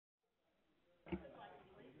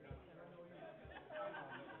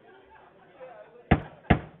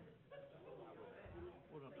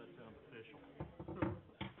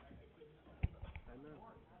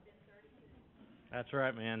That's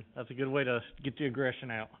right, man. That's a good way to get the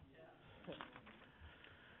aggression out. I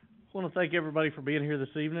want to thank everybody for being here this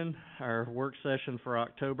evening, our work session for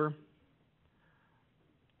October.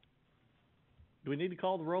 Do we need to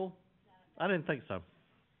call the roll? I didn't think so.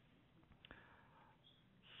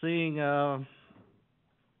 Seeing our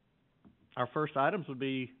first items would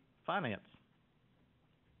be finance.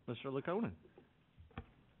 Mr. Laconin.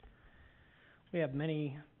 We have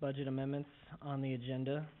many budget amendments on the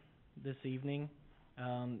agenda this evening.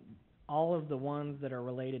 All of the ones that are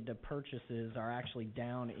related to purchases are actually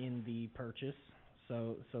down in the purchase,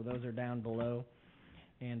 so those are down below,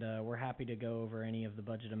 and we're happy to go over any of the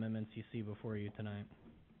budget amendments you see before you tonight.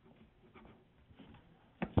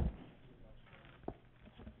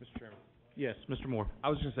 Mr. Chairman. Yes, Mr. Moore. I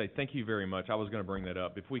was going to say, thank you very much. I was going to bring that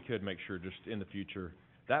up. If we could make sure just in the future,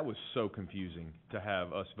 that was so confusing to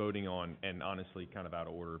have us voting on, and honestly kind of out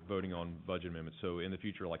of order, voting on budget amendments. So in the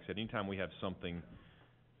future, like I said, anytime we have something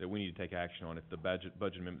that we need to take action on, if the budget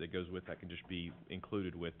amendment that goes with that can just be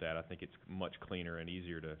included with that, I think it's much cleaner and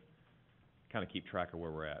easier to kind of keep track of where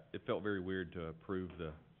we're at. It felt very weird to approve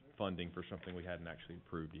the funding for something we hadn't actually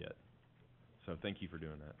approved yet. So thank you for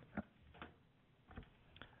doing that.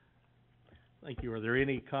 Thank you. Are there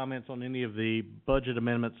any comments on any of the budget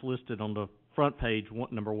amendments listed on the front page,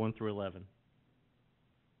 number 1 through 11?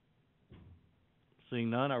 Seeing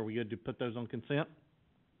none, are we good to put those on consent?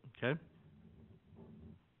 Okay.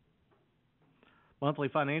 Monthly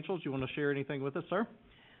financials, you want to share anything with us, sir?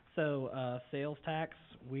 So, sales tax,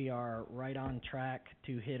 we are right on track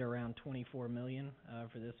to hit around 24 million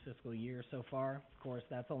for this fiscal year so far. Of course,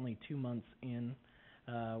 that's only 2 months in.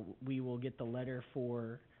 We will get the letter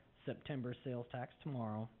for September sales tax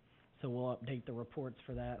tomorrow, so we'll update the reports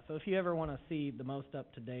for that. So if you ever want to see the most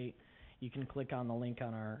up-to-date, you can click on the link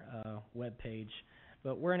on our web page.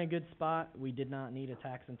 But we're in a good spot. We did not need a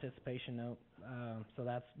tax anticipation note, so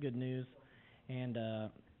that's good news. And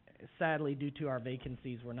sadly, due to our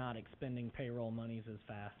vacancies, we're not expending payroll monies as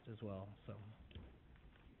fast as well. So.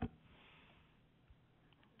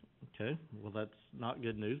 Okay, well, that's not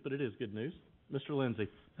good news, but it is good news. Mr. Lindsay.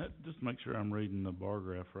 Just to make sure I'm reading the bar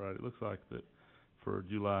graph right, it looks like that for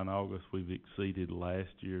July and August, we've exceeded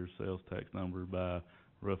last year's sales tax number by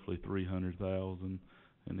roughly 300,000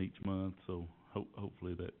 in each month, so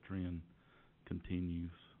hopefully that trend continues.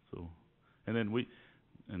 So, and then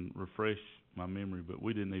and refresh my memory, but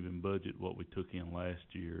we didn't even budget what we took in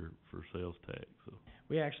last year for sales tax. So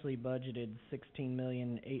we actually budgeted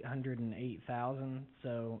 $16,808,000.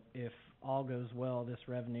 So if all goes well, this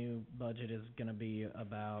revenue budget is going to be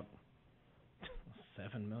about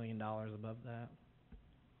 $7 million above that.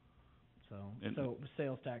 So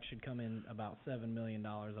sales tax should come in about $7 million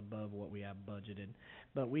above what we have budgeted.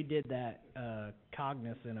 But we did that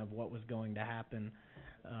cognizant of what was going to happen,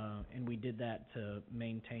 and we did that to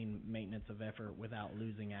maintain maintenance of effort without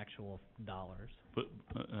losing actual dollars. But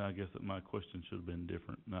I guess that my question should have been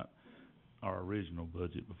different, not our original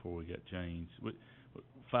budget before we got changed.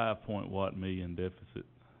 5 million deficit?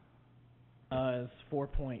 It's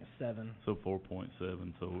 4.7. So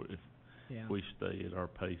 4.7. So if we stay at our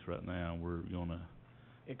pace right now, we're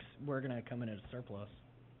gonna come in at a surplus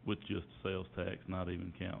with just sales tax, not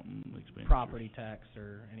even counting expenditures. Property tax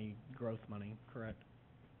or any growth money, correct?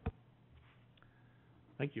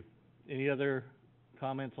 Thank you. Any other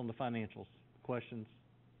comments on the financials? Questions?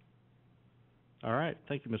 All right.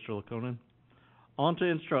 Thank you, Mr. Laconin. On to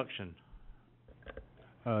instruction.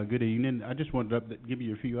 Good evening. I just wanted to give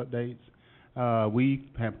you a few updates. We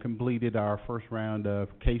have completed our first round of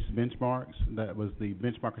case benchmarks. That was the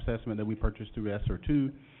benchmark assessment that we purchased through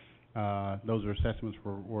ESSER2. Those are assessments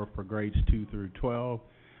were for grades 2 through 12.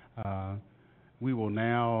 We will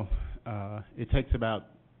now, it takes about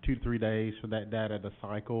 2 to 3 days for that data to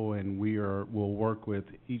cycle, and we'll work with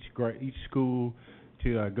each school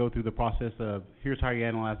to go through the process of here's how you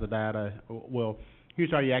analyze the data. Well, here's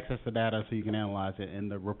how you access the data so you can analyze it, and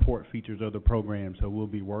the report features of the program. So we'll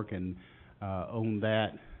be working on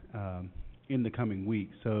that in the coming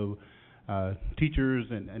weeks. So teachers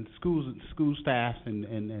and school staffs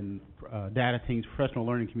and data teams, professional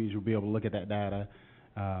learning communities will be able to look at that data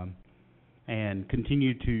and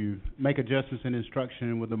continue to make adjustments in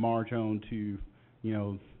instruction with the march on to,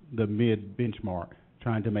 the mid benchmark,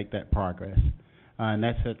 trying to make that progress. And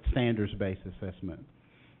that's a standards-based assessment.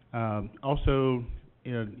 Also,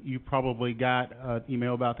 you probably got an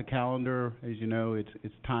email about the calendar. As you know,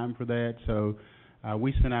 it's time for that. So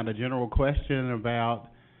we sent out a general question about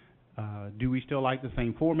do we still like the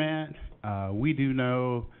same format? We do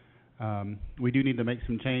know we do need to make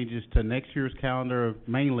some changes to next year's calendar,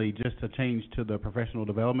 mainly just a change to the professional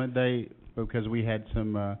development date, because we had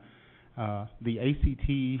some The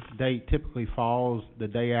ACT date typically falls the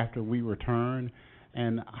day after we return,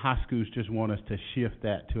 and high schools just want us to shift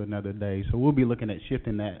that to another day. So we'll be looking at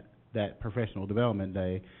shifting that professional development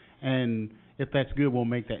day. And if that's good, we'll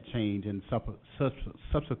make that change in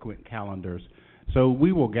subsequent calendars. So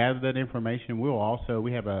we will gather that information.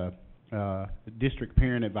 We have a district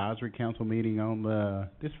parent advisory council meeting on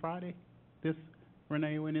this Friday.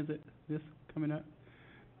 Renee, when is it? This coming up?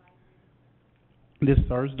 This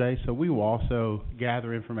Thursday. So we will also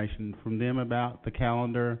gather information from them about the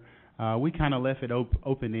calendar. We kind of left it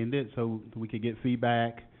open-ended so we could get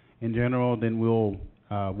feedback in general. Then we'll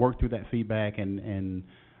work through that feedback and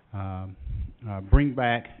bring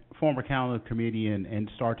back, form a calendar committee and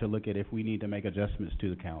start to look at if we need to make adjustments to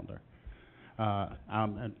the calendar.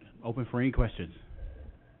 I'm open for any questions.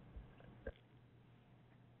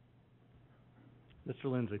 Mr.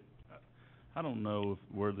 Lindsay. I don't know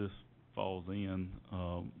where this falls in,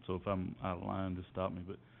 so if I'm out of line, just stop me,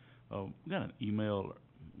 but we got an email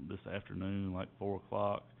this afternoon, like 4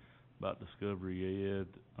 o'clock, about Discovery Ed,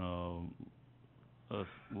 us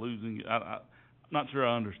losing, I'm not sure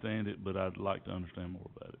I understand it, but I'd like to understand more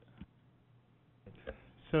about it.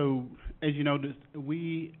 So, as you know,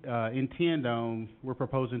 we intend on, we're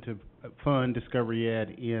proposing to fund Discovery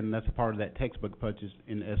Ed that's a part of that textbook purchase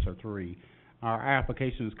in ESSER 3. Our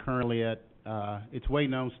application is currently at, it's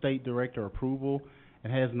waiting on state director approval.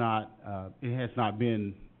 It has not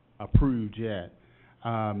been approved yet.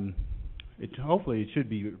 Hopefully it should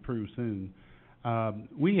be approved soon.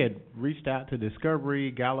 We had reached out to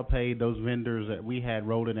Discovery, Gallup-Aid, those vendors that we had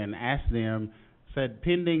rolled in and asked them, said,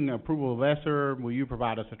 pending approval of ESSER, will you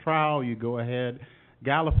provide us a trial? You go ahead.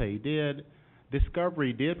 Gallup-Aid did.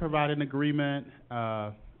 Discovery did provide an agreement,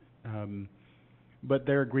 but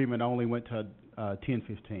their agreement only went to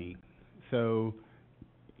 10/15. So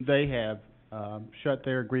they have shut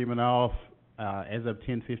their agreement off as of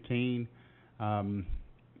 10/15.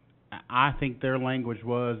 I think their language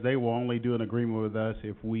was they will only do an agreement with us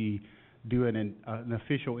if we do an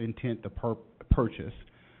official intent to purchase.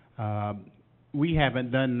 We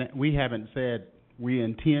haven't said we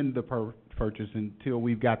intend to purchase until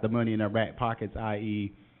we've got the money in our back pockets,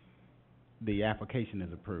 i.e. the application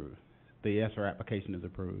is approved. The ESSER application is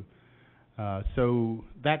approved. So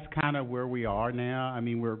that's kind of where we are now. I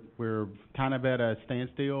mean, we're kind of at a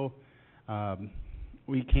standstill.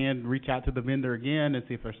 We can reach out to the vendor again and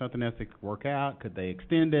see if there's something else that could work out. Could they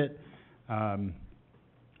extend it?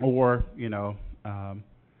 Or, you know,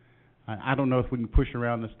 I don't know if we can push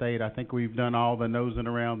around the state. I think we've done all the nosing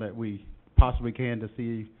around that we possibly can to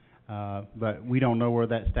see, but we don't know where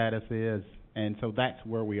that status is. And so that's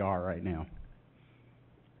where we are right now.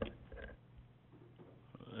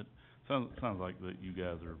 It sounds like that you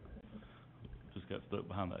guys are just got stuck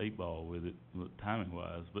behind the 8 ball with it, timing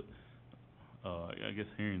wise. But I guess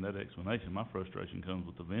hearing that explanation, my frustration comes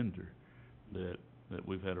with the vendor that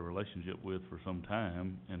we've had a relationship with for some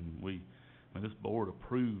time, and this board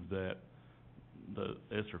approved the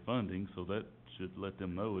ESSER funding, so that should let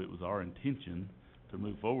them know it was our intention to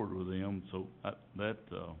move forward with them. So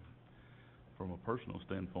from a personal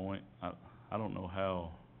standpoint, I don't know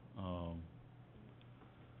how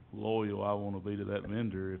loyal I want to be to that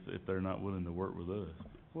vendor if they're not willing to work with us.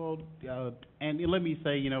 Well, and let me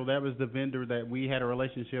say, that was the vendor that we had a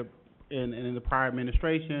relationship in the prior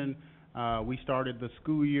administration. We started the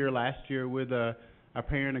school year last year with a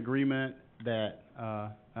parent agreement that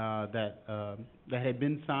had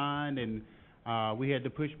been signed, and we had to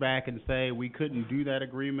push back and say we couldn't do that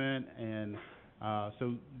agreement, and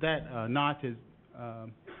so that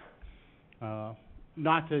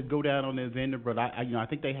not to go down on the vendor, but I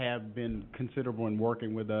think they have been considerable in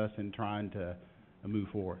working with us and trying to move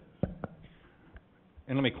forward.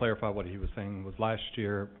 And let me clarify what he was saying. Was last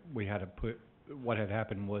year we had to what had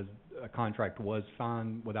happened was a contract was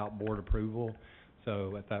signed without board approval.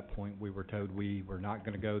 So at that point we were told we were not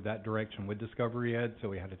going to go that direction with Discovery Ed. So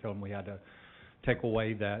we had to tell them we had to take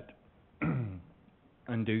away that,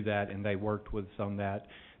 undo that, and they worked with us on that.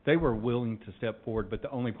 They were willing to step forward, but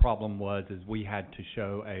the only problem is we had to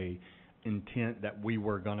show a intent that we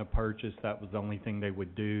were going to purchase. That was the only thing they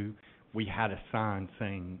would do. We had a sign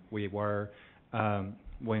saying we were.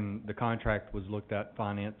 When the contract was looked at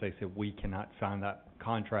finance, they said we cannot sign that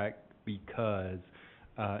contract because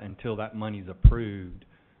until that money's approved,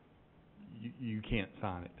 you can't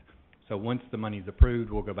sign it. So once the money's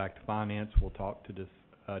approved, we'll go back to finance. We'll talk to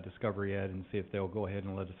Discovery Ed and see if they'll go ahead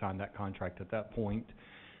and let us sign that contract at that point.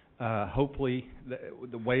 Hopefully,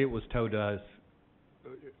 the way it was told to us,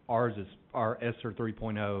 ours is our ESSER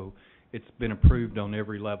 3.0. It's been approved on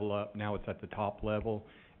every level up. Now it's at the top level,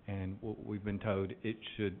 And we've been told it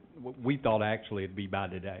should, we thought actually it'd be by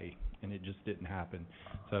today, and it just didn't happen.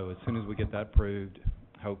 So as soon as we get that approved,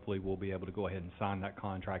 hopefully we'll be able to go ahead and sign that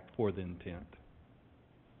contract for the intent.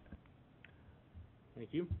 Thank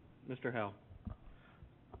you. Mr. Howell?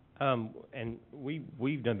 And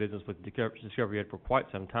we've done business with Discovery Ed for quite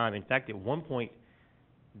some time. In fact, at one point,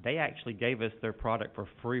 they actually gave us their product for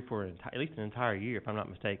free for at least an entire year, if I'm not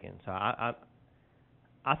mistaken. So I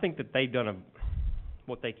think that they've done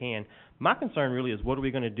what they can. My concern really is, what are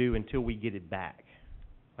we going to do until we get it back?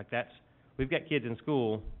 Like, we've got kids in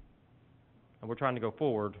school, and we're trying to go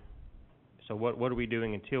forward. So what are we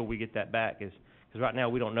doing until we get that back? Because right now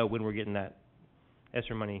we don't know when we're getting that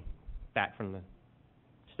ESSER money back from the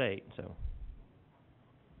state. So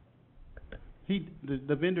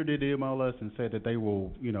the vendor did email us and said that they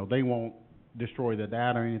will, they won't destroy the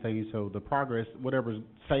data or anything, so the progress, whatever's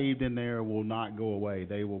saved in there will not go away.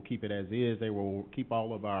 They will keep it as is. They will keep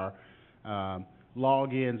all of our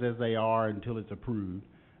logins as they are until it's approved.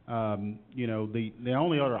 The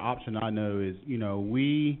only other option I know is,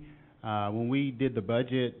 when we did the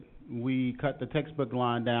budget, we cut the textbook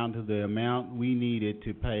line down to the amount we needed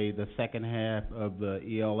to pay the second half of the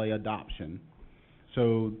ELA adoption.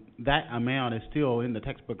 So that amount is still in the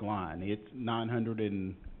textbook line. It's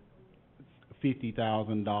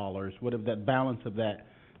 $950,000, whatever that balance of that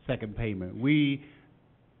second payment. We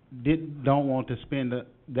don't want to spend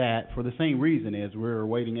that for the same reason as we're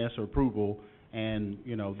awaiting ESSER approval, and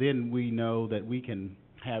then we know that we can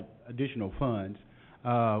have additional funds.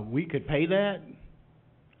 We could pay that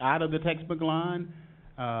out of the textbook line.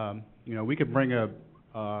 We could bring a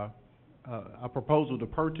proposal to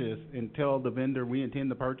purchase and tell the vendor we intend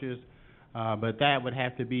to purchase, but that would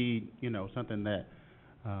have to be, something that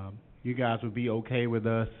you guys would be okay with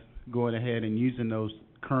us going ahead and using those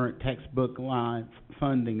current textbook line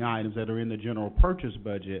funding items that are in the general purchase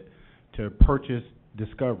budget to purchase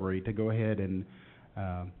Discovery, to go ahead and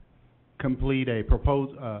complete a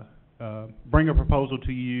bring a proposal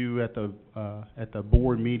to you at the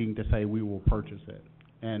board meeting to say we will purchase it.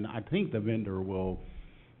 And I think the vendor will,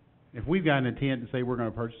 if we've got an intent to say we're going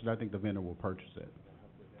to purchase it, I think the vendor will purchase it.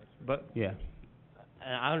 But yeah,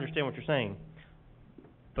 I understand what you're saying,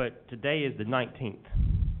 but today is the 19th,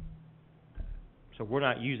 so we're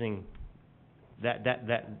not using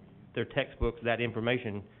their textbooks, that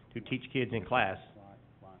information to teach kids in class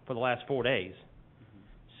for the last 4 days.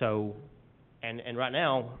 So, and right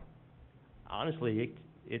now, honestly,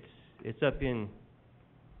 it's up in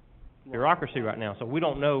bureaucracy right now. So we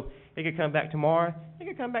don't know. It could come back tomorrow. It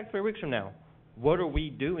could come back 3 weeks from now. What are we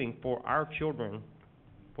doing for our children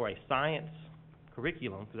for a science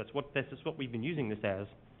curriculum? Because that's just what we've been using this as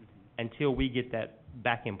until we get that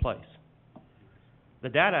back in place. The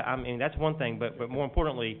data, that's one thing, but more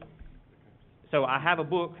importantly, so I have a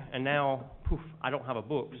book, and now, poof, I don't have a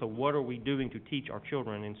book. So what are we doing to teach our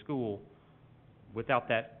children in school without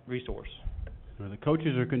that resource? So the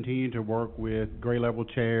coaches are continuing to work with grade level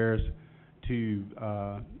chairs to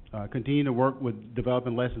continue to work with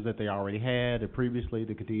developing lessons that they already had or previously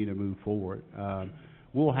to continue to move forward.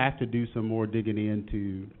 We'll have to do some more digging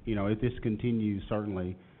into, if this continues,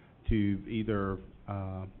 certainly, to either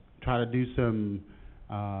try to do some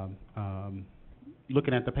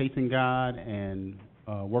looking at the pacing guide and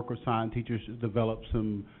work with science teachers to develop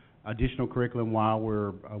some additional curriculum while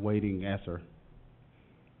we're awaiting ESSER.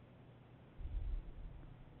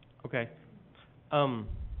 Okay.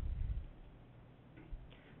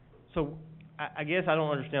 So I guess I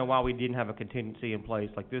don't understand why we didn't have a contingency in place.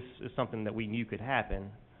 Like, this is something that we knew could happen.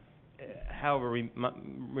 However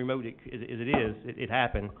remote it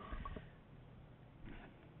happened.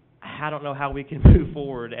 I don't know how we can move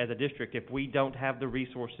forward as a district if we don't have the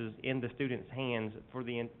resources in the students' hands for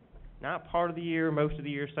not part of the year, most of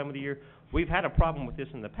the year, some of the year. We've had a problem with this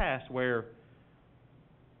in the past where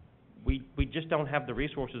we just don't have the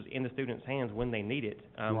resources in the students' hands when they need it.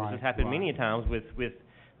 This has happened many times with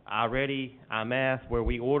iReady, iMath, where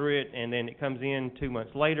we order it and then it comes in 2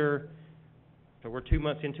 months later. So we're 2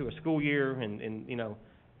 months into a school year, and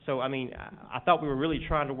so I thought we were really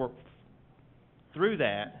trying to work through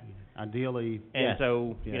that. Ideally, and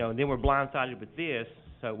so then we're blindsided with this.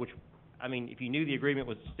 So if you knew the agreement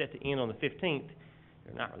was set to end on the 15th,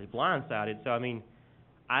 you're not really blindsided. So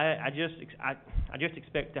I just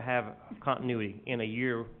expect to have continuity in a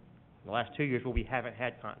year, the last 2 years where we haven't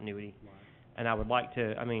had continuity. And I would like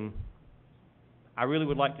to, I really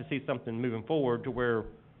would like to see something moving forward to where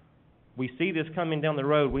we see this coming down the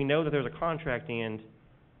road. We know that there's a contract end.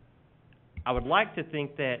 I would like to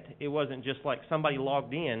think that it wasn't just like somebody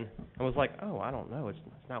logged in and was like, oh, I don't know, it's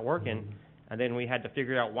not working. and then we had to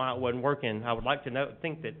figure out why it wasn't working. I would like to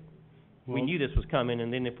think that we Well- knew this was coming,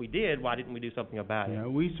 and then if we did, why didn't we do something about it? Yeah,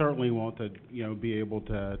 we certainly want to, be able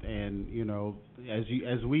to, and,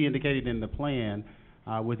 as we indicated in the plan,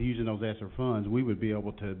 with using those ESSER funds, we would be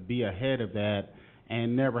able to be ahead of that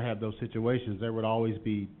and never have those situations. There would always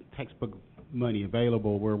be textbook money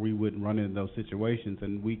available where we wouldn't run into those situations,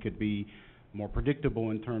 and we could be more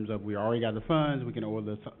predictable in terms of we already got the funds, we can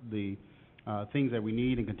order the things that we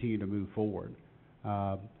need and continue to move forward.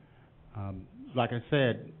 Like I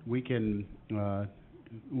said, we can,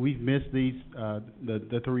 we've missed these,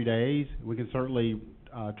 the 3 days. We can certainly,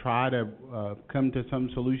 try to, come to some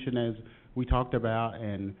solution as we talked about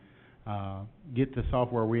and, get the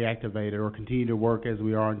software reactivated or continue to work as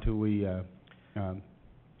we are until we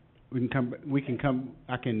can come,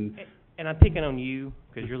 I can, And I'm picking on you,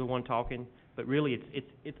 'cause you're the one talking, but really,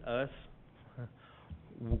 it's us.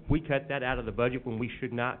 We cut that out of the budget when we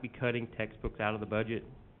should not be cutting textbooks out of the budget.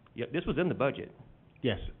 Yeah, this was in the budget,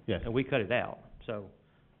 yes, and we cut it out. So,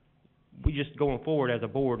 we just, going forward as a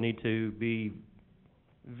board, need to be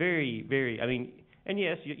very, very, and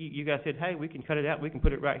yes, you guys said, hey, we can cut it out, we can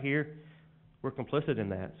put it right here. We're complicit in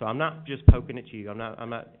that, so I'm not just poking at you, I'm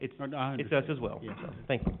not, it's us as well, Yes. so,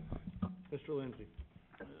 thank you. Mr. Lindsey?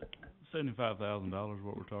 $75,000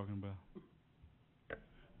 what we're talking about.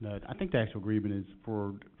 No, I think the actual agreement is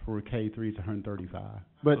for K-3 it's 135.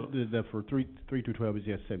 But Oh. the for 3 through 12 is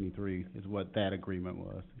just 73 is what that agreement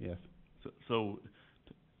was, yes. So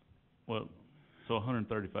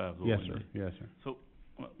 135 is what Yes, we sir, need. yes, sir. So,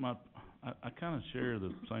 I kinda share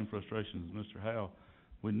the same frustration as Mr. Howe.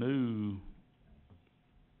 We knew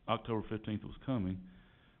October 15th was coming.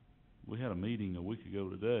 We had a meeting a week ago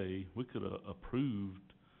today. We could've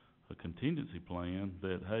approved a contingency plan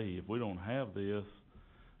that, hey, if we don't have this,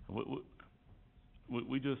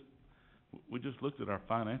 we just looked at our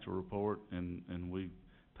financial report and we've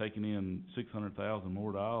taken in $600,000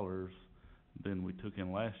 more dollars than we took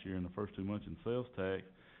in last year in the first 2 months in sales tax.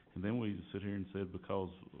 And then we sit here and said, because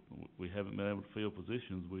we haven't been able to fill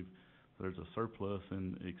positions, there's a surplus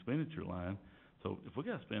in the expenditure line. So if we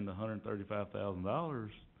gotta spend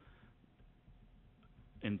 $135,000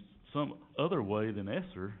 in some other way than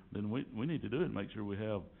ESSER, then we need to do it and make sure we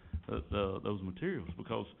have those materials.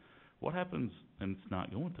 Because what happens, and it's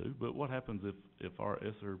not going to, but what happens if our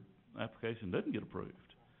ESSER application doesn't get approved?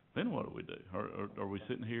 Then what do we do? Are we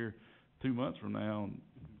sitting here 2 months from now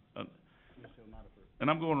and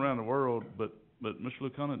I'm going around the world, but Mr.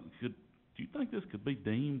 Lucannon, do you think this could be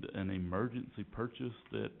deemed an emergency purchase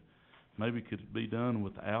that maybe could be done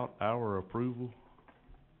without our approval?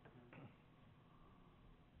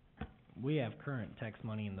 We have current tax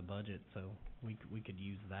money in the budget, so we could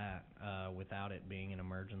use that, without it being an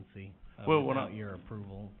emergency, Well, without your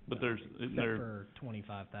approval. But isn't there? Except for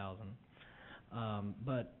 25,000.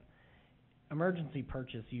 But emergency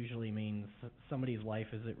purchase usually means somebody's life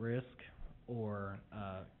is at risk, or,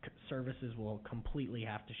 services will completely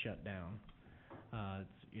have to shut down.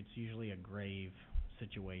 It's usually a grave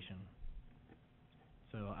situation.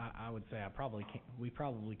 So I would say we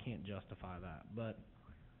probably can't justify that, but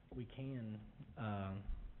we can,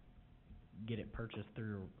 get it purchased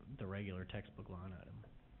through the regular textbook line item,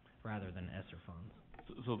 rather than ESSER funds.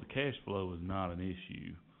 So the cash flow is not an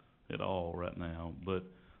issue at all right now, but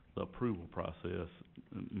the approval process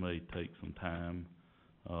may take some time,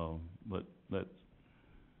 but that's,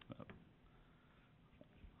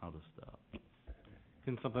 I'll just stop.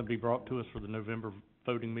 Can something be brought to us for the November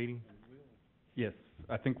voting meeting? Yes,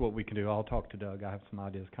 I think what we can do, I'll talk to Doug, I have some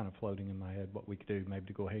ideas kind of floating in my head, what we could do, maybe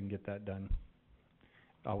to go ahead and get that done.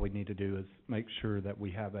 All we need to do is make sure that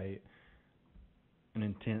we have an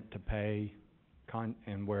intent to pay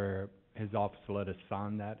and where his office will let us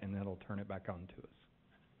sign that, and then it'll turn it back on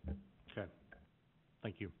to us. Okay,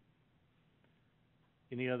 thank you.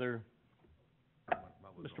 Any other?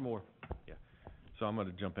 Mr. Moore? So I'm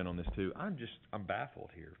gonna jump in on this too. I'm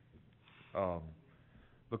baffled here.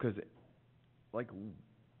 Because,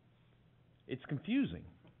 it's confusing.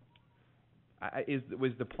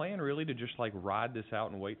 Was the plan really to just ride this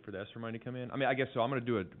out and wait for the ESSER money to come in? I guess so. I'm gonna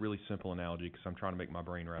do a really simple analogy because I'm trying to make my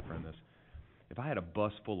brain wrap around this. If I had a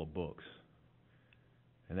bus full of books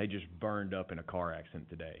and they just burned up in a car accident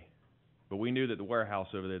today, but we knew that the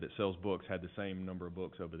warehouse over there that sells books had the same number of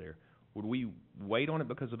books over there, would we wait on it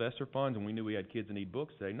because of ESSER funds and we knew we had kids that need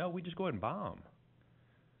books today? No, we just go ahead and buy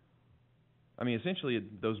them. Essentially,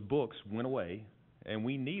 those books went away, and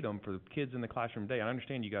we need them for the kids in the classroom today. I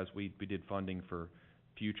understand you guys, we did funding for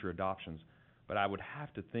future adoptions, but I would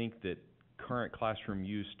have to think that current classroom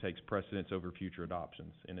use takes precedence over future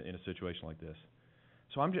adoptions in a situation like this.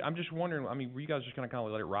 So I'm just wondering, I mean, were you guys just gonna kinda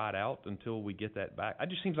let it ride out until we get that back? It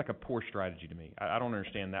just seems like a poor strategy to me. I don't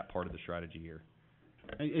understand that part of the strategy here.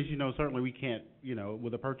 As you know, certainly we can't,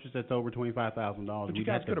 with a purchase that's over $25,000, But you we'd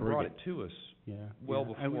guys have to could have bring brought it. it to us Yeah. well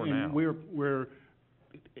yeah. before and now. we're,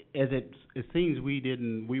 it seems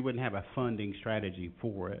we wouldn't have a funding strategy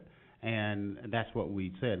for it, and that's what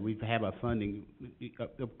we said. We have a funding,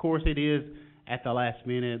 of course it is at the last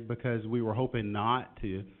minute because we were hoping not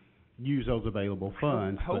to use those available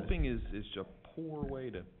funds. Hoping is a poor way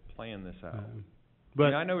to plan this out. But, I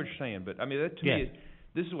mean, I know what you're saying, but I mean, that to yes. me,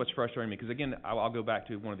 this is what's frustrating me, because again, I'll go back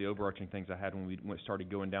to one of the overarching things I had when we started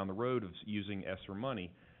going down the road of using ESSER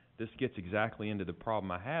money. This gets exactly into the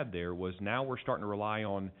problem I had there, was now we're starting to rely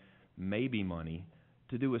on maybe money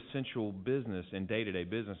to do essential business and day-to-day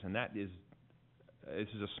business, and this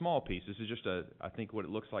is a small piece. This is just I think what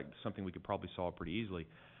it looks like, something we could probably solve pretty easily.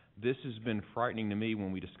 This has been frightening to me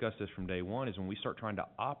when we discussed this from day one, is when we start trying to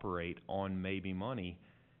operate on maybe money,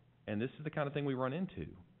 and this is the kind of thing we run into.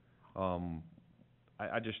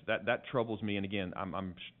 I just, that troubles me, and again,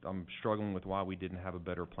 I'm struggling with why we didn't have a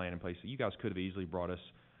better plan in place. You guys could have easily brought us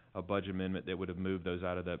a budget amendment that would have moved those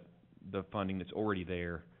out of the funding that's already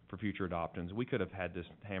there for future adoptions. We could have had this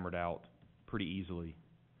hammered out pretty easily.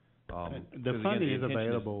 The funding is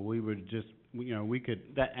available. We would just, we could,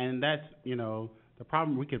 the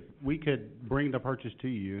problem, we could bring the purchase to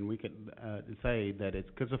you, and we could say that it's,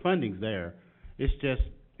 because the funding's there. It's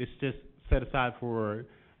just set aside for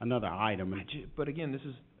another item. But again, this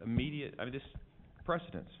is immediate. I mean, this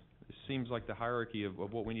precedence. It seems like the hierarchy of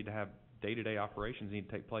what we need to have day-to-day operations need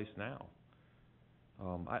to take place now.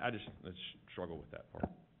 I just struggle with that part.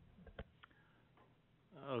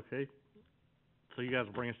 Okay. So you guys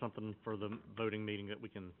are bringing something for the voting meeting that we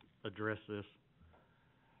can address this.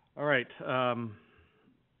 All right.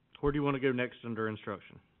 Where do you want to go next under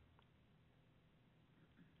instruction?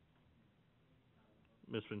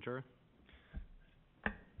 Ms. Ventura?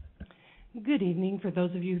 Good evening. For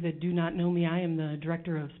those of you that do not know me, I am the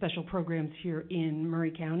Director of Special Programs here in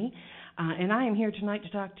Murray County, and I am here tonight to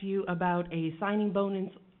talk to you about a signing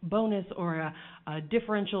bonus or a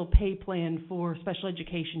differential pay plan for special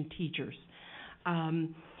education teachers.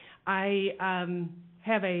 I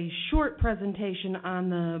have a short presentation on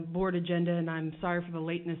the board agenda, and I'm sorry for the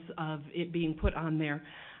lateness of it being put on there.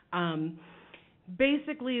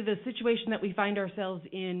 Basically, the situation that we find ourselves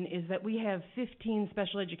in is that we have 15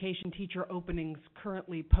 special education teacher openings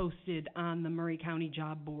currently posted on the Murray County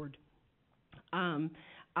Job Board.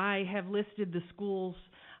 I have listed the schools.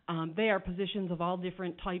 They are positions of all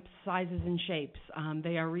different types, sizes, and shapes.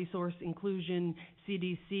 They are resource inclusion,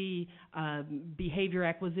 CDC, behavior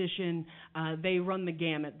acquisition. They run the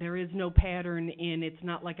gamut. There is no pattern in, it's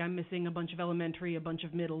not like I'm missing a bunch of elementary, a bunch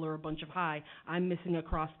of middle, or a bunch of high. I'm missing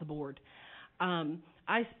across the board.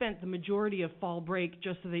 I spent the majority of fall break,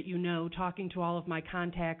 just so that you know, talking to all of my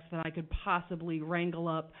contacts that I could possibly wrangle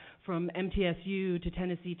up, from MTSU to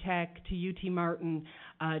Tennessee Tech to UT Martin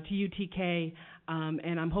to UTK,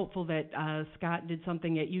 and I'm hopeful that Scott did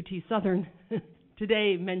something at UT Southern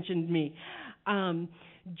today, mentioned me.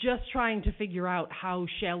 Just trying to figure out how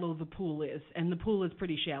shallow the pool is, and the pool is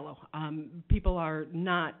pretty shallow. People are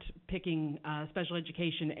not picking special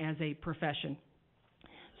education as a profession.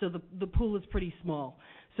 So the pool is pretty small.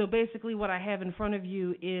 So basically what I have in front of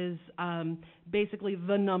you is basically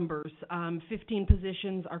the numbers. 15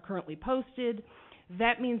 positions are currently posted.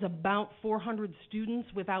 That means about 400 students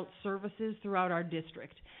without services throughout our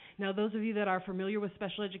district. Now, those of you that are familiar with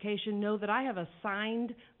special education know that I have a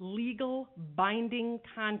signed, legal, binding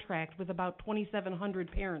contract with about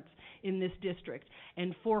 2,700 parents in this district,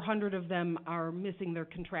 and 400 of them are missing their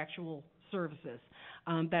contractual services.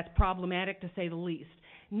 That's problematic, to say the least.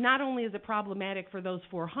 Not only is it problematic for those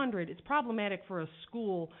 400, it's problematic for a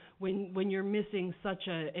school when you're missing such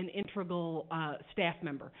an integral staff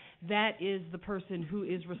member. That is the person who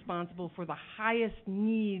is responsible for the highest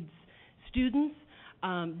needs students.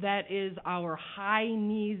 That is our high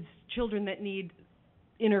needs children that need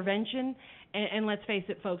intervention. And let's face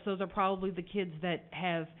it, folks, those are probably the kids that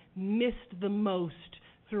have missed the most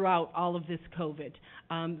throughout all of this COVID.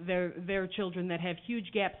 They're children that have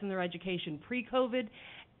huge gaps in their education pre-COVID,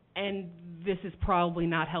 and this is probably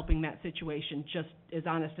not helping that situation, just as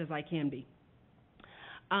honest as I can be.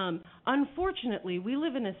 Unfortunately, we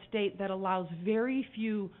live in a state that allows very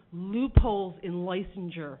few loopholes in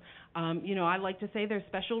licensure I like to say there's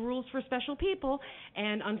special rules for special people,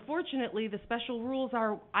 and unfortunately, the special rules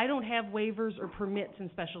are, I don't have waivers or permits in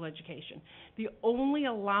special education. The only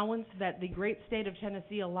allowance that the great state of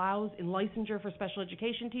Tennessee allows in licensure for special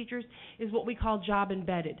education teachers is what we call job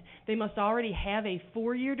embedded. They must already have a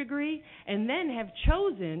 4-year degree and then have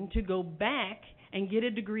chosen to go back and get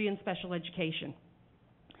a degree in special education.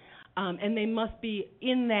 And they must be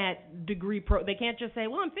in that degree they can't just say,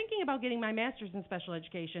 well, I'm thinking about getting my master's in special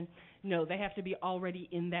education. No, they have to be already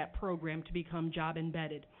in that program to become job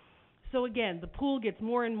embedded. So again, the pool gets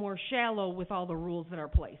more and more shallow with all the rules that are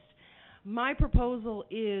placed. My proposal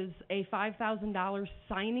is a $5,000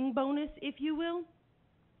 signing bonus, if you will.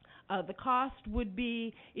 The cost would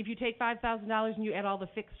be, if you take $5,000 and you add all the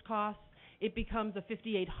fixed costs, it becomes a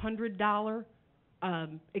 $5,800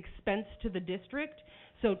 expense to the district.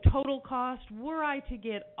 So total cost, were I to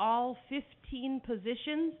get all 15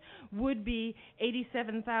 positions, would be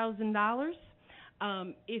 $87,000.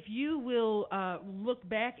 If you will look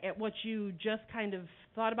back at what you just kind of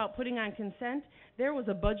thought about putting on consent, there was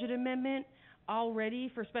a budget amendment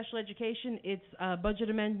already for special education. It's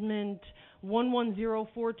Budget Amendment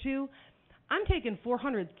 11042. I'm taking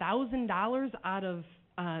 $400,000 out of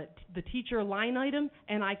the teacher line item,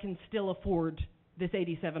 and I can still afford this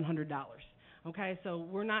 $8,700. Okay, so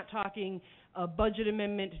we're not talking a budget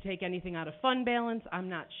amendment to take anything out of fund balance. I'm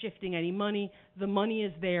not shifting any money. The money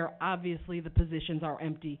is there. Obviously, the positions are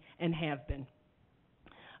empty and have been.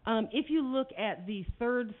 If you look at the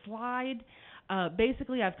third slide,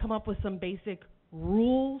 basically I've come up with some basic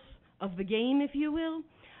rules of the game, if you will.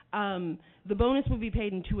 The bonus would be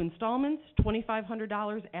paid in 2 installments,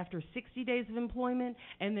 $2,500 after 60 days of employment,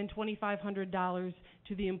 and then $2,500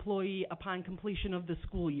 to the employee upon completion of the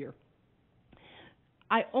school year.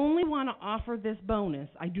 I only want to offer this bonus.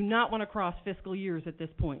 I do not want to cross fiscal years at this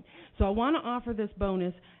point. So I want to offer this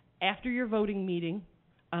bonus after your voting meeting.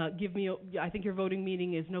 I think your voting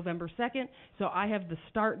meeting is November 2nd, so I have the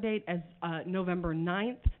start date as November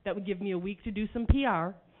 9th. That would give me a week to do some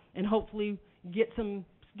PR and hopefully get some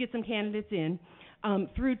candidates in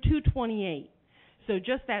through 2/28. So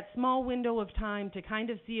just that small window of time to kind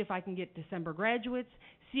of see if I can get December graduates,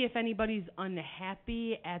 see if anybody's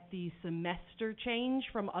unhappy at the semester change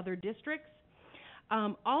from other districts.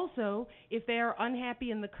 Also, if they are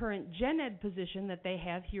unhappy in the current gen ed position that they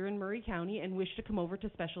have here in Murray County and wish to come over to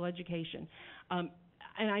special education. And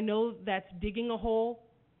I know that's digging a hole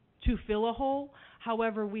to fill a hole.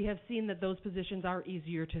 However, we have seen that those positions are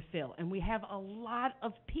easier to fill. And we have a lot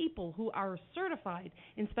of people who are certified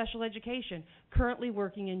in special education currently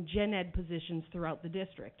working in gen ed positions throughout the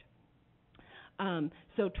district.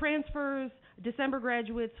 So transfers, December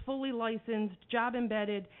graduates, fully licensed, job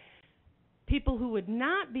embedded. People who would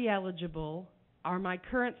not be eligible are my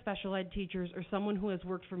current special ed teachers or someone who has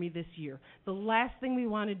worked for me this year. The last thing we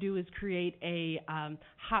want to do is create a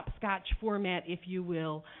hopscotch format, if you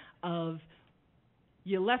will, of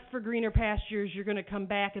you left for greener pastures, you're going to come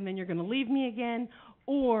back, and then you're going to leave me again,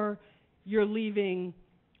 or you're leaving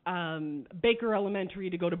Baker Elementary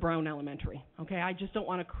to go to Brown Elementary. Okay, I just don't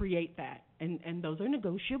want to create that. And those are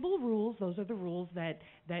negotiable rules. Those are the rules that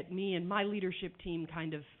me and my leadership team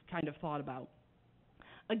kind of thought about.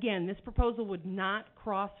 Again, this proposal would not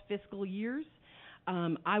cross fiscal years.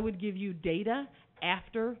 I would give you data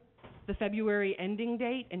after the February ending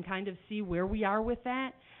date and kind of see where we are with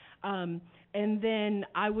that. And then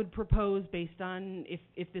I would propose, based on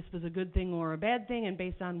if this was a good thing or a bad thing, and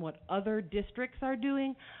based on what other districts are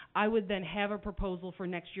doing, I would then have a proposal for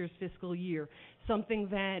next year's fiscal year. Something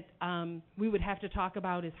that we would have to talk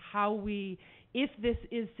about is how we, if this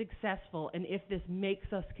is successful and if this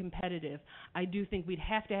makes us competitive, I do think we'd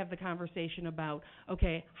have to have the conversation about,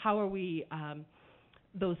 okay, how are we,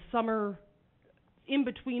 those summer,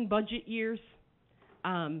 in-between budget years,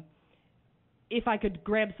 if I could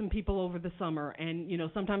grab some people over the summer. And,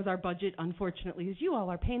 sometimes our budget, unfortunately, as you all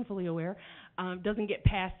are painfully aware, doesn't get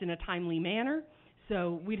passed in a timely manner.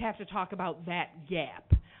 So we'd have to talk about that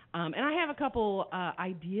gap. And I have a couple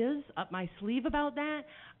ideas up my sleeve about that,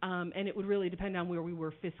 and it would really depend on where we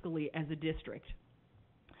were fiscally as a district.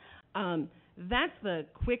 That's the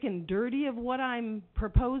quick and dirty of what I'm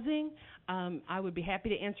proposing. I would be happy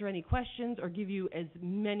to answer any questions or give you as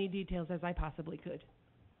many details as I possibly could.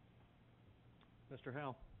 Mr.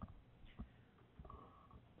 Howell.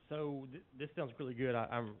 So this sounds really good.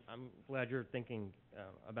 I'm glad you're thinking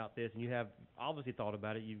about this, and you have obviously thought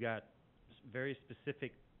about it. You've got very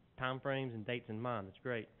specific time frames and dates in mind. That's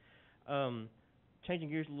great. Changing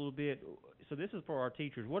gears a little bit, so this is for our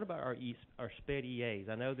teachers. What about our SPED EAs?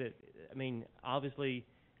 I know that, obviously,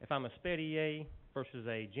 if I'm a SPED EA versus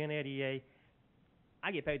a Gen Ed EA,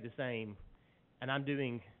 I get paid the same, and I'm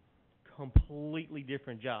doing completely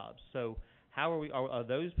different jobs. So how are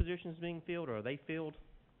those positions being filled, or are they filled?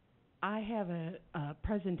 I have a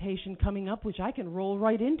presentation coming up, which I can roll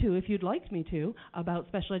right into if you'd like me to, about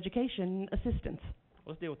special education assistance.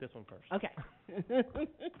 Let's deal with this one first. Okay.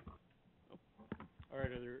 All right,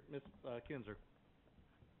 Ms. Kinzer.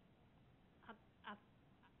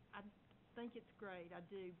 I think it's great, I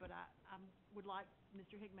do, but I would like,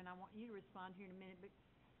 Mr. Hickman, I want you to respond here in a minute, but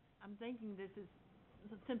I'm thinking this is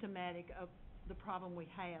symptomatic of the problem we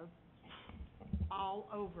have all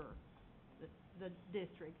over the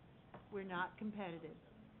district. We're not competitive,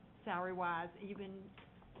 salary-wise, even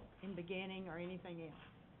in beginning or anything else.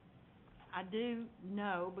 I do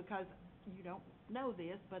know, because you don't know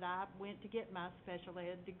this, but I went to get my special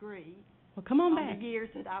ed degree. Well, come on back. The years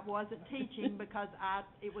that I wasn't teaching because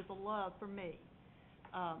it was a love for me.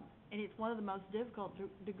 And it's one of the most difficult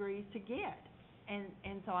degrees to get.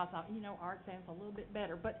 And so I thought, art sounds a little bit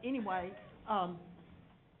better. But anyway,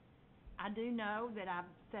 I do know that I've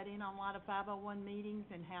sat in on a lot of 501 meetings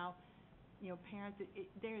and how, parents,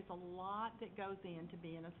 there's a lot that goes into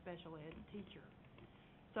being a special ed teacher.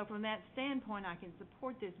 So from that standpoint, I can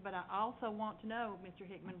support this, but I also want to know, Mr.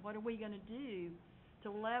 Hickman, what are we going to do to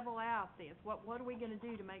level out this? What are we going to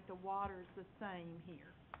do to make the waters the same here?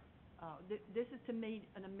 This is to meet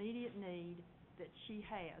an immediate need that she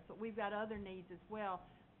has, but we've got other needs as well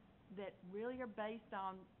that really are based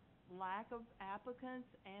on lack of applicants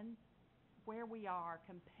and where we are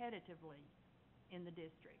competitively in the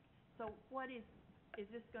district. So what is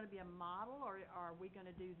this going to be a model, or are we going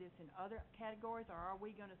to do this in other categories, or are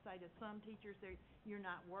we going to say to some teachers that you're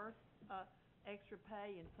not worth extra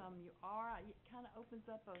pay and some you are? It kind of opens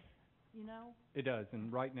up a, It does,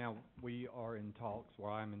 and right now we are in talks, or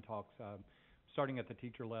I'm in talks, starting at the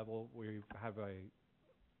teacher level. We have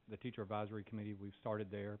the teacher advisory committee. We've started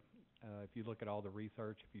there. If you look at all the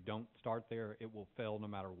research, if you don't start there, it will fail no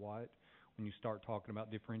matter what. When you start talking about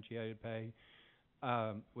differentiated pay,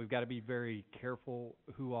 we've got to be very careful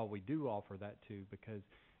who all we do offer that to, because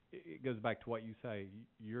it goes back to what you say.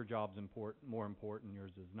 Your job's more important,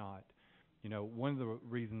 yours is not. One of the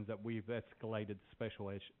reasons that we've escalated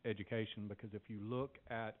special education, because if you look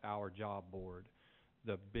at our job board,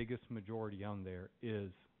 the biggest majority on there is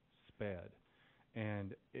SPED.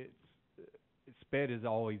 And SPED has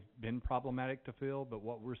always been problematic to fill, but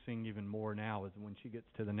what we're seeing even more now is when she gets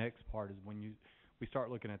to the next part is when we start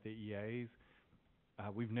looking at the EAs.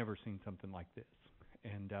 We've never seen something like this.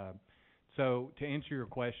 And so to answer your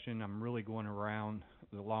question, I'm really going around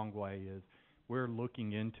the long way, is we're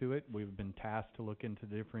looking into it. We've been tasked to look into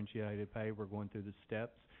differentiated pay. We're going through the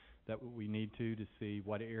steps that we need to see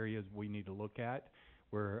what areas we need to look at.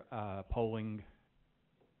 We're polling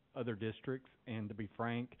other districts, and to be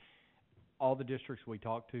frank, all the districts we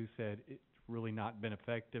talked to said it's really not been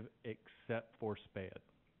effective except for SPED.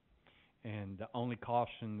 And the only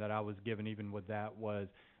caution that I was given even with that was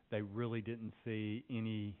they really didn't see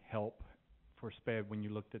any help for SPED when you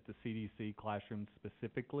looked at the CDC classrooms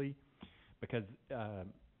specifically, because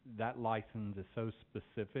that license is so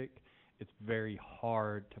specific. It's very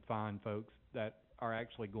hard to find folks that are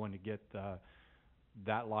actually going to get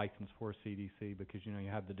that license for CDC, because you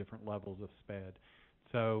have the different levels of SPED.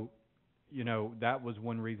 So that was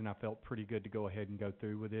one reason I felt pretty good to go ahead and go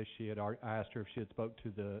through with this. I asked her if she had spoke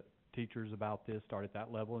to the teachers about this, start at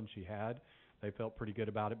that level, and she had. They felt pretty good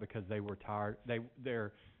about it because they were tired.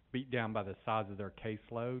 They're beat down by the size of their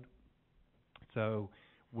caseload. So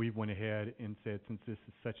we went ahead and said, since this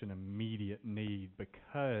is such an immediate need,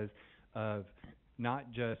 because of not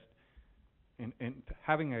just and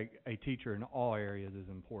having a teacher in all areas is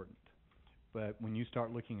important, but when you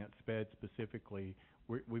start looking at SPED specifically,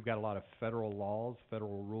 we've got a lot of federal laws,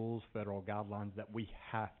 federal rules, federal guidelines that we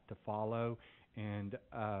have to follow, and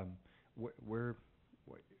we're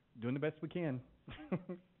doing the best we can.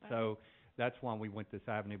 So that's why we went this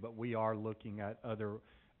avenue, but we are looking at other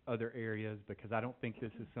areas, because I don't think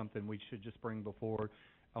this is something we should just bring before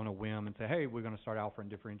on a whim and say, hey, we're going to start offering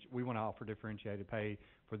we want to offer differentiated pay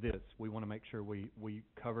for this. We want to make sure we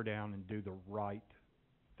cover down and do the right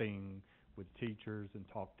thing with teachers and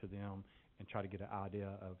talk to them and try to get an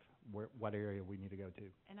idea of what area we need to go to.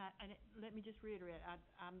 And let me just reiterate,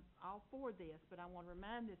 I'm all for this, but I want to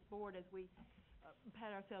remind this board, as we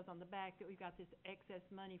pat ourselves on the back, that we've got this excess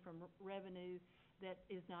money from revenue that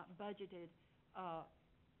is not budgeted.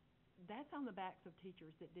 That's on the backs of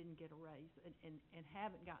teachers that didn't get a raise and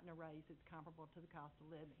haven't gotten a raise that's comparable to the cost of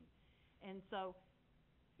living. And so,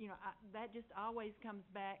 that just always comes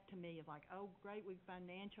back to me as like, oh, great, we're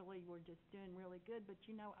just doing really good, but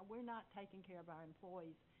we're not taking care of our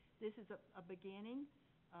employees this is a beginning.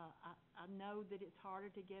 I know that it's harder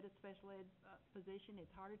to get a special ed, position,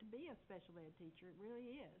 it's harder to be a special ed teacher, it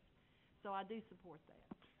really is. So I do support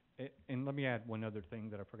that. And let me add one other thing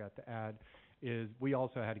that I forgot to add, is we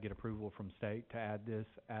also had to get approval from state to add this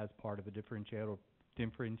as part of the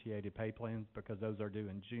differentiated pay plans, because those are due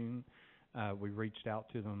in June. We reached out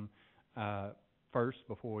to them, first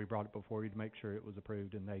before we brought it before you to make sure it was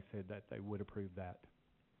approved, and they said that they would approve that.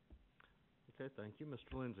 Okay, thank you.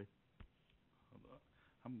 Mr. Lindsay?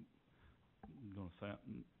 I'm gonna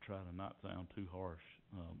try to not sound too harsh.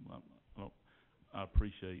 I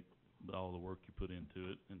appreciate all the work you put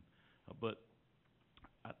into it, but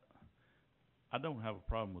I don't have a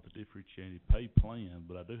problem with the differentiated pay plan,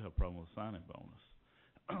 but I do have a problem with signing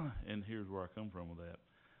bonus. And here's where I come from with that.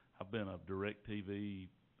 I've been a DirecTV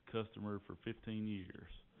customer for 15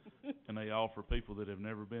 years, and they offer people that have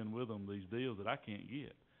never been with them these deals that I can't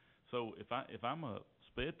get. So if I'm a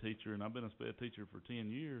SPED teacher and I've been a SPED teacher for 10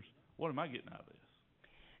 years, what am I getting out of this?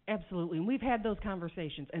 Absolutely, and we've had those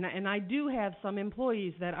conversations, and I do have some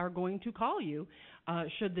employees that are going to call you,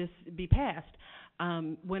 should this be passed.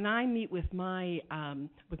 When I meet with my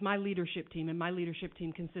leadership team, and my leadership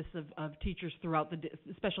team consists of teachers throughout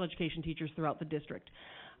special education teachers throughout the district,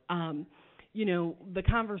 you know, the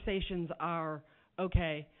conversations are,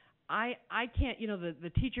 okay, I can't, you know, the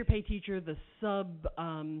teacher pay teacher, the sub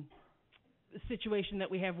situation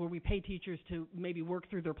that we have where we pay teachers to maybe work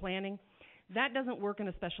through their planning, that doesn't work in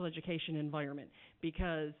a special education environment,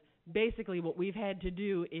 because basically what we've had to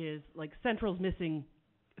do is, like, Central's missing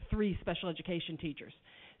 3 special education teachers.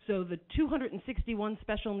 So the 261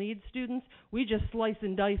 special needs students, we just slice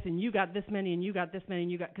and dice, and you got this many, and you got this many,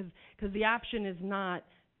 and you got, because the option is not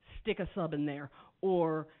stick a sub in there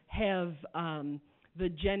or have the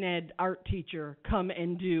gen ed art teacher come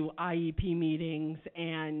and do IEP meetings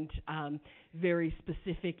and very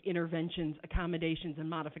specific interventions, accommodations, and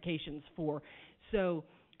modifications for. So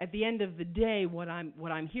at the end of the day, what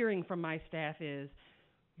I'm hearing from my staff is,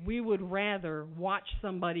 we would rather watch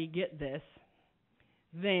somebody get this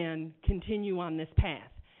than continue on this path.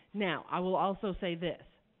 Now, I will also say this.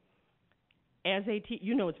 As a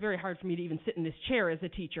you know, it's very hard for me to even sit in this chair as a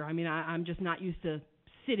teacher. I mean, I'm just not used to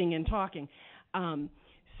sitting and talking.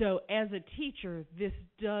 So as a teacher, this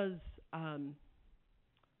does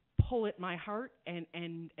pull at my heart,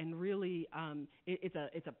 and really it's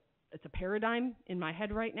a paradigm in my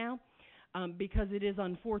head right now, because it is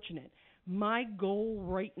unfortunate. My goal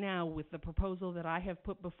right now with the proposal that I have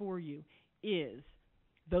put before you is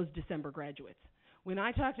those December graduates. When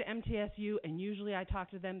I talk to MTSU, and usually I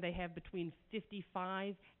talk to them, they have between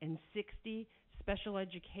 55 and 60 special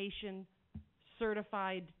education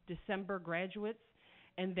certified December graduates,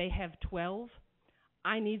 and they have 12.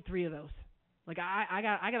 I need 3 of those. Like, I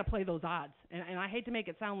got to play those odds. And I hate to make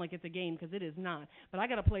it sound like it's a game, because it is not, but I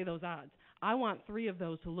got to play those odds. I want 3 of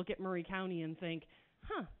those to look at Murray County and think,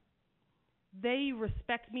 they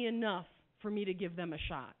respect me enough for me to give them a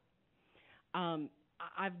shot.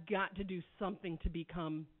 I've got to do something to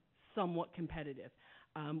become somewhat competitive.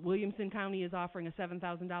 Williamson County is offering a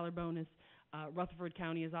 $7,000 bonus. Rutherford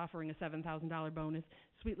County is offering a $7,000 bonus.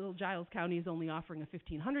 Sweet Little Giles County is only offering a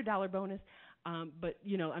 $1,500 bonus. But,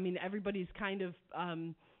 you know, I mean, everybody's kind of,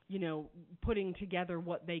 you know, putting together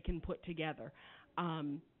what they can put together.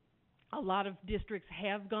 A lot of districts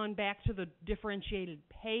have gone back to the differentiated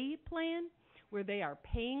pay plan, where they are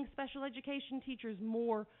paying special education teachers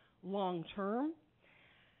more long-term.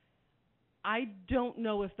 I don't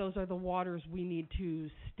know if those are the waters we need to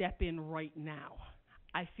step in right now.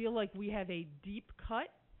 I feel like we have a deep cut.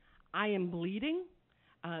 I am bleeding.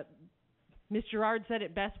 Ms. Gerard said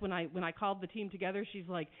it best when I called the team together. She's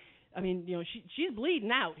like, I mean, you know, she's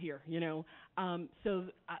bleeding out here, you know. So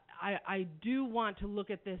I do want to look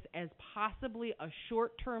at this as possibly a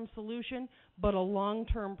short-term solution, but a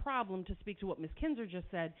long-term problem, to speak to what Ms. Kinzer just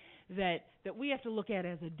said, that we have to look at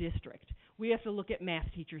as a district. We have to look at math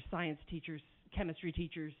teachers, science teachers, chemistry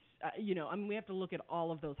teachers, you know, I mean, we have to look at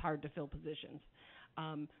all of those hard-to-fill positions.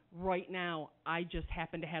 Right now, I just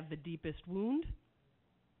happen to have the deepest wound.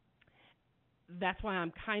 That's why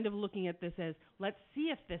I'm kind of looking at this as, let's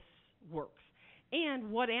see if this works. And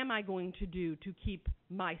what am I going to do to keep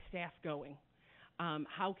my staff going?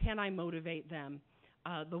 How can I motivate them,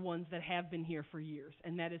 the ones that have been here for years?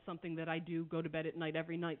 And that is something that I do go to bed at night,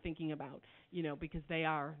 every night, thinking about, you know, because they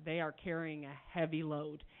are carrying a heavy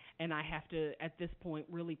load. And I have to, at this point,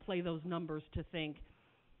 really play those numbers to think,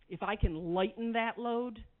 if I can lighten that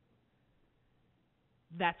load,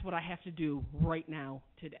 that's what I have to do right now,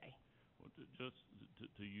 today. Well, just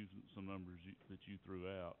to use some numbers that you threw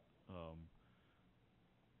out,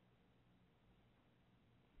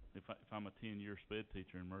 if I'm a 10-year sped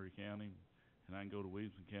teacher in Murray County, and I can go to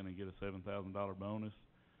Williamson County and get a $7,000 bonus,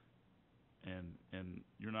 and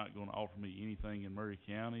you're not gonna offer me anything in Murray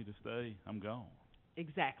County to stay, I'm gone.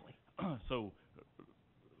 Exactly. So,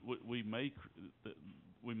 we may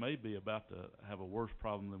be about to have a worse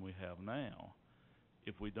problem than we have now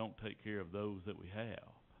if we don't take care of those that we have.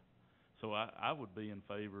 So I would be in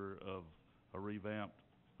favor of a revamped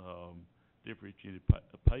differentiated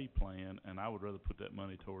pay plan, and I would rather put that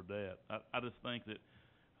money toward that. I just think that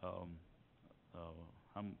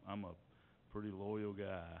I'm a pretty loyal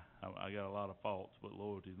guy. I got a lot of faults, but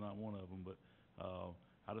loyalty's not one of them. But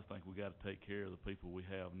I just think we got to take care of the people we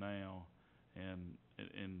have now, and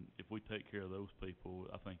if we take care of those people,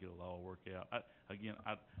 I think it'll all work out.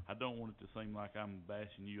 I don't want it to seem like I'm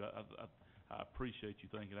bashing you. I appreciate you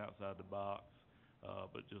thinking outside the box,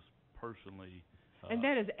 but just personally. And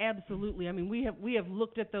that is absolutely, I mean, we have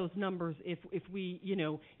looked at those numbers. If we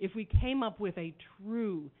came up with a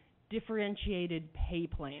true differentiated pay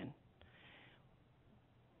plan,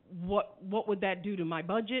 what would that do to my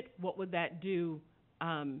budget? What would that do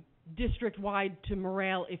district-wide to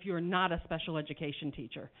morale if you're not a special education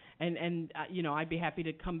teacher? And I'd be happy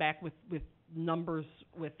to come back with numbers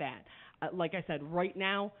with that. Like I said, right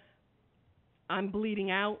now, I'm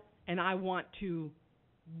bleeding out, and I want to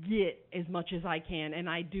get as much as I can, and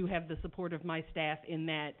I do have the support of my staff in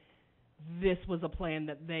that this was a plan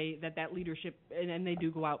that that leadership, and they do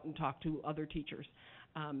go out and talk to other teachers.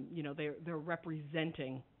 They're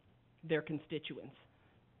representing their constituents.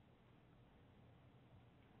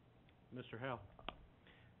 Mr. Howe?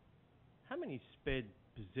 How many sped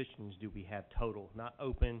positions do we have total? Not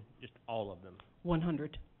open, just all of them?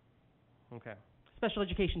 100 Okay. special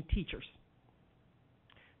education teachers.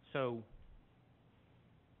 So,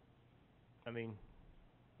 I mean,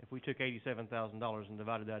 if we took $87,000 and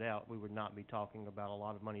divided that out, we would not be talking about a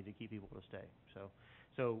lot of money to keep people to stay.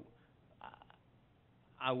 So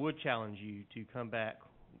I would challenge you to come back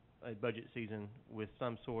a budget season with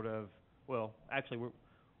some sort of, well, actually we're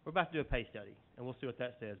about to do a pay study, and we'll see what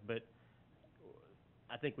that says, but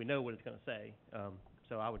I think we know what it's going to say.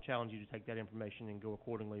 So I would challenge you to take that information and go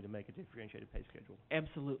accordingly to make a differentiated pay schedule.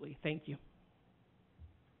 Absolutely. Thank you.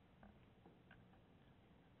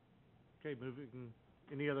 Okay, moving.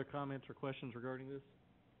 Any other comments or questions regarding this?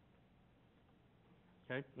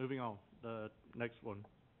 Okay, moving on. The next one.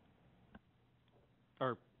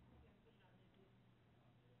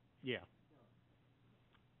 Yeah.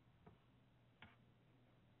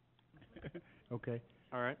 Okay.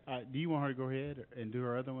 All right. Do you want her to go ahead and do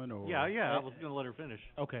her other one, or? Yeah, I was going to let her finish.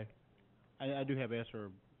 Okay. I do have asked her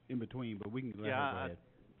in between, but we can let her go ahead.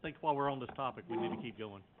 I think while we're on this topic, we need to keep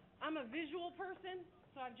going. I'm a visual person,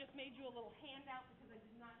 so I've just made you a little handout because I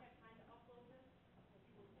did not have time to upload this.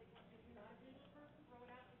 If you're not a visual person, throw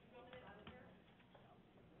it out. If you want it, I don't care.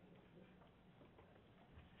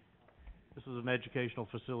 This is an educational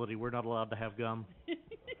facility. We're not allowed to have gum. What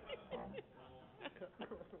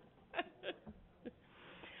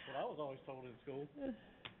I was always told in school.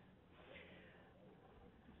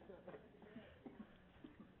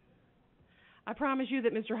 I promise you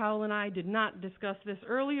that Mr. Howell and I did not discuss this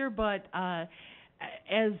earlier, but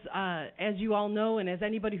as you all know, and as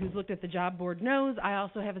anybody who's looked at the job board knows, I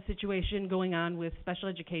also have a situation going on with special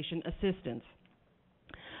education assistants.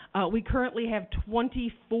 We currently have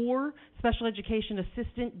 24 special education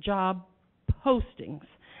assistant job postings.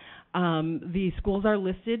 The schools are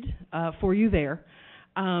listed for you there.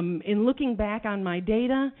 In looking back on my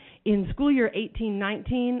data, in school year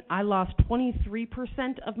 18-19, I lost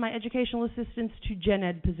 23% of my educational assistants to gen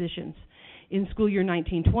ed positions. In school year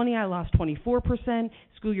 19-20, I lost 24%.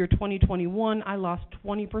 School year 20-21, I lost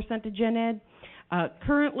 20% to gen ed.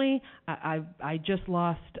 Currently, I just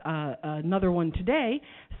lost another one today,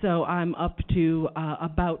 so I'm up to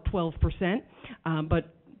about 12%.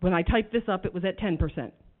 But when I typed this up, it was at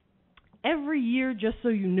 10%. Every year, just so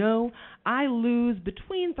you know, I lose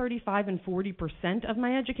between 35 and 40% of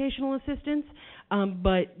my educational assistants,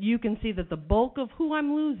 but you can see that the bulk of who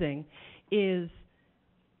I'm losing is,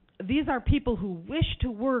 these are people who wish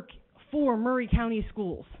to work for Murray County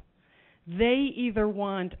schools. They either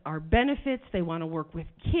want our benefits, they want to work with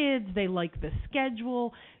kids, they like the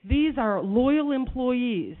schedule. These are loyal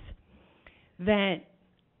employees that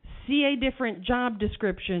see a different job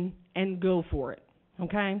description and go for it,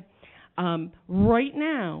 okay? Right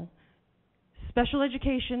now, special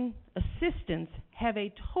education assistants have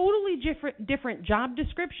a totally different job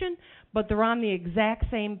description, but they're on the exact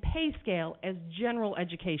same pay scale as general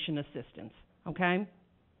education assistants, okay?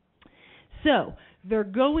 So, they're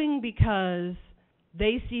going because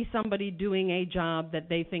they see somebody doing a job that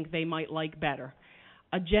they think they might like better.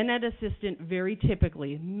 A gen ed assistant very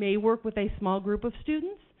typically may work with a small group of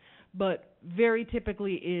students, but very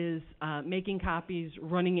typically is making copies,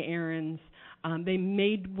 running errands. They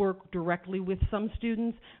may work directly with some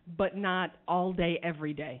students, but not all day,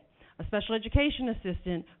 every day. A special education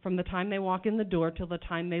assistant, from the time they walk in the door till the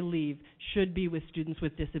time they leave, should be with students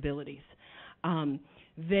with disabilities.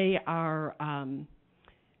 They are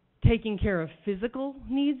taking care of physical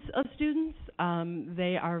needs of students.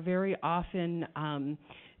 They are very often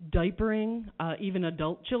diapering even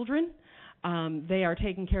adult children. They are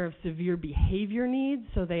taking care of severe behavior needs,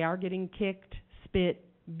 so they are getting kicked, spit,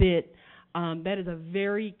 bit. That is a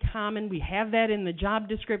very common, we have that in the job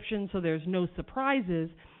description, so there's no surprises,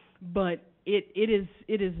 but it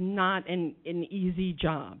is not an easy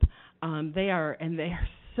job. They are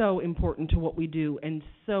so important to what we do and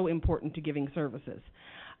so important to giving services.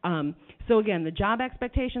 So again, the job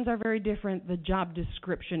expectations are very different. The job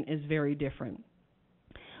description is very different.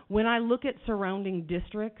 When I look at surrounding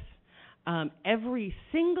districts, every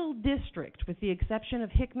single district, with the exception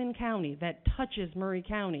of Hickman County, that touches Murray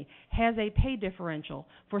County, has a pay differential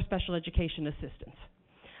for special education assistants.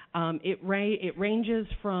 It ranges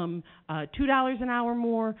from $2 an hour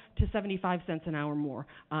more to 75 cents an hour more.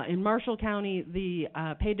 In Marshall County, the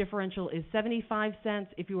pay differential is 75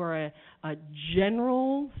 cents if you are a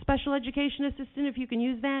general special education assistant, if you can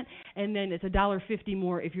use that, and then it's $1.50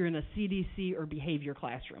 more if you're in a CDC or behavior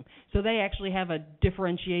classroom. So they actually have a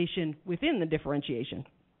differentiation within the differentiation.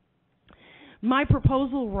 My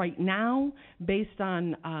proposal right now, based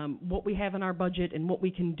on what we have in our budget and what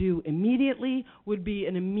we can do immediately, would be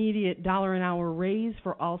an immediate $1 an hour raise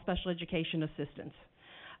for all special education assistants.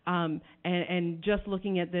 And just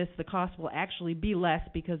looking at this, the cost will actually be less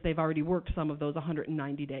because they've already worked some of those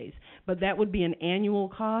 190 days. But that would be an annual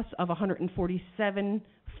cost of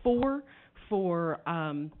 $147.4 for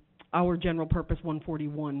our general purpose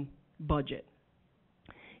 141 budget.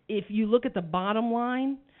 If you look at the bottom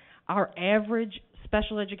line, our average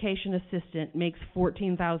special education assistant makes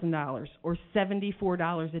 $14,000 or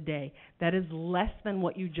 $74 a day. That is less than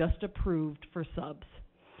what you just approved for subs.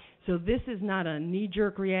 So this is not a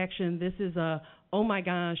knee-jerk reaction. This is a, oh my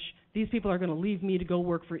gosh, these people are going to leave me to go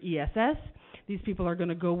work for ESS. These people are going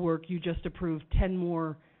to go work, you just approved 10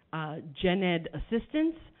 more gen ed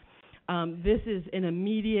assistants. This is an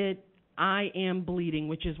immediate, I am bleeding,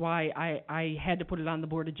 which is why I had to put it on the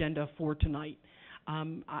board agenda for tonight.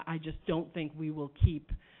 I just don't think we will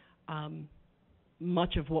keep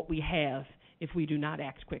much of what we have if we do not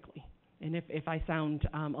act quickly. And if I sound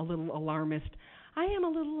a little alarmist, I am a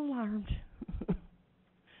little alarmed.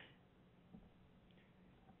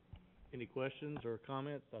 Any questions or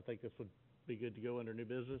comments? I think this would be good to go under new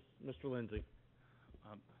business. Mr. Lindsay.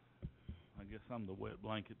 I guess I'm the wet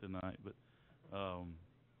blanket tonight, but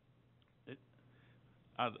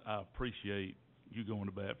I appreciate you going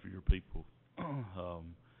to bat for your people.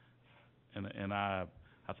 And I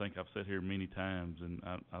think I've said here many times, and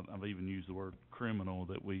I've even used the word criminal,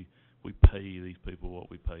 that we pay these people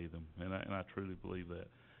what we pay them, and I truly believe that.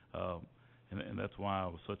 And that's why I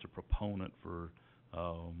was such a proponent for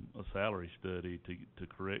a salary study to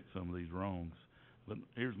correct some of these wrongs. But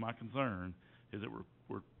here's my concern: is that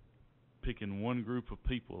we're picking one group of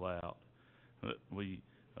people out. I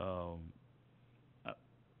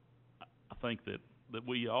think that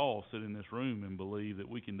we all sit in this room and believe that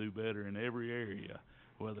we can do better in every area,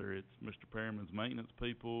 whether it's Mr. Perriman's maintenance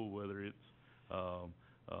people, whether it's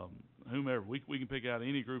whomever. We can pick out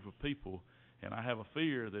any group of people, and I have a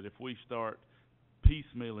fear that if we start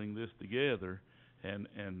piecemealing this together and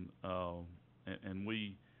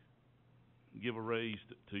we give a raise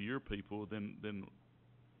to your people, then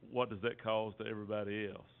what does that cause to everybody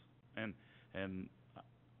else? And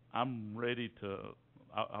I'm ready to.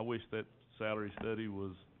 I wish that salary study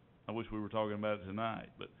was. I wish we were talking about it tonight,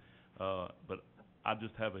 but I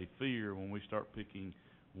just have a fear when we start picking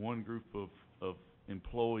one group of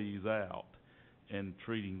employees out and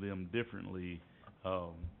treating them differently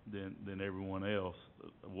than everyone else.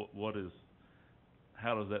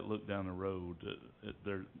 How does that look down the road?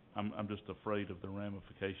 I'm just afraid of the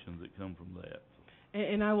ramifications that come from that.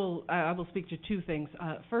 And I will speak to two things.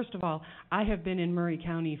 First of all, I have been in Murray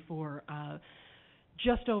County for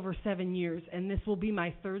just over 7 years, and this will be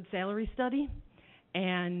my third salary study.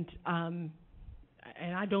 And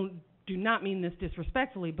I do not mean this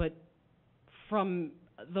disrespectfully, but from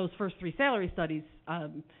those first 3 salary studies,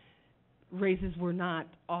 raises were not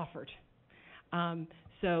offered.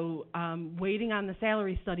 So waiting on the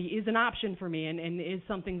salary study is an option for me, and is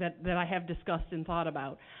something that I have discussed and thought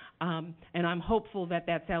about. And I'm hopeful that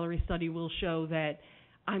that salary study will show that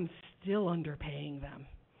I'm still underpaying them.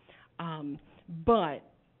 But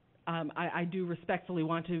I do respectfully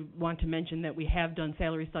want to mention that we have done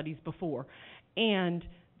salary studies before, and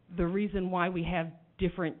the reason why we have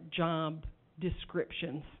different job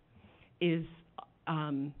descriptions is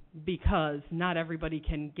because not everybody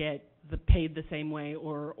can get paid the same way,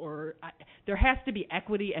 or there has to be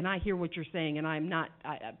equity. And I hear what you're saying, and I'm not.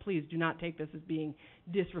 Please do not take this as being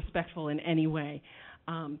disrespectful in any way,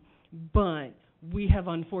 but we have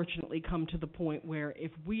unfortunately come to the point where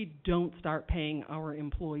if we don't start paying our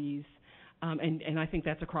employees, and I think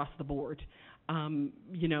that's across the board,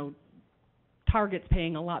 you know, Target's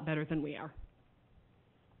paying a lot better than we are.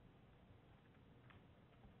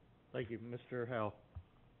 Thank you. Mr. Howell?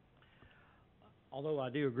 Although I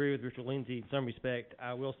do agree with Mr. Lindsay in some respect,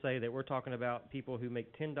 I will say that we're talking about people who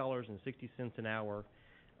make $10.60 an hour.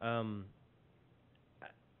 I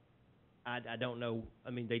don't know.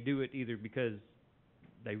 I mean, they do it either because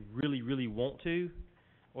they really, really want to,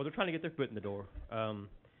 or they're trying to get their foot in the door. And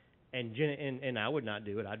I would not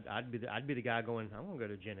do it. I'd be the guy going, I'm gonna go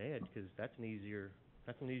to gen ed because that's an easier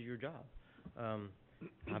job. I'm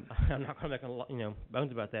not gonna make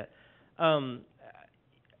bones about that.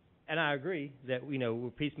 And I agree that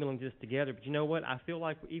we're piecemealing this together. But you know what? I feel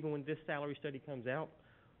like even when this salary study comes out,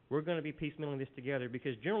 we're going to be piecemealing this together,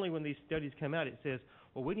 because generally when these studies come out, it says,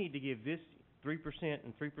 well, we need to give this 3%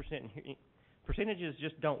 and 3%. And percentages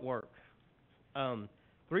just don't work. 3%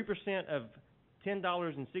 of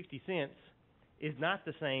 $10.60 is not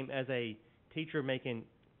the same as a teacher making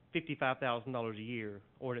 $55,000 a year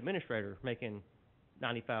or an administrator making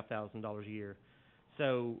 $95,000 a year.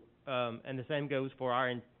 So, and the same goes for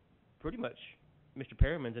pretty much Mr.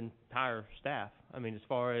 Perriman's entire staff. I mean, as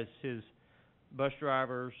far as his bus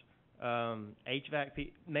drivers,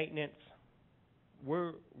 HVAC maintenance,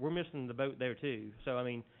 we're missing the boat there too. So, I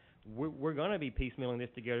mean, we're going to be piecemealing this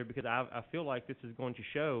together, because I feel like this is going to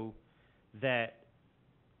show that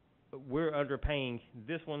we're underpaying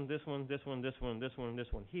this one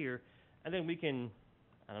here, and then we can,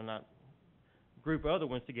 group other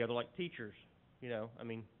ones together like teachers, I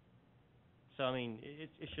mean, so I mean,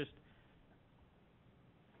 it's just,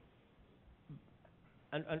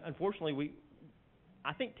 unfortunately,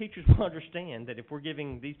 I think teachers will understand that if we're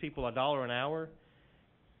giving these people $1 an hour,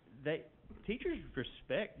 teachers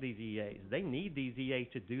respect these EAs. They need these EAs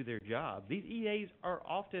to do their job. These EAs are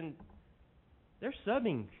often, they're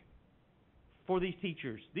subbing for these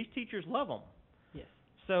teachers. These teachers love them. Yes.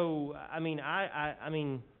 So, I mean, I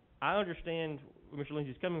understand where Mr.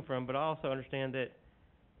 Lindsay's coming from, but I also understand that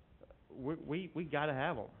we got to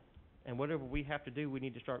have them. And whatever we have to do, we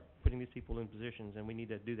need to start putting these people in positions, and we need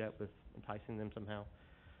to do that with enticing them somehow.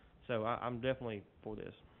 So I'm definitely for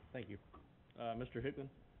this. Thank you. Mr. Hickman?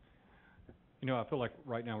 I feel like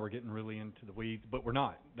right now we're getting really into the weeds, but we're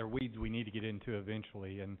not. They're weeds we need to get into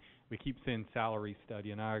eventually, and we keep saying salary study,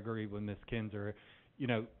 and I agree with Ms. Kinzer.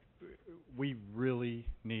 We really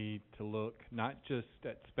need to look not just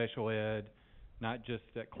at special ed, not just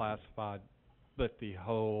at classified, but the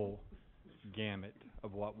whole gamut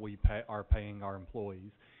of what we are paying our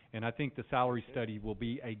employees. And I think the salary study will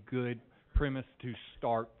be a good premise to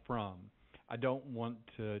start from. I don't want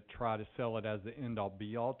to try to sell it as the end-all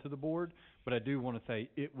be-all to the board, but I do want to say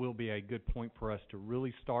it will be a good point for us to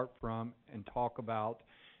really start from and talk about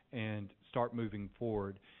and start moving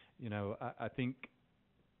forward. I think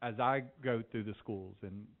as I go through the schools,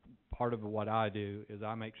 and part of what I do is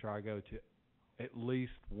I make sure I go to at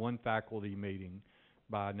least one faculty meeting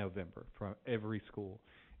by November from every school.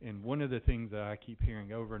 And one of the things that I keep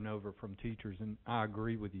hearing over and over from teachers, and I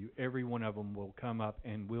agree with you, every one of them will come up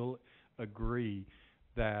and will agree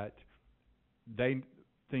that they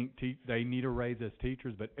think they need a raise as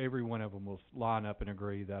teachers, but every one of them will line up and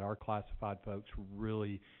agree that our classified folks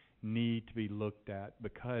really need to be looked at,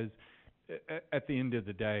 because at the end of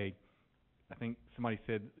the day, I think somebody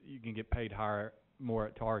said you can get paid more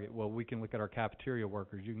at Target. Well, we can look at our cafeteria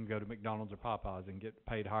workers. You can go to McDonald's or Popeyes and get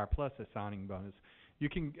paid higher plus a signing bonus. We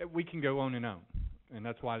can go on, and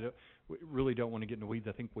that's why we really don't want to get in the weeds.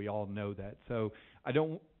 I think we all know that. So I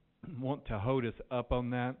don't want to hold us up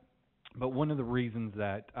on that. But one of the reasons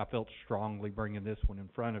that I felt strongly bringing this one in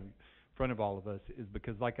front of all of us is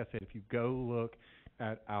because, like I said, if you go look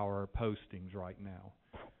at our postings right now,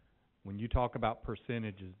 when you talk about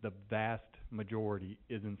percentages, the vast majority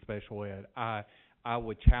is in special ed. I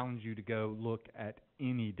would challenge you to go look at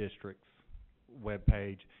any district's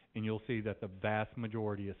webpage, and you'll see that the vast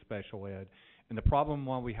majority is special ed. And the problem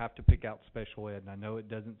why we have to pick out special ed, and I know it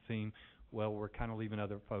doesn't seem, well, we're kind of leaving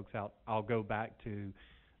other folks out. I'll go back to,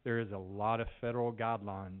 there is a lot of federal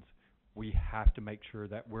guidelines we have to make sure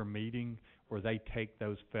that we're meeting, or they take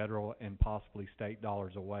those federal and possibly state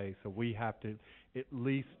dollars away. So we have to at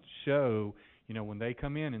least show, you know, when they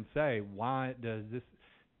come in and say, why does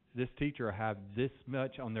this teacher have this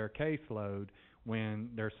much on their caseload when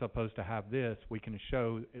they're supposed to have this, we can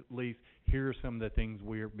show at least here are some of the things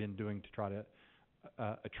we've been doing to try to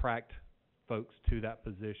attract folks to that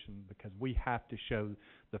position, because we have to show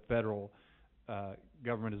the federal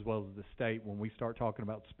government as well as the state, when we start talking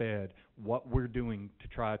about SPED, what we're doing to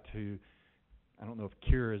try to, I don't know if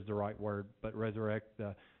cure is the right word, but resurrect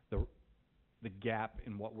the gap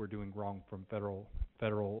in what we're doing wrong from federal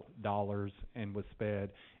dollars and with SPED.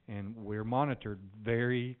 And we're monitored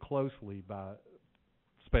very closely by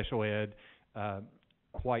special ed,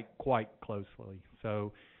 quite closely.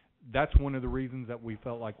 So that's one of the reasons that we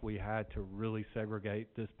felt like we had to really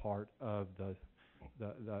segregate this part of the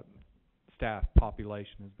staff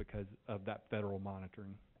population, is because of that federal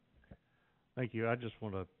monitoring. Thank you. I just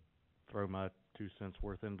want to throw my 2 cents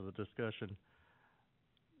worth into the discussion.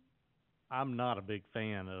 I'm not a big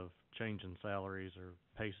fan of changing salaries or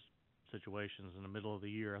pay situations in the middle of the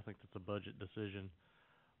year. I think that's a budget decision.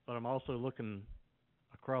 But I'm also looking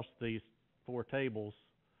across these 4 tables,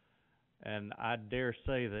 and I dare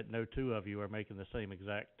say that no 2 of you are making the same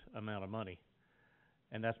exact amount of money.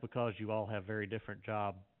 And that's because you all have very different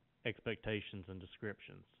job expectations and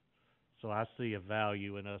descriptions. So I see a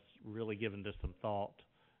value in us really giving this some thought.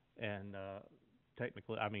 And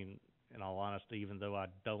technically, I mean, in all honesty, even though I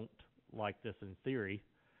don't like this in theory,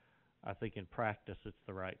 I think in practice it's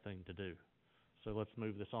the right thing to do. So let's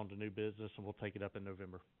move this on to new business, and we'll take it up in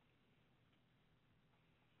November.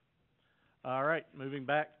 All right, moving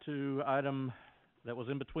back to item that was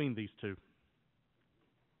in between these 2.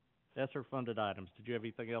 ESSER funded items. Did you have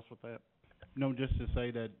anything else with that? No, just to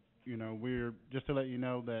say that, you know, just to let you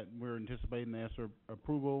know that we're anticipating the ESSER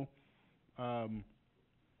approval.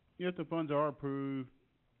 If the funds are approved,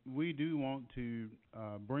 we do want to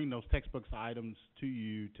bring those textbooks items to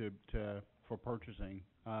you for purchasing,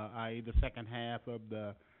 i.e. the second half of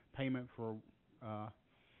the payment for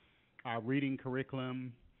our reading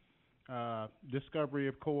curriculum, Discovery,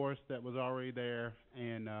 of course, that was already there,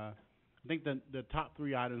 and I think the top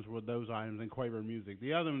 3 items were those items, and Quaver Music.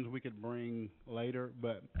 The other ones we could bring later,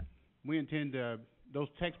 but we intend to, those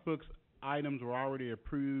textbooks items were already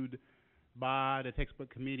approved by the textbook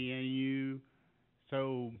committee and you.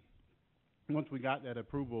 So once we got that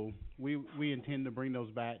approval, we intend to bring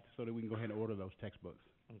those back so that we can go ahead and order those textbooks.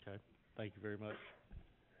 Okay, thank you very much.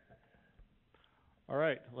 All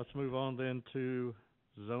right, let's move on then to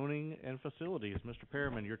zoning and facilities. Mr.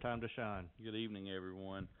 Perriman, your time to shine. Good evening,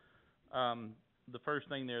 everyone. The first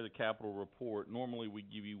thing there, the capital report. Normally we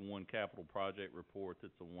give you one capital project report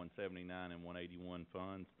that's the 179 and 181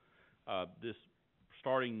 funds. This,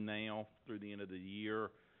 starting now through the end of the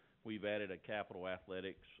year, we've added a capital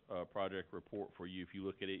athletics project report for you. If you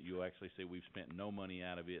look at it, you'll actually see we've spent no money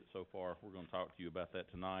out of it so far. We're going to talk to you about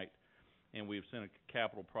that tonight. And we've sent a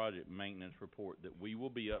capital project maintenance report that we will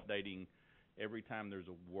be updating every time there's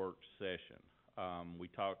a work session. We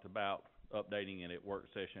talked about updating it at work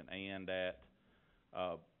session and at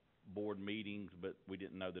board meetings, but we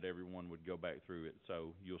didn't know that everyone would go back through it.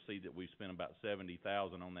 So you'll see that we've spent about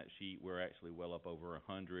 $70,000 on that sheet. We're actually well up over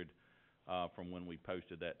 100 from when we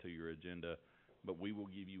posted that to your agenda. But we will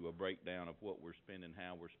give you a breakdown of what we're spending,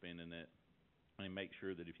 how we're spending it, and make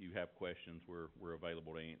sure that if you have questions, we're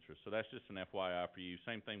available to answer. So that's just an FYI for you.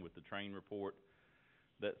 Same thing with the train report.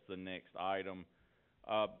 That's the next item.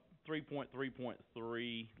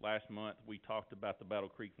 3.3.3, last month we talked about the Battle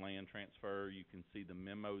Creek land transfer. You can see the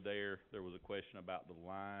memo there. There was a question about the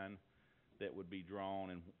line that would be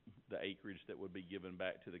drawn and the acreage that would be given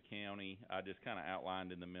back to the county. I just kind of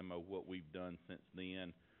outlined in the memo what we've done since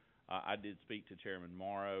then. I did speak to Chairman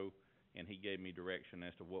Morrow, and he gave me direction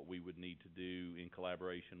as to what we would need to do in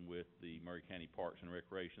collaboration with the Maury County Parks and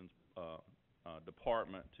Recreations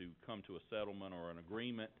Department to come to a settlement or an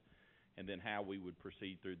agreement, and then how we would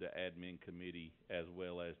proceed through the admin committee as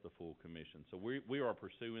well as the full commission. So we are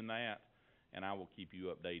pursuing that, and I will keep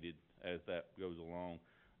you updated as that goes along.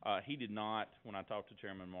 He did not, when I talked to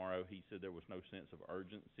Chairman Morrow, he said there was no sense of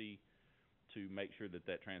urgency to make sure that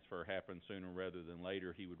that transfer happens sooner rather than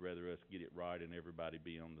later. He would rather us get it right and everybody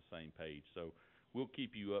be on the same page. So we'll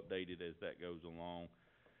keep you updated as that goes along.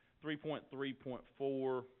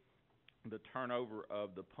 3.3.4, the turnover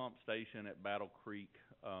of the pump station at Battle Creek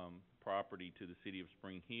property to the city of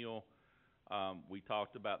Spring Hill. We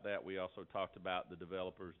talked about that. We also talked about the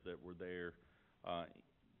developers that were there,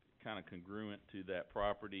 kind of congruent to that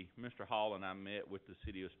property. Mr. Hall and I met with the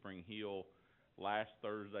city of Spring Hill last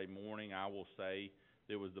Thursday morning. I will say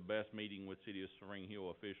It was the best meeting with City of Spring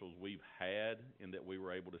Hill officials we've had, in that we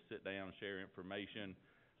were able to sit down and share information.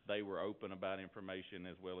 They were open about information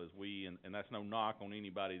as well as we, and that's no knock on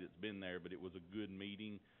anybody that's been there, but it was a good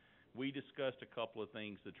meeting. We discussed a couple of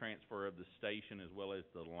things, the transfer of the station as well as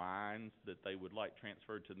the lines that they would like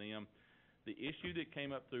transferred to them. The issue that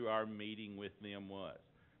came up through our meeting with them was,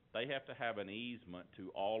 they have to have an easement to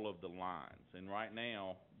all of the lines, and right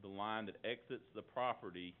now, the line that exits the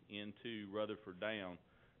property into Rutherford Down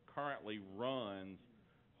currently runs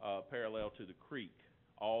parallel to the creek,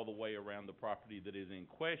 all the way around the property that is in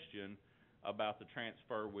question about the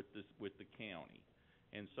transfer with the county.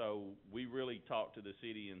 And so we really talked to the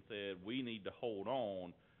city and said, we need to hold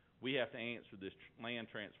on. We have to answer this land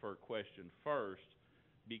transfer question first,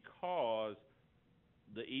 because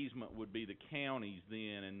the easement would be the county's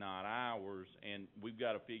then and not ours, and we've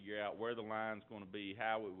got to figure out where the line's gonna be,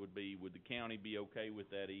 how it would be. Would the county be okay with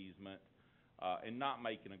that easement, and not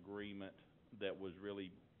make an agreement that was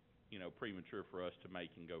really, premature for us to make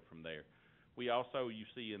and go from there. We also, you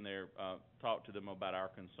see in there, talked to them about our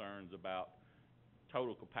concerns about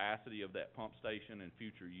total capacity of that pump station and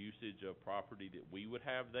future usage of property that we would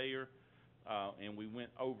have there. And we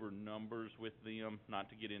went over numbers with them, not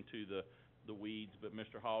to get into the weeds, but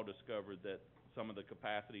Mr. Hall discovered that some of the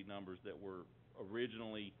capacity numbers that were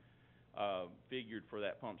originally figured for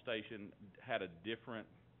that pump station had a different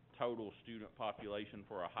total student population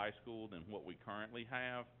for a high school than what we currently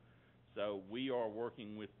have. So we are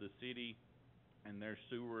working with the city and their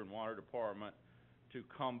sewer and water department to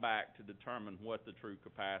come back to determine what the true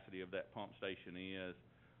capacity of that pump station is,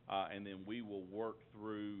 and then we will work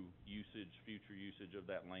through future usage of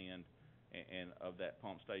that land and of that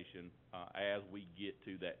pump station as we get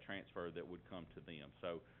to that transfer that would come to them.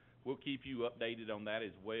 So we'll keep you updated on that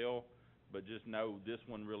as well, but just know this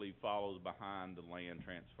one really follows behind the land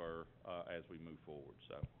transfer as we move forward.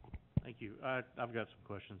 So. Thank you. I've got some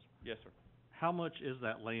questions. Yes, sir. How much is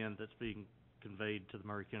that land that's being conveyed to the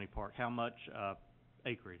Murray County Park? How much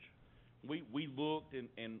acreage? We looked,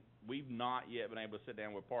 and we've not yet been able to sit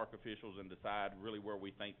down with park officials and decide really where we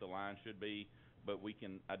think the line should be, but we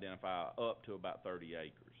can identify up to about 30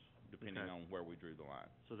 acres, depending on where we drew the line.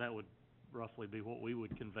 So that would roughly be what we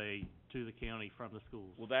would convey to the county from the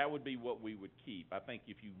schools? Well, that would be what we would keep. I think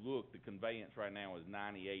if you look, the conveyance right now is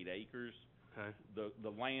 98 acres. Okay. The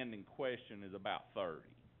land in question is about 30.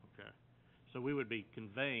 Okay. So we would be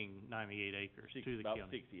conveying 98 acres to the county?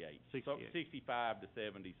 About 68. 68. So 65 to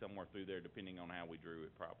 70, somewhere through there, depending on how we drew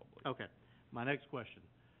it, probably. Okay. My next question.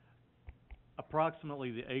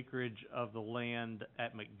 Approximately the acreage of the land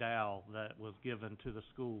at McDowell that was given to the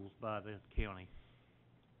schools by the county?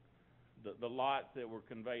 The lots that were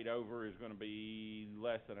conveyed over is gonna be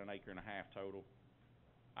less than an acre and a half total.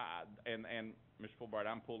 And Mr. Fulbright,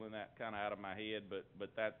 I'm pulling that kinda out of my head, but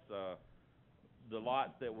that's, the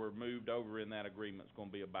lots that were moved over in that agreement is gonna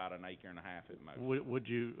be about an acre and a half at most. Would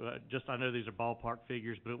you, I know these are ballpark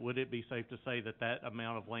figures, but would it be safe to say that that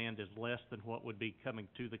amount of land is less than what would be coming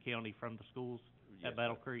to the county from the schools at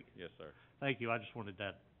Battle Creek? Yes, sir. Thank you, I just wanted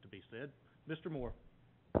that to be said. Mr. Moore?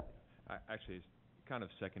 Actually, it's kind of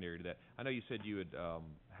secondary to that. I know you said you had,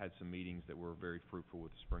 had some meetings that were very fruitful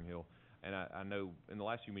with Spring Hill. And I know in the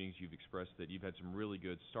last few meetings you've expressed that you've had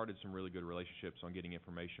started some really good relationships on getting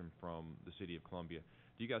information from the city of Columbia.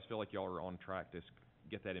 Do you guys feel like y'all are on track to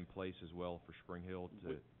get that in place as well for Spring Hill?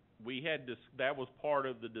 We had that was part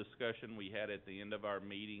of the discussion we had at the end of our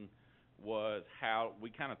meeting, was how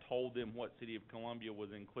we kinda told them what City of Columbia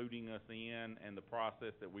was including us in and the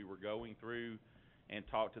process that we were going through, and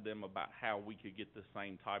talked to them about how we could get the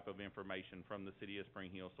same type of information from the City of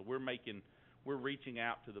Spring Hill. So we're reaching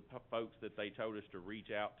out to the folks that they told us to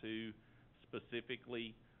reach out to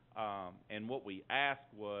specifically, and what we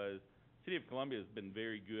asked was, City of Columbia has been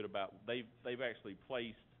very good about, they've actually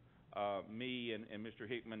placed me and Mr.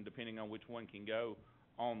 Hickman, depending on which one can go,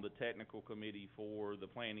 on the technical committee for the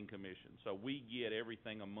planning commission. So we get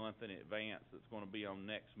everything a month in advance that's gonna be on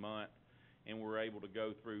next month, and we're able to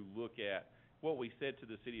go through, look at. What we said to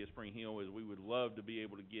the City of Spring Hill is we would love to be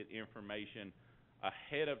able to get information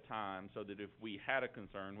ahead of time, so that if we had a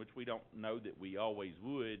concern, which we don't know that we always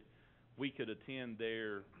would, we could attend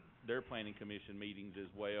their planning commission meetings as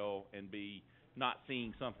well and be not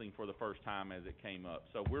seeing something for the first time as it came up.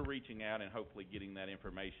 So we're reaching out and hopefully getting that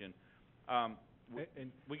information.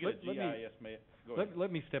 We get a GIS Go ahead.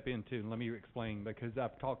 Let me step in too, and let me explain, because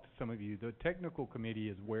I've talked to some of you. The technical committee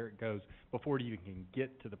is where it goes before you can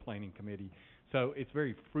get to the planning committee. So it's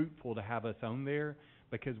very fruitful to have us on there,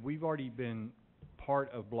 because we've already been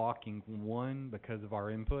part of blocking one because of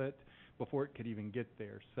our input, before it could even get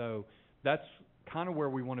there. So that's kind of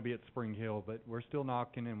where we want to be at Spring Hill, but we're still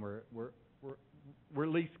knocking, and we're at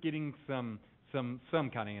least getting some kind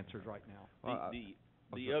of answers right now.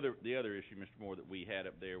 The other issue, Mr. Moore, that we had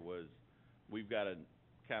up there was we've got to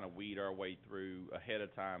kind of weed our way through ahead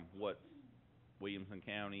of time what's Williamson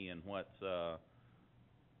County and what's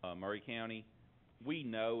Murray County. We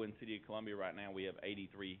know in City of Columbia right now we have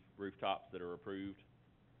 83 rooftops that are approved,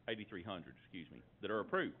 8,300, that are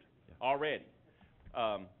approved already.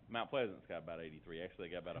 Mount Pleasant's got about 83. Actually,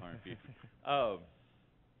 they got about 150.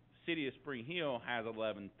 City of Spring Hill has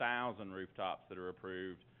 11,000 rooftops that are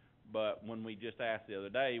approved. But when we just asked the other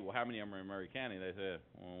day, well, how many of them are in Murray County? They said,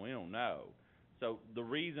 well, we don't know. So the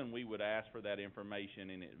reason we would ask for that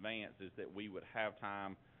information in advance is that we would have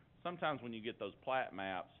time. Sometimes when you get those plat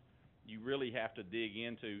maps, you really have to dig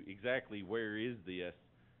into exactly where is this,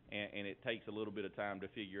 and it takes a little bit of time to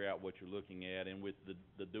figure out what you're looking at. And with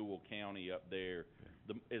the dual county up there,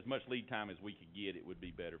 as much lead time as we could get, it would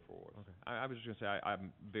be better for us. Okay. I was just gonna say,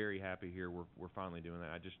 I'm very happy here we're finally doing that.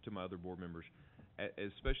 I just, to my other board members,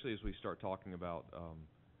 especially as we start talking about,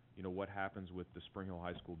 what happens with the Spring Hill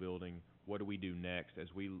High School building, what do we do next as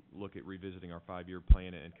we look at revisiting our 5-year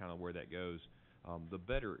plan and kind of where that goes.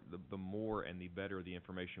 The more and the better the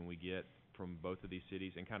information we get from both of these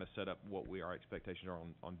cities and kind of set up what our expectations are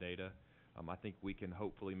on data. I think we can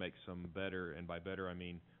hopefully make some better, and by better I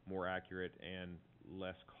mean more accurate and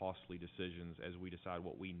less costly decisions as we decide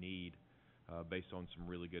what we need based on some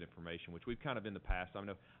really good information, which we've kind of in the past.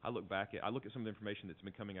 I look at some of the information that's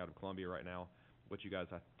been coming out of Columbia right now. What you guys,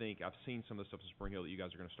 I've seen some of the stuff in Spring Hill that you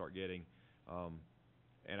guys are going to start getting,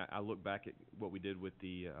 and I look back at what we did with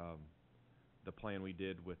the plan we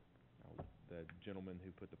did with the gentleman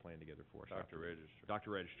who put the plan together for us,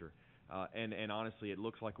 Dr. Register. And honestly, it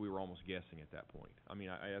looks like we were almost guessing at that point. I mean,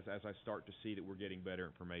 as I start to see that we're getting better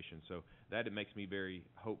information, so that it makes me very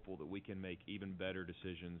hopeful that we can make even better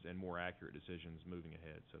decisions and more accurate decisions moving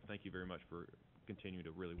ahead. So thank you very much for continuing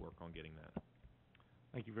to really work on getting that.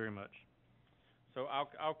 Thank you very much. So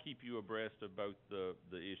I'll keep you abreast of both the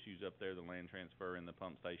issues up there, the land transfer and the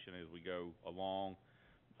pump station as we go along.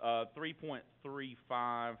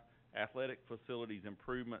 3.35 athletic facilities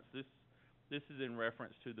improvements. This is in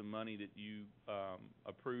reference to the money that you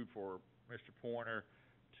approved for Mr. Pointer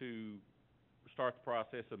to start the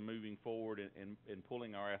process of moving forward and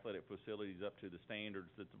pulling our athletic facilities up to the standards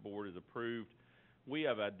that the board has approved. We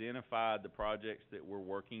have identified the projects that we're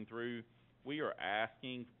working through. We are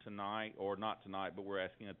asking tonight, or not tonight, but we're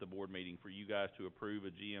asking at the board meeting for you guys to approve a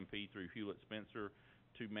GMP through Hewlett Spencer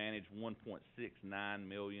to manage $1.69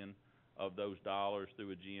 million of those dollars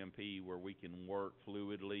through a GMP where we can work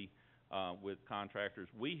fluidly with contractors.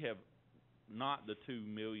 We have not the $2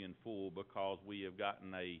 million full because we have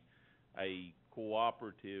gotten a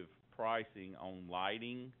cooperative pricing on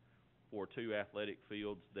lighting for 2 athletic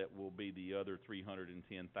fields that will be the other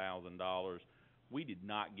 $310,000. We did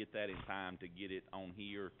not get that in time to get it on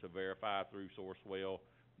here to verify through Sourcewell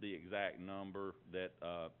the exact number that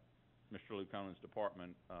Mr. Luconan's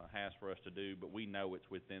department has for us to do, but we know it's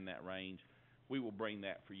within that range. We will bring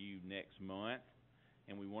that for you next month,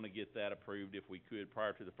 and we want to get that approved if we could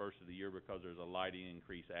prior to the first of the year because there's a lighting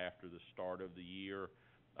increase after the start of the year.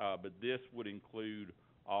 But this would include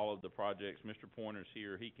all of the projects. Mr. Pointer's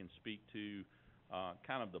here. He can speak to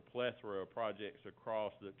kind of the plethora of projects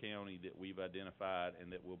across the county that we've identified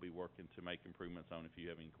and that we'll be working to make improvements on if you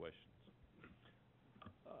have any questions.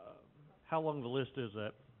 How long the list is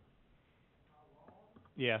that?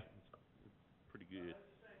 Yeah. Pretty good.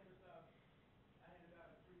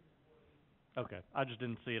 Okay. I just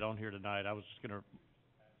didn't see it on here tonight. I was just gonna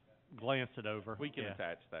glance it over. We can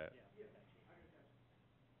attach that.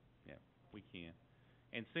 Yeah, we can.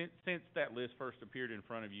 And since that list first appeared in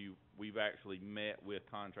front of you, we've actually met with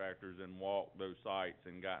contractors and walked those sites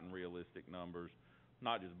and gotten realistic numbers,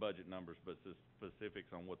 not just budget numbers, but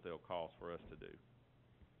specifics on what they'll cost for us to do.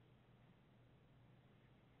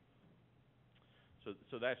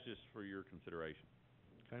 So that's just for your consideration.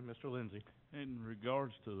 Okay, Mr. Lindsay. In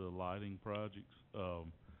regards to the lighting projects,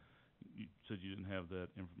 you said you didn't have that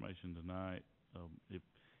information tonight.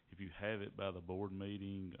 If you have it by the board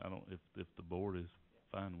meeting, if the board is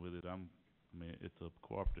fine with it, it's a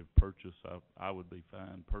cooperative purchase. I would be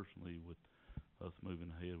fine personally with us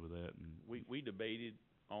moving ahead with that. And we debated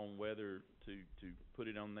on whether to put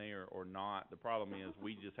it on there or not. The problem is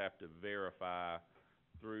we just have to verify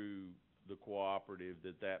through the cooperative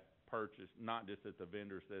that purchase, not just that the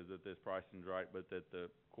vendor says that this pricing's right, but that the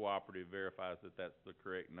cooperative verifies that that's the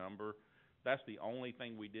correct number. That's the only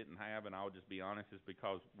thing we didn't have, and I'll just be honest, is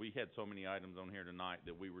because we had so many items on here tonight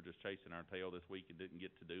that we were just chasing our tail this week and didn't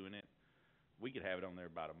get to doing it. we could have it on there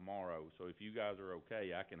by tomorrow. So if you guys are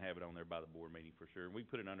okay, I can have it on there by the board meeting for sure. And we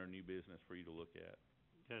put it under new business for you to look at.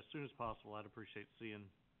 Yeah, as soon as possible, I'd appreciate seeing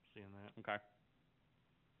that. Okay.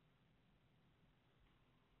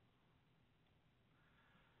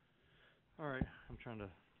 All right, I'm trying to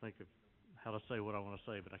think of how to say what I wanna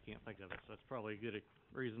say, but I can't think of it, so that's probably a good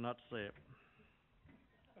reason not to say it.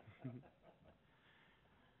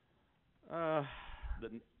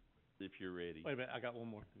 If you're ready. Wait a minute, I got one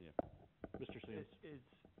more. Yeah. Mr. Sims.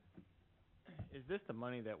 Is this the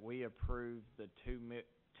money that we approved, the 2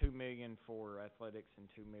 million for athletics and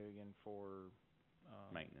 2 million for,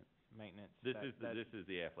 Maintenance. maintenance? This is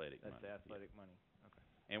the athletic money. That's the athletic money, okay.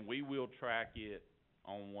 And we will track it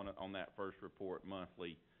on that first report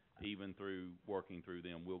monthly, even through working through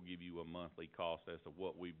them. We'll give you a monthly cost as to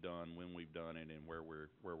what we've done, when we've done it, and where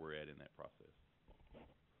we're at in that process.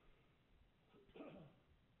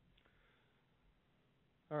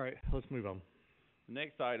 All right, let's move on. The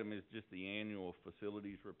next item is just the annual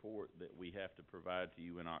facilities report that we have to provide to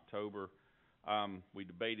you in October. We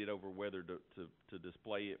debated over whether to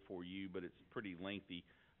display it for you, but it's pretty lengthy.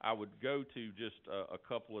 I would go to just a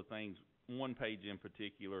couple of things, one page in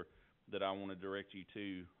particular that I want to direct you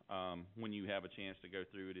to when you have a chance to go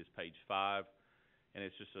through it is page 5, and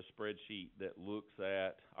it's just a spreadsheet that looks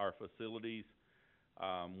at our facilities,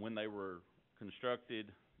 when they were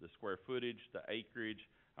constructed, the square footage, the acreage.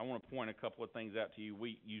 I want to point a couple of things out to you.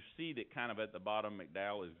 You see that kind of at the bottom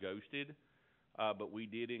McDowell is ghosted, but we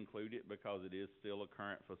did include it because it is still a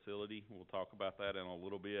current facility. We'll talk about that in a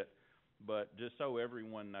little bit. But just so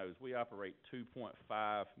everyone knows, we operate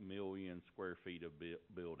 2.5 million square feet of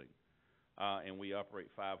building, and we operate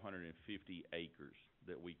 550 acres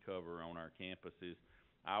that we cover on our campuses.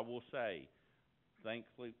 I will say,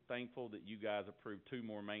 thankful that you guys approved 2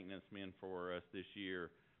 more maintenance men for us this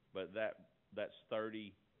year, but that's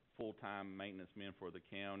 30 full-time maintenance men for the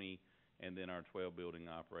county, and then our 12 building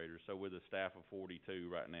operators. So with a staff of 42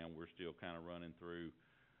 right now, we're still kind of running through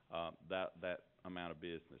that amount of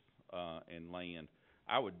business and land.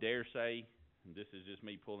 I would dare say, and this is just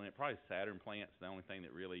me pulling it, probably Saturn Plant's the only thing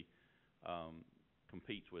that really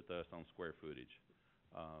competes with us on square footage.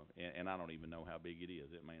 And I don't even know how big it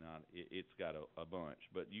is. It may not. It's got a bunch,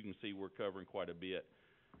 but you can see we're covering quite a bit.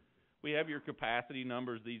 We have your capacity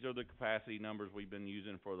numbers. These are the capacity numbers we've been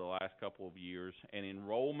using for the last couple of years. And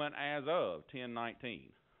enrollment as of 10/19,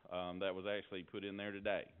 that was actually put in there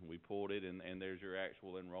today. We pulled it, and there's your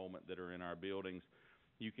actual enrollment that are in our buildings.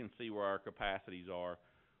 You can see where our capacities are.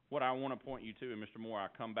 What I want to point you to, and Mr. Moore, I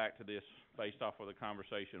come back to this based off of the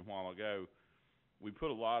conversation a while ago, we put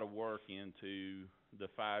a lot of work into the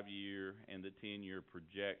 5-year and the 10-year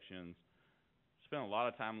projections. Spent a lot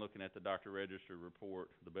of time looking at the Dr. Register report,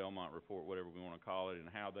 the Belmont report, whatever we want to call it, and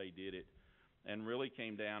how they did it, and really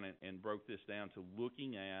came down and broke this down to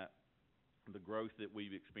looking at the growth that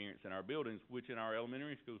we've experienced in our buildings, which in our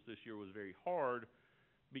elementary schools this year was very hard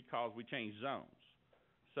because we changed zones.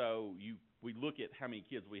 So we look at how many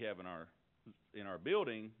kids we have in our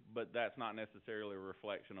building, but that's not necessarily a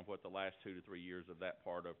reflection of what the last 2 to 3 years of that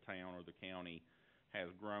part of town or the county has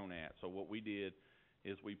grown at. So what we did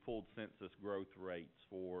is we pulled census growth rates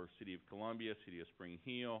for City of Columbia, City of Spring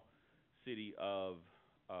Hill, City of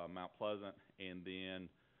Mount Pleasant, and then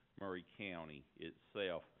Murray County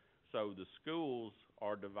itself. So the schools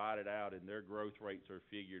are divided out, and their growth rates are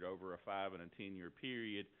figured over a 5 and a 10-year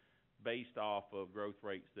period based off of growth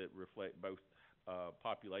rates that reflect both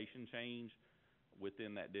population change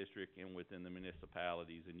within that district and within the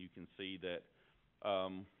municipalities. And you can see that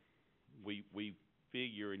we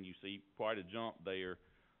figure, and you see quite a jump there.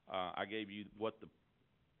 I gave you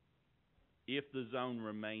if the zone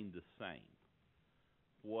remained the same,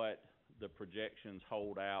 what the projections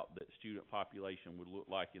hold out that student population would look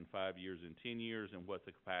like in 5 years and 10 years, and what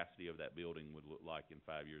the capacity of that building would look like in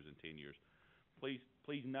 5 years and 10 years.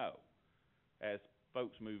 Please know, as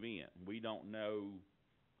folks move in, we don't know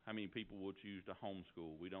how many people will choose to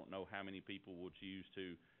homeschool. We don't know how many people will choose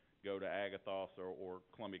to go to Agathos or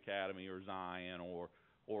Columbia Academy or Zion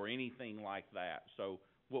or anything like that. So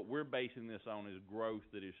what we're basing this on is growth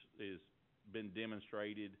that is been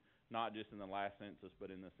demonstrated not just in the last census,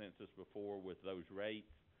 but in the census before with those rates,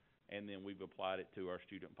 and then we've applied it to our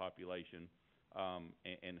student population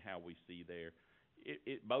and how we see there.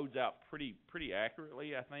 It bodes out pretty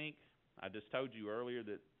accurately, I think. I just told you earlier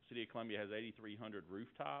that City of Columbia has 8,300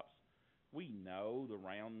 rooftops. We know the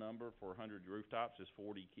round number for 100 rooftops is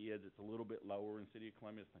 40 kids. It's a little bit lower in City of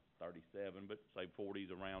Columbia. It's 37, but say 40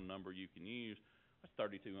 is a round number you can use. That's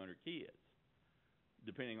 3,200 kids,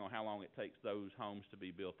 depending on how long it takes those homes to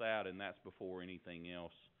be built out, and that's before anything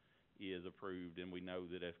else is approved, and we know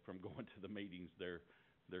that if from going to the meetings, they're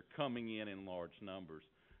coming in large numbers.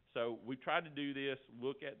 So we've tried to do this,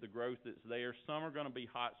 look at the growth that's there. Some are gonna be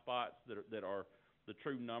hot spots that are the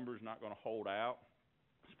true numbers not gonna hold out.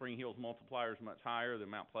 Spring Hill's multiplier is much higher than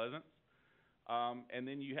Mount Pleasant's. And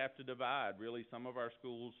then you have to divide. Really, some of our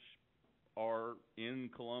schools are in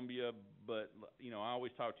Columbia, but, you know, I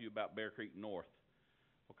always talk to you about Bear Creek North.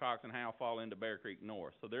 Well, Cox and Howell fall into Bear Creek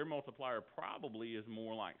North. So their multiplier probably is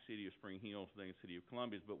more like City of Spring Hills than City of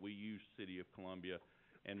Columbia's, but we use City of Columbia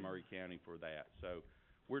and Murray County for that. So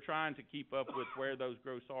we're trying to keep up with where those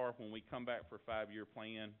growths are. When we come back for a 5-year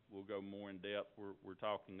plan, we'll go more in depth. We're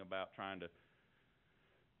talking about trying to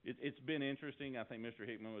It's been interesting. I think Mr.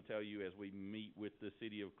 Hickman will tell you as we meet with the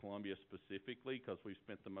City of Columbia specifically, because we've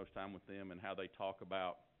spent the most time with them, and how they talk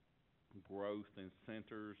about growth and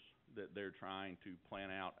centers that they're trying to plan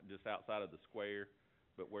out just outside of the square.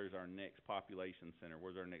 But where's our next population center?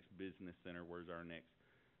 Where's our next business center? Where's our next?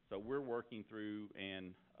 So we're working through,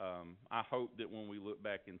 and I hope that when we look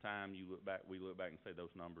back in time, we look back and say those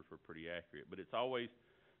numbers were pretty accurate. But it's always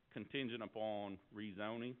contingent upon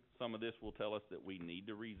rezoning. Some of this will tell us that we need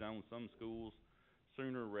to rezone some schools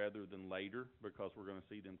sooner rather than later, because we're going to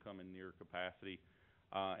see them coming near capacity.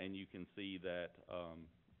 And you can see that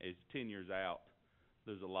as 10 years out,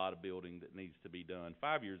 there's a lot of building that needs to be done.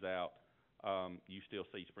 5 years out, you still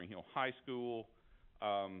see Spring Hill High School.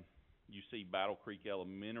 You see Battle Creek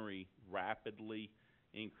Elementary rapidly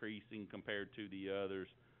increasing compared to the others.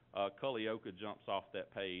 Culleoka jumps off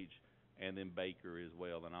that page, and then Baker as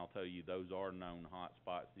well. And I'll tell you, those are known hot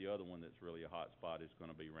spots. The other one that's really a hot spot is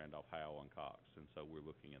going to be Randolph, Howell, and Cox, and so we're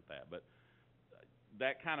looking at that. But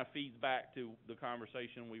that kind of feeds back to the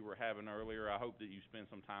conversation we were having earlier. I hope that you spend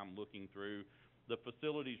some time looking through. The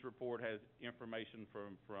facilities report has information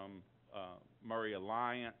from Murray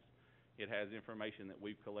Alliance. It has information that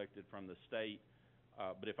we've collected from the state.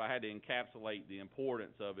 But if I had to encapsulate the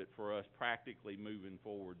importance of it for us practically moving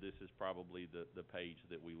forward, this is probably the page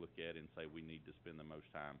that we look at and say we need to spend the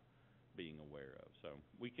most time being aware of. So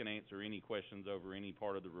we can answer any questions over any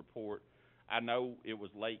part of the report. I know it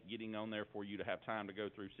was late getting on there for you to have time to go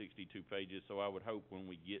through 62 pages, so I would hope when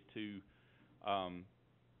we get to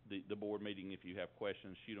the board meeting, if you have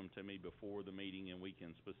questions, shoot them to me before the meeting, and we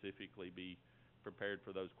can specifically be prepared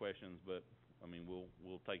for those questions. But I mean,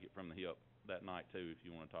 we'll take it from the hip that night too if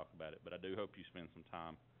you want to talk about it. But I do hope you spend some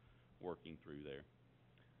time working through there.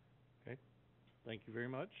 Okay, thank you very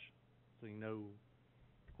much. Seeing no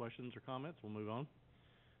questions or comments, we'll move on.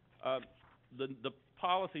 The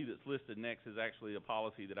policy that's listed next is actually a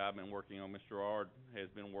policy that I've been working on. Mr. Ard has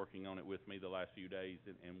been working on it with me the last few days,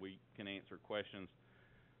 and we can answer questions.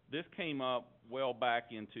 This came up well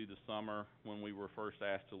back into the summer when we were first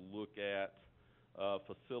asked to look at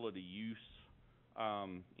facility use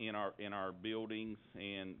in our buildings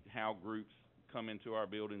and how groups come into our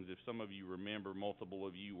buildings. If some of you remember, multiple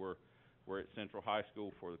of you were at Central High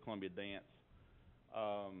School for the Columbia Dance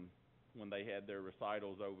when they had their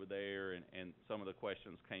recitals over there, and some of the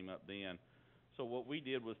questions came up then. So what we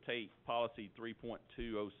did was take policy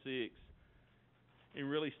 3.206 and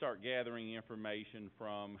really start gathering information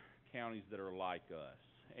from counties that are like us.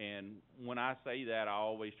 And when I say that, I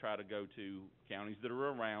always try to go to counties that are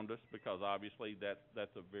around us, because obviously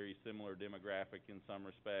that's a very similar demographic in some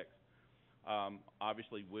respects.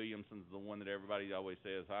 Obviously Williamson's the one that everybody always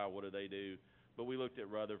says, what do they do? But we looked at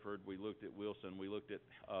Rutherford, we looked at Wilson, we looked at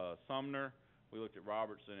Sumner, we looked at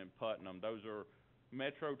Robertson and Putnam. Those are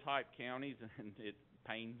metro-type counties, and it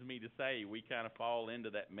pains me to say we kind of fall into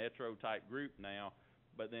that metro-type group now.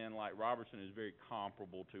 But then, like, Robertson is very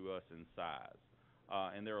comparable to us in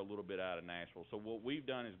size, and they're a little bit out of Nashville. So what we've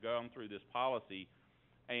done is gone through this policy,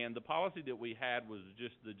 and the policy that we had was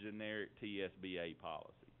just the generic TSBA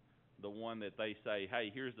policy, the one that they say, hey,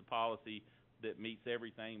 here's the policy that meets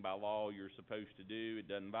everything by law you're supposed to do. It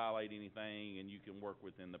doesn't violate anything, and you can work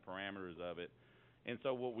within the parameters of it. And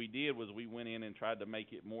so what we did was we went in and tried to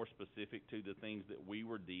make it more specific to the things that we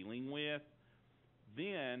were dealing with.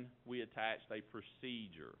 Then we attached a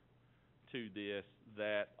procedure to this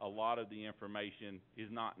that a lot of the information is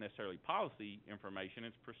not necessarily policy information,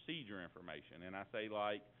 it's procedure information. And I say,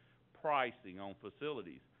 like, pricing on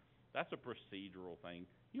facilities. That's a procedural thing.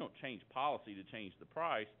 You don't change policy to change the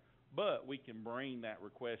price, but we can bring that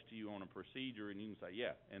request to you on a procedure, and you can say,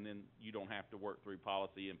 yeah, and then you don't have to work through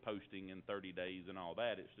policy and posting in 30 days and all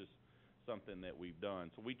that. It's just something that we've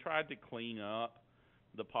done. So we tried to clean up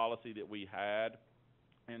the policy that we had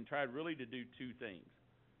and tried really to do two things.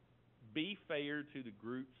 Be fair to the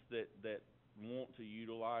groups that want to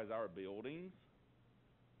utilize our buildings,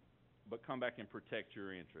 but come back and protect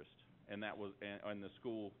your interest. And that was, and the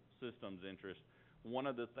school systems interest. One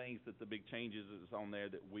of the things that the big changes is on there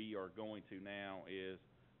that we are going to now is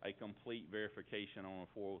a complete verification on a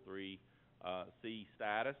 403, C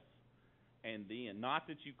status. And then, not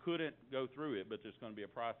that you couldn't go through it, but there's gonna be a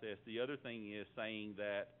process. The other thing is saying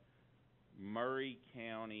that Murray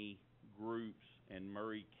County groups and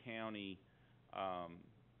Murray County,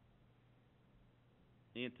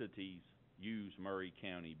 entities use Murray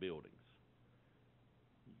County buildings.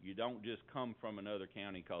 You don't just come from another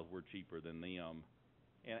county 'cause we're cheaper than them.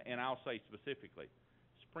 And I'll say specifically,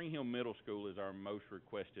 Spring Hill Middle School is our most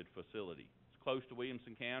requested facility. It's close to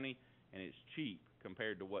Williamson County, and it's cheap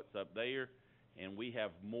compared to what's up there. And we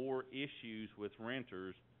have more issues with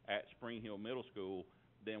renters at Spring Hill Middle School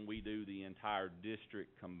than we do the entire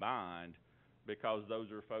district combined, because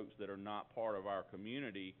those are folks that are not part of our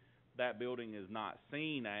community. That building is not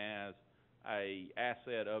seen as a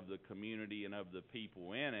asset of the community and of the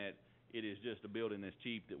people in it. It is just a building that's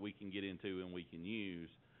cheap that we can get into and we can use.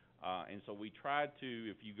 And so we tried to,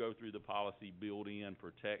 if you go through the policy, build in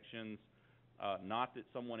protections. Not that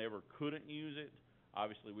someone ever couldn't use it.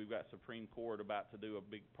 Obviously, we've got Supreme Court about to do a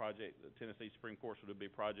big project. The Tennessee Supreme Court will do a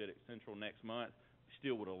big project at Central next month. We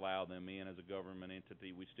still would allow them in as a government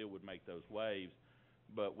entity. We still would make those waves.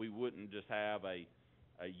 But we wouldn't just have a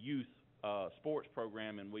youth sports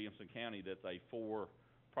program in Williamson County that's a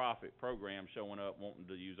for-profit program showing up wanting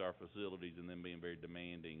to use our facilities and then being very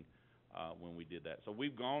demanding when we did that. So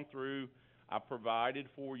we've gone through. I provided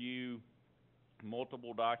for you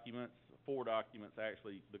multiple documents, 4 documents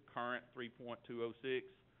actually. The current 3.206,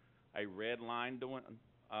 a red line doing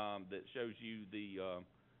that shows you the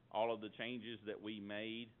all of the changes that we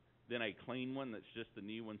made. Then a clean one that's just the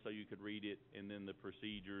new one so you could read it, and then the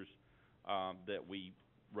procedures that we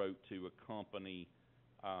wrote to accompany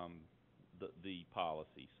the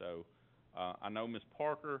policy. So I know Ms.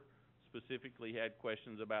 Parker specifically had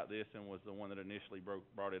questions about this and was the one that initially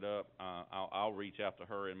brought it up. I'll reach out to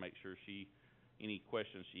her and make sure any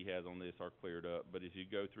questions she has on this are cleared up. But as you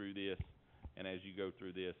go through this, and as you go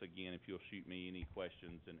through this, again, if you'll shoot me any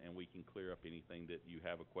questions and we can clear up anything that you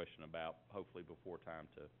have a question about, hopefully before time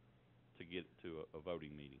to get to a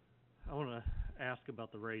voting meeting. I wanna ask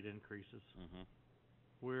about the rate increases.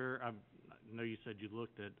 I know you said you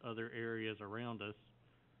looked at other areas around us.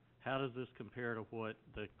 How does this compare to what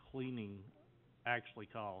the cleaning actually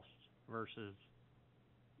costs versus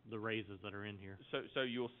the raises that are in here? So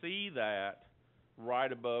you'll see that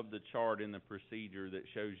right above the chart in the procedure that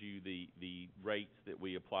shows you the rates that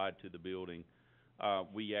we applied to the building.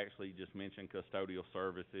 We actually just mentioned custodial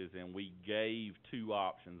services, and we gave 2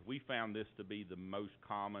 options. We found this to be the most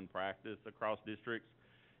common practice across districts,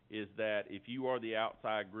 is that if you are the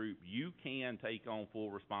outside group, you can take on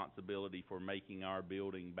full responsibility for making our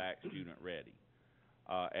building back student ready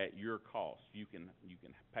at your cost. You can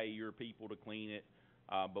pay your people to clean it,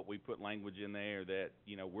 but we put language in there that,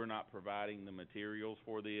 you know, we're not providing the materials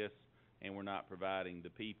for this and we're not providing the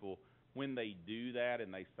people. When they do that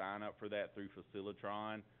and they sign up for that through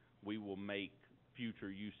Facilitron, we will make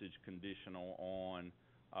future usage conditional on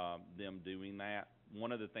them doing that.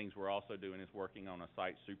 One of the things we're also doing is working on a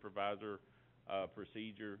site supervisor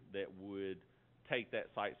procedure that would take that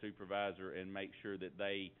site supervisor and make sure that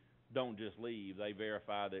they don't just leave. They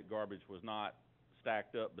verify that garbage was not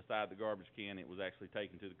stacked up beside the garbage can. It was actually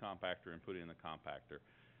taken to the compactor and put in the compactor.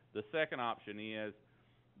 The second option is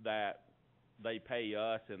that they pay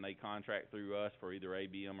us and they contract through us for either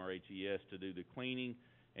ABM or HES to do the cleaning.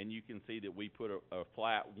 And you can see that we put a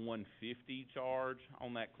flat $150 charge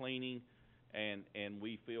on that cleaning. And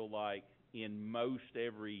we feel like in most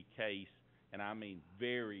every case, and I mean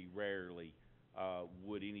very rarely,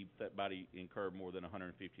 would anybody incur more than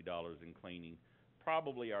 $150 in cleaning.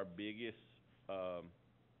 Probably our biggest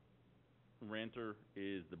renter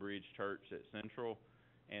is the Bridge Church at Central,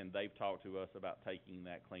 and they've talked to us about taking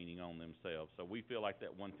that cleaning on themselves. So we feel like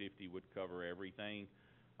that $150 would cover everything.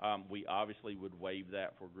 We obviously would waive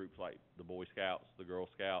that for groups like the Boy Scouts, the Girl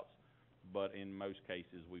Scouts, but in most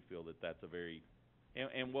cases we feel that that's a very,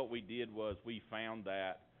 and what we did was we found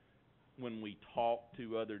that when we talked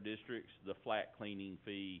to other districts, the flat cleaning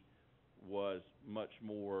fee was much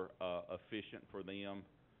more efficient for them,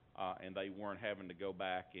 and they weren't having to go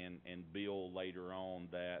back and bill later on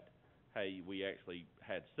that, hey, we actually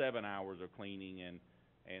had 7 hours of cleaning,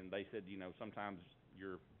 and they said, you know, sometimes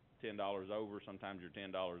you're $10 over, sometimes you're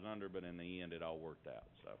 $10 under, but in the end it all worked out.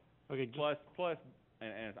 So Okay. plus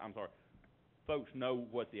and I'm sorry, folks know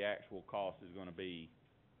what the actual cost is going to be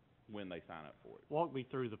when they sign up for it. Walk me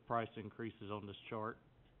through the price increases on this chart,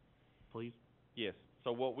 please. Yes.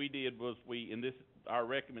 So what we did was our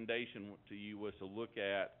recommendation to you was to look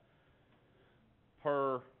at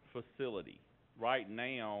per facility. Right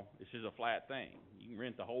now, it's just a flat thing. You can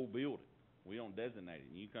rent the whole building. We don't designate it.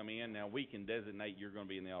 You come in, now we can designate you're gonna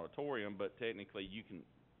be in the auditorium, but technically you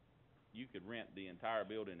could rent the entire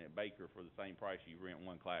building at Baker for the same price you rent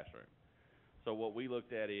one classroom. So what we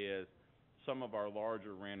looked at is some of our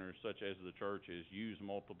larger renters, such as the churches, use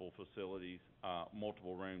multiple facilities,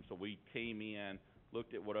 multiple rooms. So we came in,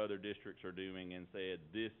 looked at what other districts are doing and said,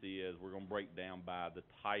 we're gonna break down by the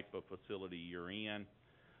type of facility you're in.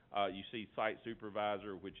 You see site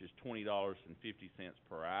supervisor, which is $20.50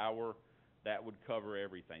 per hour. That would cover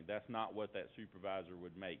everything. That's not what that supervisor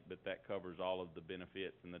would make, but that covers all of the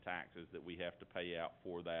benefits and the taxes that we have to pay out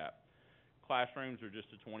for that. Classrooms are just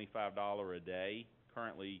a $25 a day.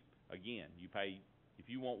 Currently, again, you pay, if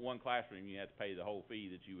you want one classroom, you have to pay the whole fee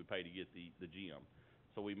that you would pay to get the gym.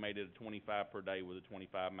 So we made it a 25 per day with a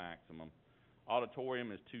 25 maximum.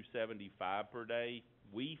 Auditorium is $275 per day.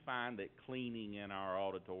 We find that cleaning in our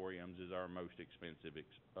auditoriums is our most expensive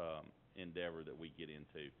endeavor that we get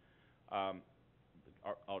into.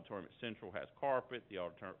 Our auditorium at Central has carpet, the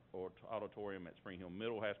auditorium at Spring Hill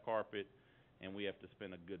Middle has carpet, and we have to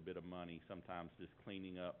spend a good bit of money sometimes just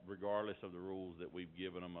cleaning up, regardless of the rules that we've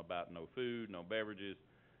given them about no food, no beverages.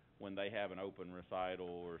 When they have an open recital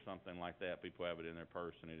or something like that, people have it in their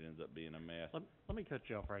purse and it ends up being a mess. Let me cut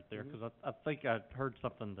you off right there, because I think I heard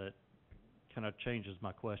something that kind of changes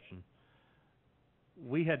my question.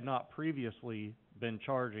 We had not previously been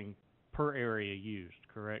charging per area used,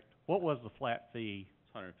 correct? What was the flat fee?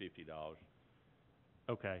 It's $150.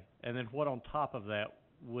 Okay, and then what on top of that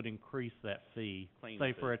would increase that fee, Cleaning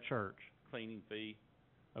say fee. for a church? Cleaning fee.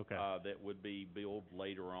 Okay. That would be billed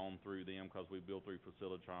later on through them, because we bill through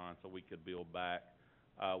Facilitron, so we could bill back.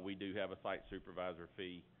 We do have a site supervisor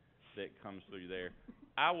fee that comes through there.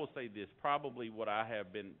 I will say this, probably what I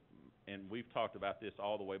have been, and we've talked about this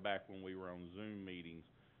all the way back when we were on Zoom meetings,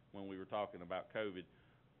 when we were talking about COVID,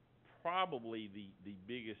 probably the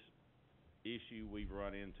biggest issue we've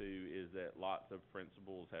run into is that lots of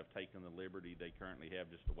principals have taken the liberty they currently have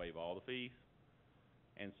just to waive all the fees.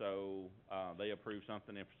 And so they approve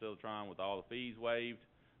something in Facilitron with all the fees waived.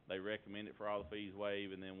 They recommend it for all the fees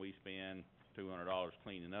waived, and then we spend $200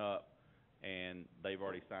 cleaning up, and they've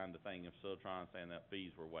already signed the thing in Facilitron saying that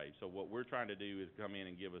fees were waived. So what we're trying to do is come in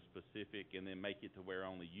and give a specific, and then make it to where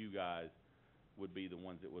only you guys would be the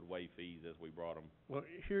ones that would waive fees as we brought them. Well,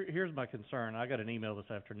 here's my concern. I got an email this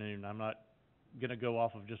afternoon. I'm not gonna go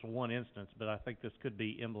off of just one instance, but I think this could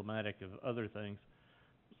be emblematic of other things.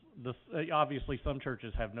 Obviously, some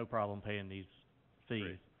churches have no problem paying these fees.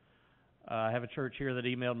 Great. I have a church here that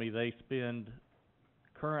emailed me. They spend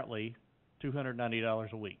currently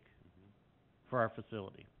 $290 a week for our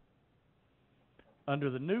facility. Under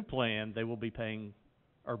the new plan, they will be paying,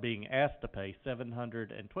 or being asked to pay,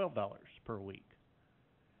 $712 per week.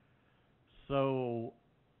 So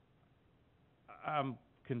I'm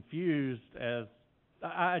confused, as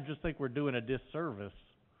I just think we're doing a disservice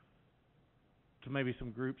to maybe some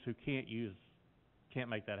groups who can't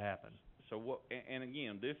make that happen. So what, and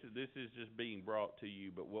again, this is just being brought to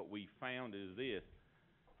you, but what we found is this: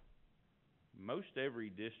 most every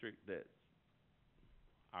district that's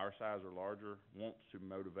our size or larger wants to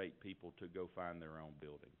motivate people to go find their own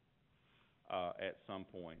building at some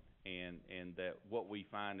point, and that what we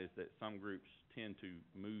find is that some groups tend to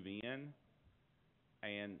move in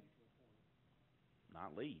and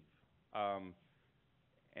not leave.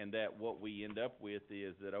 And that what we end up with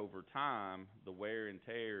is that over time, the wear and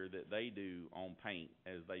tear that they do on paint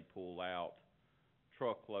as they pull out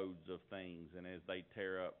truckloads of things, and as they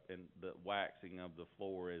tear up, and the waxing of the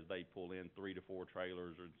floor as they pull in 3 to 4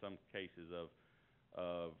 trailers, or in some cases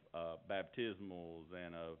of baptismals,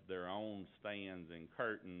 and of their own stands and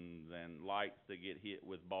curtains and lights that get hit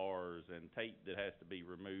with bars and tape that has to be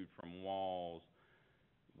removed from walls.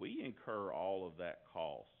 We incur all of that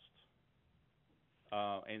cost.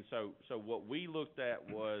 And so what we looked at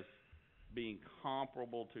was being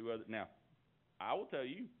comparable to other. Now, I will tell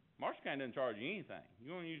you, Marshall County doesn't charge you anything.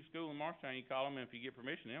 You want to use a school in Marshall County, you call them, and if you get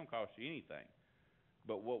permission, they don't cost you anything.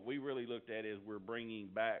 But what we really looked at is we're bringing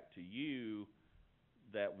back to you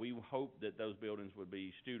that we hope that those buildings would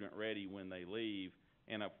be student ready when they leave.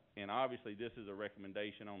 And obviously this is a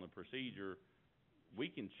recommendation on the procedure. We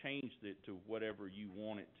can change it to whatever you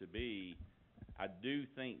want it to be. I do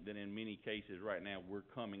think that in many cases right now we're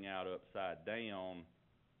coming out upside down,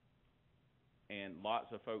 and lots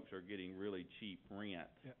of folks are getting really cheap rent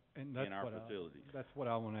and that's in our what facilities. That's what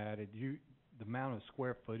I want to add. The amount of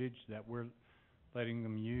square footage that we're letting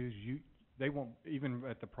them use, they won't, even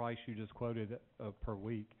at the price you just quoted per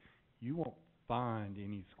week, you won't find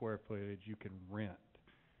any square footage you can rent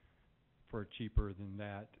for cheaper than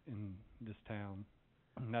that in this town.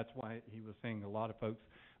 And that's why he was saying a lot of folks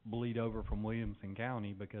bleed over from Williamson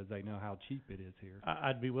County because they know how cheap it is here.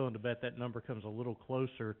 I'd be willing to bet that number comes a little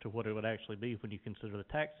closer to what it would actually be when you consider the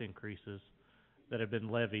tax increases that have been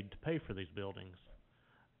levied to pay for these buildings.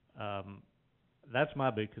 That's my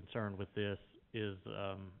big concern with this is,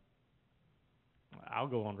 I'll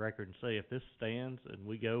go on record and say if this stands and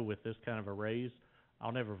we go with this kind of a raise,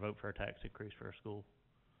 I'll never vote for a tax increase for a school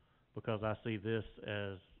because I see this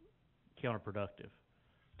as counterproductive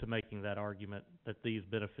to making that argument that these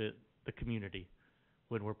benefit the community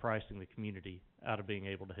when we're pricing the community out of being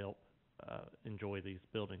able to help enjoy these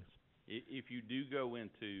buildings. If you do go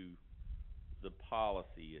into the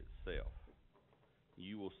policy itself,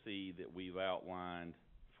 you will see that we've outlined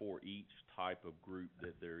for each type of group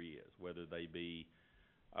that there is, whether they be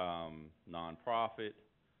nonprofit,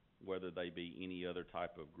 whether they be any other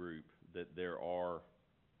type of group, that there are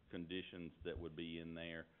conditions that would be in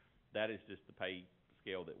there. That is just the pay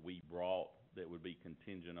scale that we brought that would be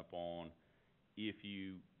contingent upon if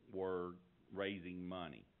you were raising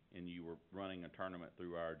money and you were running a tournament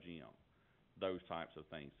through our gym, those types of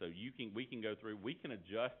things. So we can go through, we can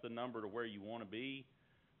adjust the number to where you want to be,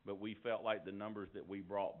 but we felt like the numbers that we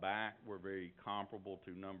brought back were very comparable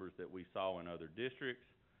to numbers that we saw in other districts.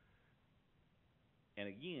 And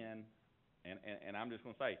again, and I'm just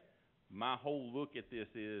going to say, my whole look at this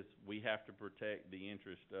is we have to protect the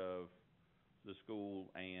interest of the school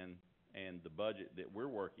and the budget that we're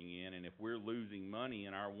working in, and if we're losing money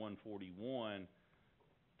in our 141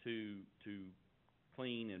 to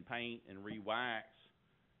clean and paint and re-wax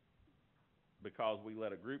because we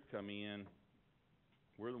let a group come in,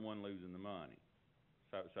 we're the one losing the money.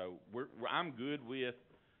 So I'm good with,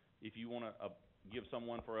 if you want to give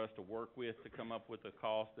someone for us to work with to come up with a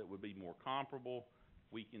cost that would be more comparable,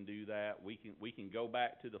 we can do that. We can go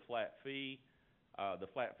back to the flat fee. The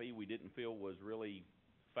flat fee we didn't feel was really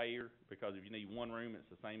fair because if you need one room, it's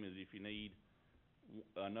the same as if you need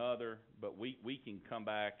another. But we can come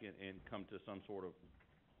back and come to some sort of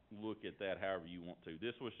look at that however you want to.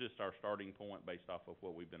 This was just our starting point based off of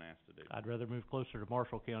what we've been asked to do. I'd rather move closer to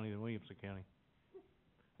Marshall County than Williamson County.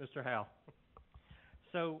 Mr. Howe.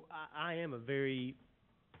 So I am a very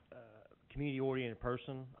community-oriented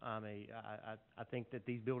person. I think that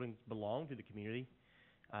these buildings belong to the community.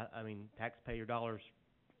 I mean, taxpayer dollars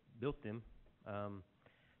built them.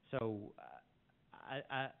 So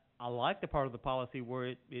I like the part of the policy where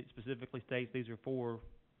it specifically states these are for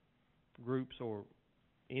groups or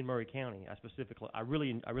in Murray County. I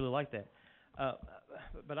really like that.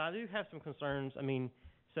 But I do have some concerns. I mean,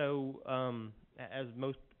 so as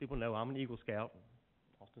most people know, I'm an Eagle Scout.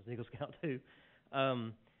 Austin's an Eagle Scout too.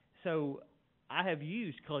 So I have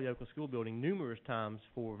used Culleoka School Building numerous times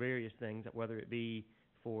for various things, whether it be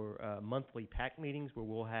for monthly PAC meetings where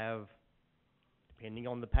we'll have, depending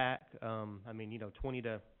on the PAC, 20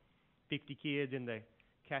 to 50 kids in the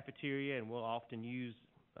cafeteria, and we'll often use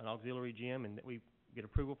an auxiliary gym, and we get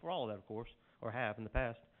approval for all of that, of course, or have in the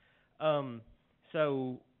past.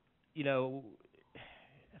 So,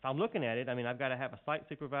 if I'm looking at it, I mean, I've got to have a site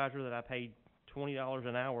supervisor that I paid $20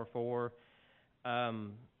 an hour for.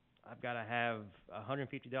 I've got to have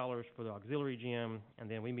 $150 for the auxiliary gym, and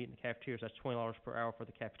then we meet in the cafeteria, so that's $20 per hour for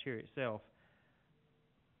the cafeteria itself.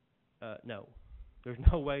 No. There's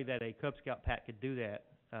no way that a Cub Scout PAC could do that.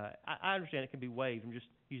 I understand it can be waived. I'm just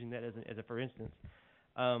using that as a for instance.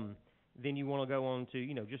 Then you want to go on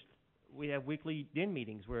to, we have weekly den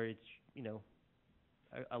meetings where it's,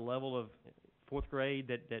 a level of fourth grade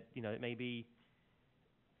that it may be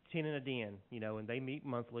 10 in a den, and they meet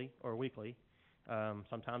monthly or weekly,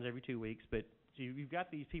 sometimes every 2 weeks. But so you've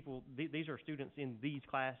got these people, these are students in these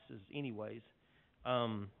classes anyways,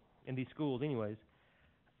 in these schools anyways.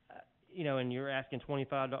 And you're asking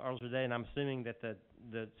 $25 a day, and I'm assuming that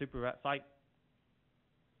the site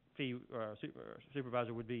fee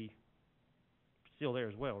supervisor would be still there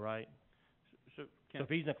as well, right? So if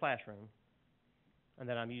he's in a classroom, and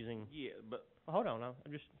then I'm using. Yeah, but hold on, I'm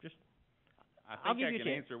just. I think I can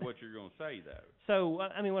answer what you're going to say though. So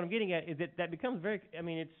what I'm getting at is that becomes very.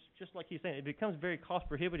 It's just like he's saying. It becomes very cost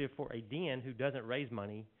prohibitive for a den who doesn't raise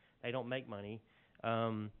money. They don't make money.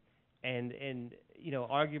 And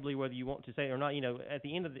arguably whether you want to say it or not, at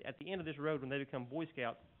the end of this road when they become Boy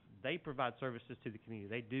Scouts, they provide services to the community.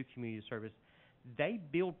 They do community service. They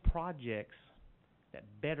build projects that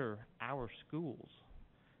better our schools.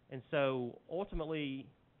 And so ultimately,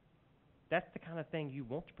 that's the kind of thing you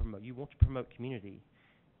want to promote. You want to promote community.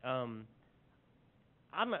 I'm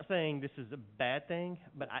not saying this is a bad thing,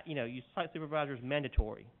 but you site supervisor is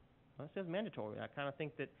mandatory. Well, it says mandatory. I kind of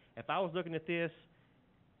think that if I was looking at this,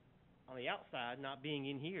 on the outside, not being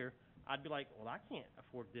in here, I'd be like, well, I can't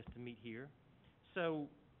afford this to meet here. So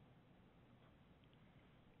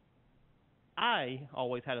I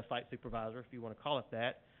always had a site supervisor, if you want to call it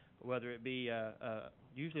that, whether it be,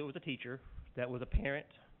 usually it was a teacher that was a parent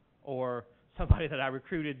or somebody that I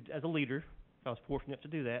recruited as a leader, if I was fortunate to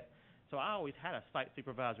do that. So I always had a site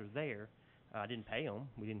supervisor there. I didn't pay them.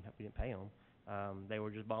 We didn't pay them. They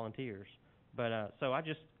were just volunteers. But so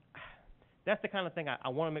that's the kind of thing I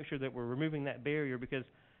want to make sure that we're removing that barrier, because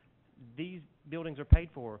these buildings are paid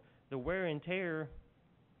for. The wear and tear,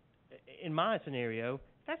 in my scenario,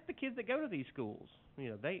 that's the kids that go to these schools.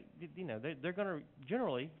 They're going to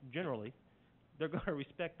generally they're going to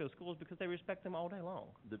respect those schools because they respect them all day long.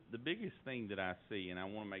 The biggest thing that I see, and I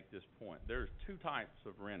want to make this point, there's two types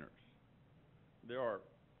of renters. There are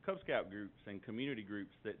Cub Scout groups and community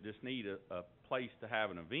groups that just need a place to have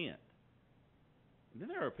an event. And then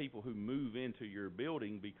there are people who move into your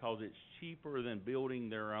building because it's cheaper than building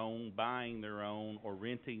their own, buying their own, or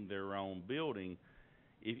renting their own building.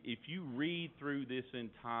 If you read through this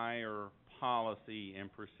entire policy and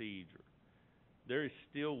procedure, there is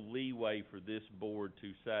still leeway for this board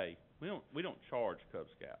to say, we don't charge Cub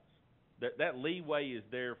Scouts. That leeway is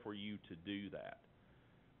there for you to do that.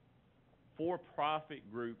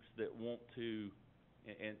 For-profit groups that want to,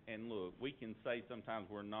 and look, we can say sometimes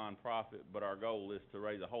we're non-profit, but our goal is to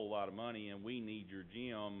raise a whole lot of money, and we need your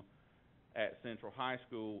gym at Central High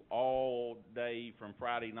School all day from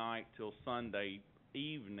Friday night till Sunday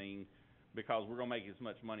evening, because we're going to make as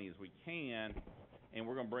much money as we can, and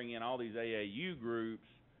we're going to bring in all these AAU groups.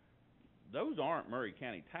 Those aren't Maury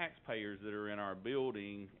County taxpayers that are in our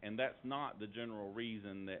building, and that's not the general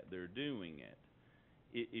reason that they're doing it.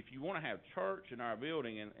 If you want to have church in our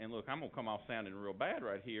building, and look, I'm going to come off sounding real bad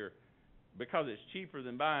right here, because it's cheaper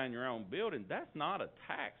than buying your own building, that's not a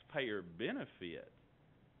taxpayer benefit.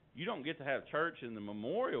 You don't get to have church in the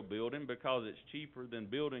memorial building because it's cheaper than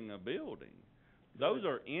building a building. Those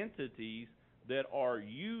are entities that are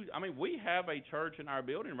used. I mean, we have a church in our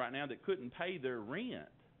building right now that couldn't pay their rent,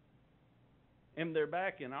 and they're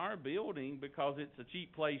back in our building because it's a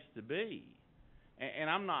cheap place to be.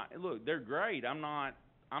 And I'm not, look, they're great. I'm not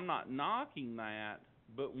knocking that,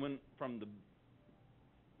 but when from the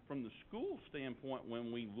school standpoint,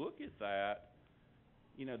 when we look at that,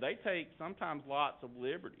 they take sometimes lots of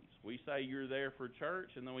liberties. We say you're there for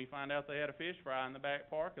church, and then we find out they had a fish fry in the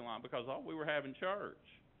back parking lot because we were having church.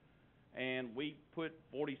 And we put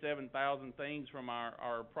 47,000 things from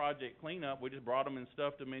our project cleanup. We just brought them and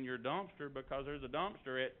stuffed them in your dumpster because there's a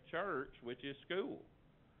dumpster at church, which is school.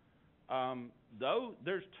 Though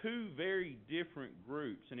there's two very different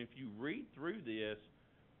groups, and if you read through this,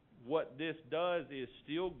 what this does is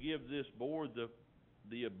still give this board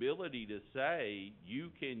the ability to say you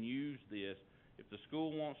can use this. If the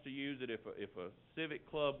school wants to use it, if a civic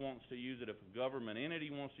club wants to use it, if a government entity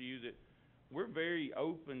wants to use it, we're very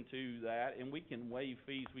open to that, and we can waive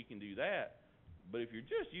fees, we can do that. But if you're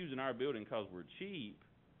just using our building because we're cheap,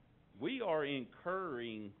 we are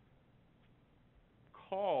incurring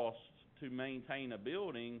costs to maintain a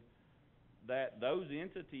building that those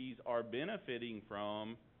entities are benefiting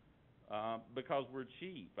from because we're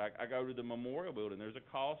cheap. I go to the memorial building, there's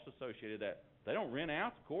a cost associated with that. They don't rent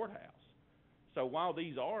out the courthouse. So while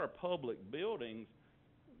these are public buildings,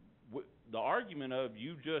 the argument of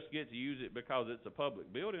you just get to use it because it's a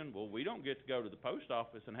public building, well, we don't get to go to the post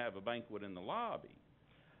office and have a banquet in the lobby.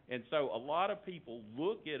 And so a lot of people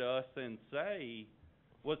look at us and say,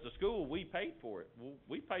 well, it's a school, we paid for it. Well,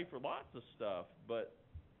 we pay for lots of stuff, but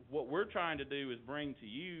what we're trying to do is bring to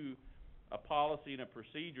you a policy and a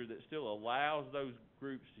procedure that still allows those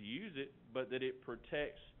groups to use it, but that it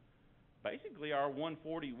protects basically our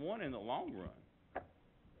 141 in the long run.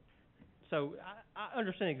 So I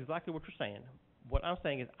understand exactly what you're saying. What I'm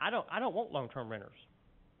saying is I don't want long-term renters.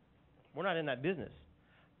 We're not in that business.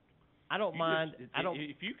 I don't mind.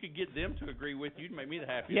 If you could get them to agree with you, you'd make me the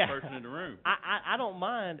happiest person in the room. I don't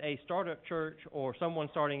mind a startup church or someone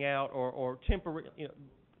starting out or temporary,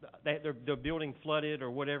 their building flooded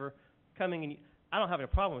or whatever, coming in. I don't have a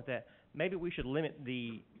problem with that. Maybe we should limit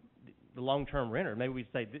the long-term renter. Maybe we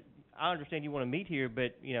say, I understand you want to meet here,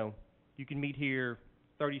 but you can meet here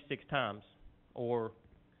 36 times or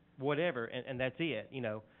whatever, and that's it. I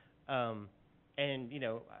don't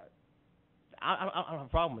have a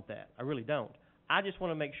problem with that. I really don't. I just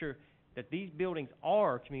want to make sure that these buildings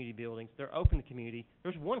are community buildings. They're open to community.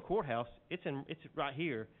 There's one courthouse. It's right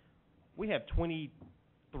here. We have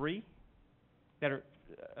 23 that are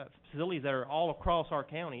facilities that are all across our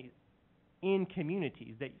county in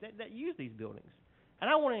communities that use these buildings.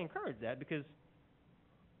 And I want to encourage that because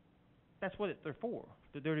that's what they're for.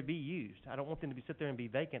 They're to be used. I don't want them to be sit there and be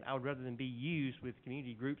vacant. I would rather them be used with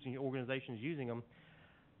community groups and organizations using them.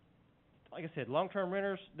 Like I said, long-term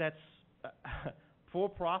renters, that's,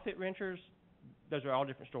 for-profit renters, those are all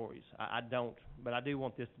different stories. I don't, but I do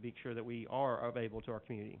want this to be sure that we are available to our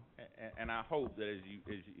community. And I hope that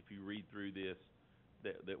if you read through this,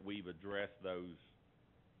 that we've addressed those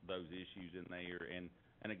issues in there.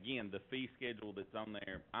 And again, the fee schedule that's on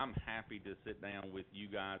there, I'm happy to sit down with you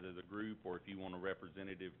guys as a group, or if you want a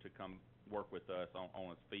representative to come work with us on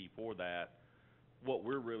a fee for that. What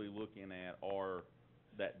we're really looking at are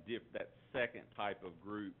that second type of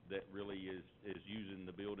group that really is using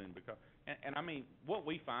the building, because, and I mean, what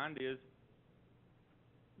we find is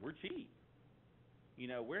we're cheap. You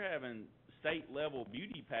know, we're having state level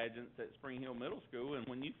beauty pageants at Spring Hill Middle School, and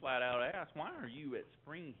when you flat out ask, why are you at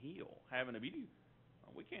Spring Hill having a beauty?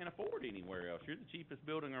 Well, we can't afford anywhere else. You're the cheapest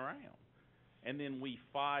building around. And then we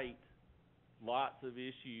fight lots of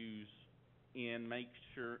issues in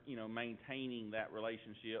maintaining that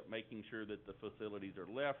relationship, making sure that the facilities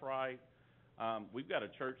are left right. We've got a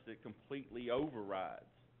church that completely overrides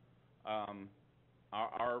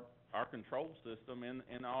our control system in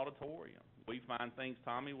the auditorium. We find things,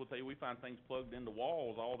 Tommy will tell you, we find things plugged into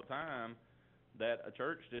walls all the time that a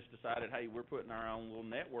church just decided, hey, we're putting our own little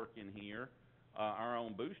network in here, our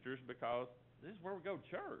own boosters, because this is where we go to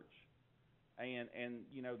church. And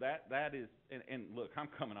you know, that is, and look, I'm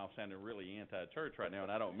coming off sounding really anti-church right now,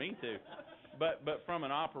 and I don't mean to, but from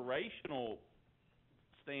an operational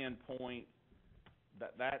standpoint,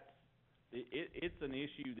 it's an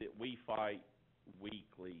issue that we fight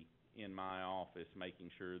weekly in my office, making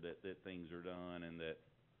sure that things are done and that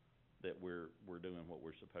we're doing what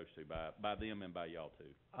we're supposed to by them and by y'all too.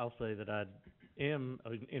 I'll say that I am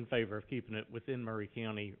in favor of keeping it within Murray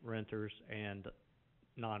County renters and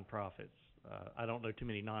nonprofits. I don't know too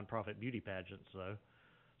many nonprofit beauty pageants though,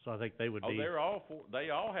 so I think they would be. Oh, they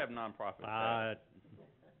all have nonprofit pageants.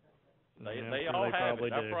 They sure all have probably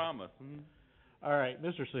it, do. I promise. All right,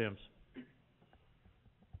 Mr. Sims.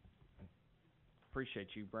 Appreciate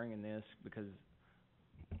you bringing this, because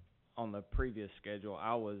on the previous schedule,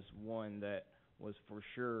 I was one that was for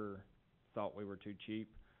sure thought we were too cheap.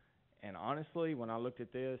 And honestly, when I looked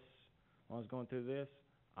at this, when I was going through this,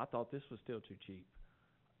 I thought this was still too cheap.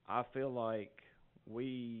 I feel like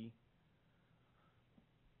we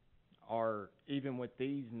are, even with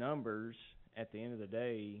these numbers, at the end of the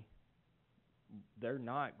day, they're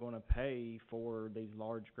not going to pay for these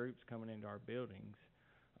large groups coming into our buildings.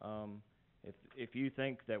 If you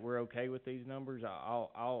think that we're okay with these numbers,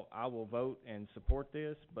 I will vote and support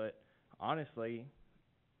this. But honestly,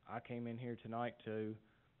 I came in here tonight to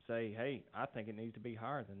say, hey, I think it needs to be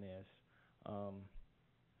higher than this.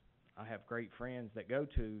 I have great friends that go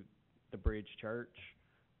to the Bridge Church,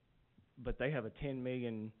 but they have a $10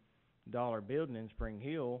 million building in Spring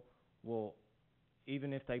Hill. Well,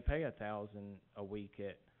 even if they pay $1,000 a week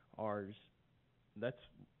at ours,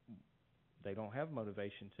 they don't have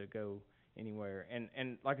motivation to go anywhere.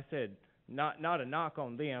 And like I said, not a knock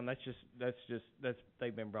on them. That's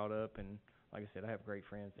they've been brought up, and like I said, I have great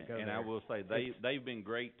friends that go there. And I will say they've been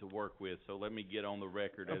great to work with. So let me get on the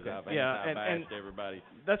record as I've bashed everybody.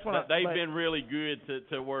 That's what they've been really good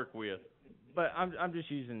to work with. But I'm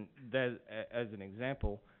just using that as an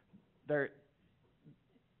example. There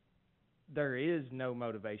is no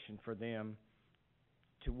motivation for them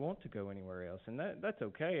to want to go anywhere else, and that's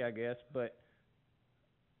okay, I guess. But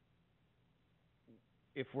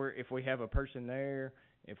if we have a person there,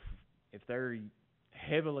 if they're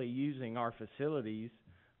heavily using our facilities,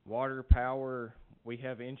 water, power, we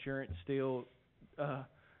have insurance still,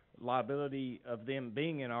 liability of them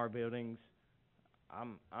being in our buildings,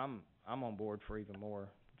 I'm on board for even more,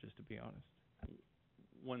 just to be honest.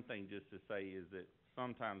 One thing just to say is that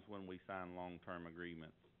sometimes when we sign long-term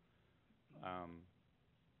agreements,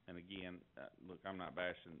 and again, look, I'm not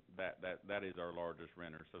bashing that is our largest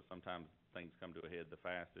renter, so sometimes things come to a head the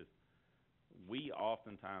fastest. We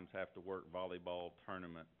oftentimes have to work volleyball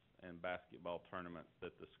tournaments and basketball tournaments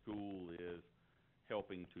that the school is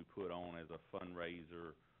helping to put on as a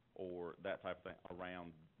fundraiser or that type of thing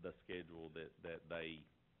around the schedule that they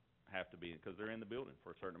have to be in, because they're in the building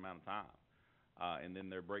for a certain amount of time. And then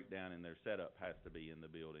their breakdown and their setup has to be in the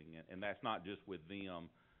building. And that's not just with them,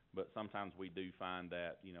 but sometimes we do find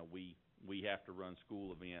that, you know, we have to run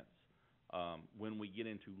school events when we get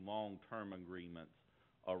into long-term agreements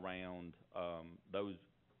around those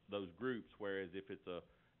groups, whereas if it's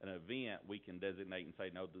an event, we can designate and say,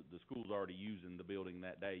 no, the school's already using the building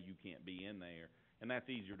that day, you can't be in there. And that's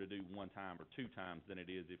easier to do one time or two times than it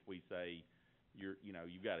is if we say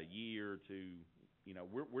you've got a year to you know,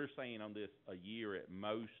 we're saying on this a year at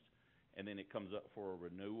most, and then it comes up for a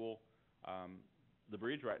renewal. The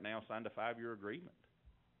bridge right now signed a 5-year agreement,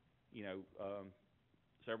 you know,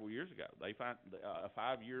 several years ago. They signed a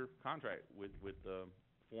 5-year contract with the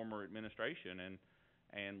former administration,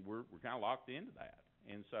 and we're kind of locked into that.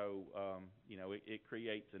 And so, you know, it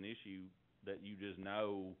creates an issue that you just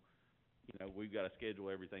know, you know, we've got to schedule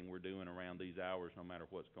everything we're doing around these hours no matter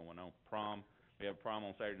what's going on. Prom, we have a prom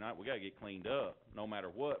on Saturday night, we got to get cleaned up no matter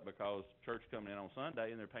what, because church coming in on Sunday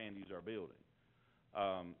and they're paying to use our building.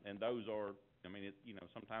 And those are, I mean, you know,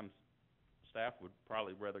 sometimes staff would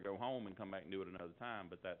probably rather go home and come back and do it another time,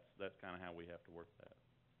 but that's kind of how we have to work that.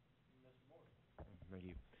 Thank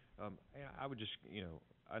you. Yeah, I would just, you know,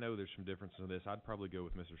 I know there's some differences in this. I'd probably go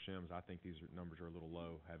with Mr. Sims. I think these numbers are a little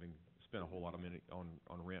low, having spent a whole lot of money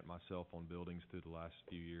on rent myself on buildings through the last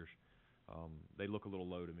few years. They look a little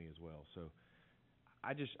low to me as well. So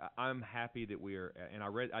I'm happy that we are, and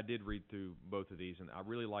I did read through both of these, and I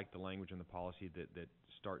really like the language in the policy that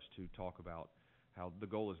starts to talk about how the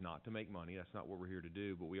goal is not to make money. That's not what we're here to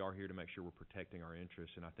do, but we are here to make sure we're protecting our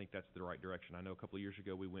interests, and I think that's the right direction. I know a couple of years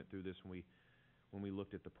ago we went through this when we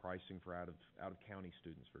looked at the pricing for out of county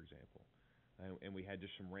students, for example. And we had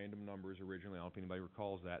just some random numbers originally. I don't know if anybody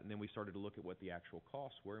recalls that. And then we started to look at what the actual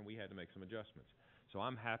costs were, and we had to make some adjustments. So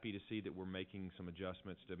I'm happy to see that we're making some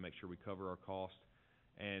adjustments to make sure we cover our costs.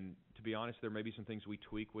 And to be honest, there may be some things we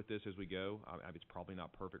tweak with this as we go. It's probably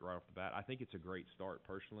not perfect right off the bat. I think it's a great start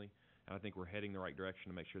personally, and I think we're heading the right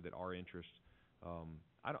direction to make sure that our interests.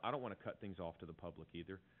 I don't want to cut things off to the public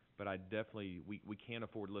either, but I definitely we can't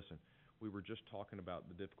afford. Listen, we were just talking about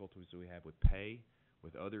the difficulties we have with pay,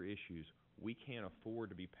 with other issues. We can't afford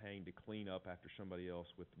to be paying to clean up after somebody else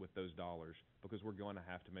with those dollars, because we're going to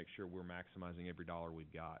have to make sure we're maximizing every dollar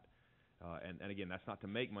we've got. And again, that's not to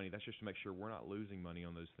make money. That's just to make sure we're not losing money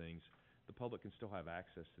on those things. The public can still have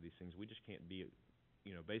access to these things. We just can't be,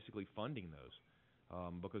 you know, basically funding those,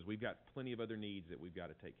 because we've got plenty of other needs that we've got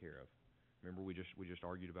to take care of. Remember, we just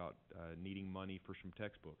argued about needing money for some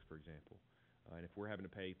textbooks, for example. And if we're having to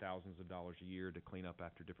pay thousands of dollars a year to clean up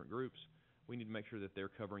after different groups, we need to make sure that they're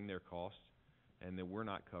covering their costs and that we're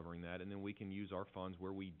not covering that, and then we can use our funds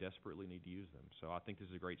where we desperately need to use them. So I think this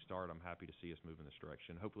is a great start. I'm happy to see us move in this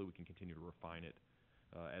direction. Hopefully we can continue to refine it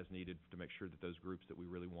as needed to make sure that those groups that we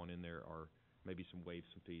really want in there are maybe some waived,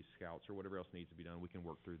 some fees, scouts, or whatever else needs to be done. We can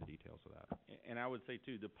work through the details of that. And I would say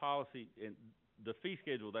too, the policy and the fee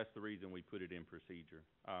schedule, that's the reason we put it in procedure.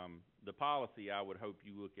 The policy, I would hope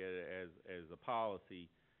you look at it as a policy,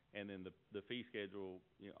 and then the fee schedule,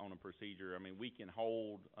 you know, on a procedure. I mean, we can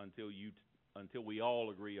hold until we all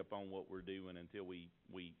agree upon what we're doing, until we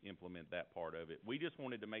implement that part of it. We just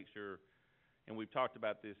wanted to make sure, and we've talked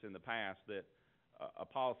about this in the past, that a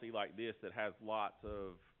policy like this that has lots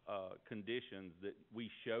of conditions, that we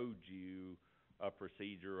showed you a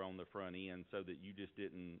procedure on the front end so that you just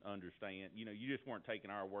didn't understand. You know, you just weren't taking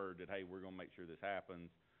our word that, hey, we're going to make sure this happens,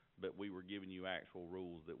 but we were giving you actual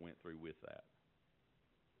rules that went through with that.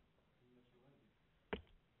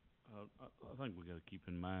 I think we got to keep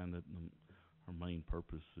in mind that our main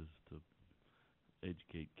purpose is to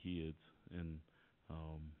educate kids, and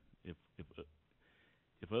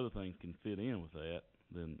if other things can fit in with that,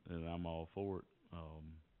 then I'm all for it.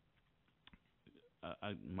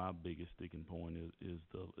 My biggest sticking point is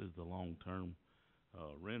the long term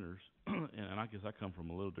renters, and I guess I come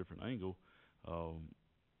from a little different angle.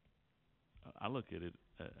 I look at it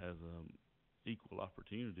as an equal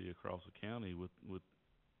opportunity across the county with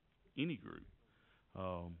any group.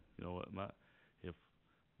 You know,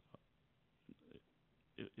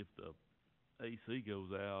 if the AC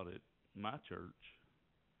goes out at my church,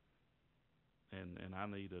 and I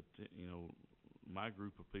need my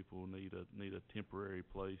group of people need a temporary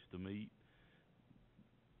place to meet,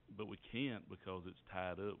 but we can't because it's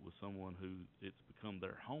tied up with someone who it's become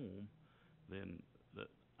their home, then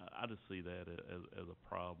I just see that as a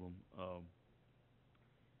problem.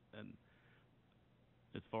 And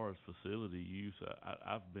as far as facility use,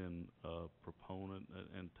 I've been a proponent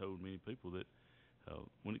and told many people that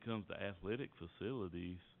when it comes to athletic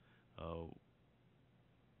facilities,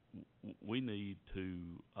 we need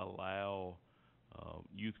to allow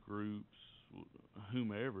youth groups,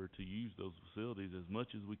 whomever, to use those facilities as much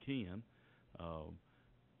as we can,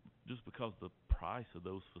 just because the price of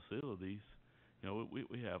those facilities, you know,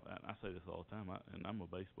 we have, and I say this all the time, and I'm a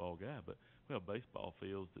baseball guy, but we have baseball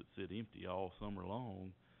fields that sit empty all summer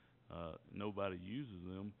long. Nobody uses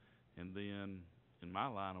them, and then in my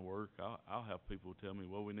line of work, I'll have people tell me,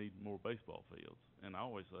 well, we need more baseball fields, and I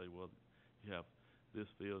always say, well, you have this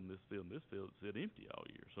field and this field and this field that sit empty all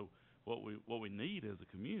year. So what we need as a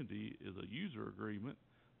community is a user agreement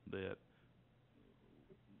that,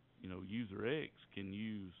 you know, user X can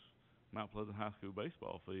use Mount Pleasant High School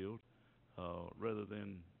baseball field, rather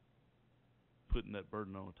than putting that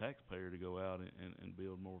burden on a taxpayer to go out and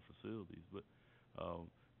build more facilities. But,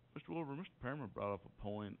 Mr. Wilbur, Mr. Perriman brought up a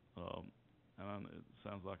point, and it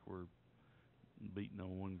sounds like we're beating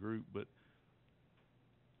on one group, but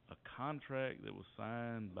a contract that was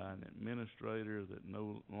signed by an administrator that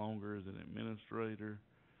no longer is an administrator,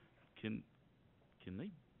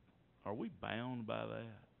 are we bound by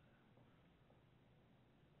that?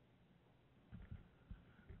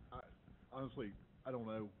 Honestly, I don't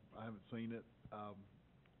know. I haven't seen it.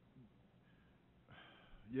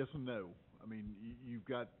 Yes and no. I mean, you've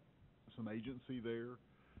got some agency there.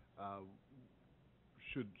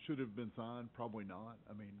 Should have been signed? Probably not.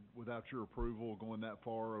 I mean, without your approval going that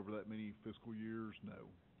far over that many fiscal years, no.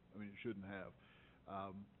 I mean, it shouldn't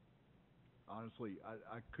have. Honestly,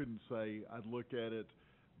 I couldn't say. I'd look at it,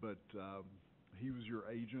 but he was your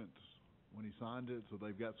agent when he signed it, so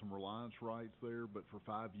they've got some reliance rights there. But for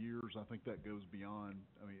 5 years, I think that goes beyond.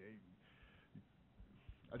 I mean,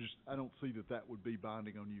 I don't see that would be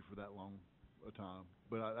binding on you for that long a time.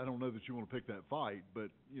 But I don't know that you want to pick that fight. But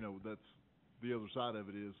you know, that's the other side of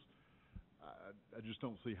it is, I just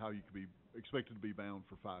don't see how you could be expected to be bound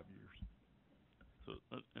for 5 years.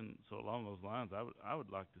 So along those lines, I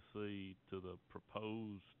would like to see to the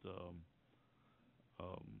proposed.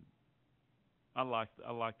 I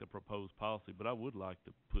like the proposed policy, but I would like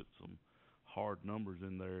to put some hard numbers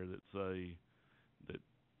in there that say that,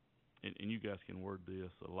 and you guys can word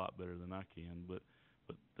this a lot better than I can, but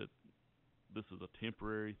that this is a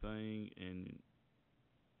temporary thing, and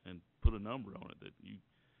put a number on it that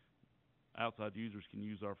outside users can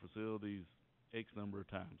use our facilities X number of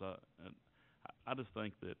times. I just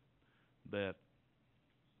think that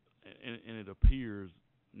and it appears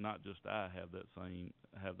not just I have that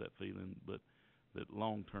feeling, but that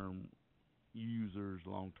long-term users,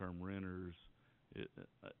 long-term renters,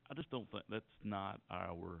 I just don't think that's not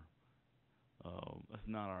our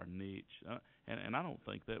niche, and I don't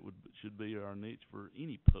think that should be our niche for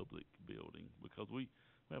any public building, because we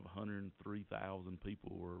have 103,000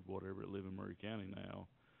 people or whatever that live in Murray County now.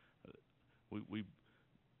 We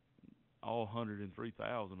all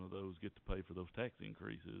 103,000 of those get to pay for those tax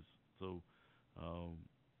increases. So,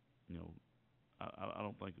 you know, I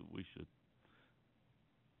don't think that we should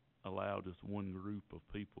allow just one group of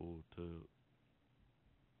people to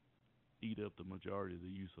eat up the majority of the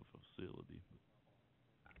use of a facility.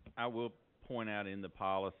 I will point out in the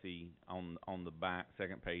policy on the back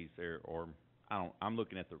second page there, or I'm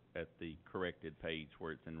looking at the corrected page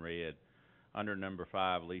where it's in red, under number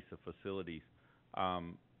 5, lease of facilities.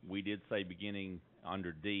 We did say beginning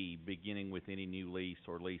under D, beginning with any new lease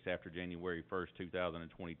or lease after January 1st,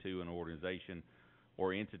 2022, an organization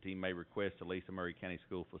or entity may request to lease a Murray County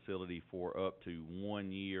school facility for up to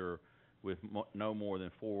 1 year with no more than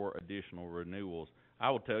 4 additional renewals. I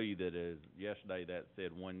will tell you that yesterday that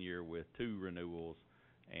said 1 year with 2 renewals,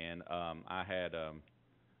 and I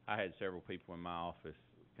had several people in my office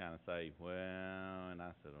kind of say, well, and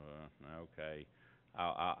I said, okay,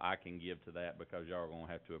 I can give to that because y'all are going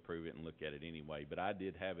to have to approve it and look at it anyway. But I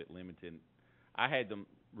did have it limited. I had them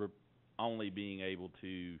only being able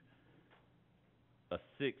to a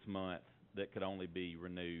 6 month that could only be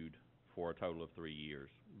renewed for a total of 3 years,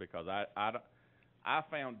 because I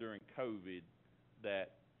found during COVID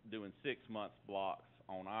that doing 6 months blocks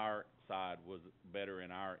on our side was better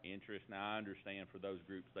in our interest. Now, I understand for those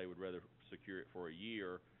groups they would rather secure it for a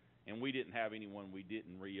year, and we didn't have anyone we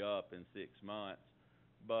didn't re-up in 6 months.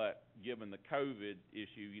 But given the COVID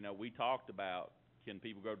issue, you know, we talked about, can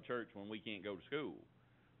people go to church when we can't go to school?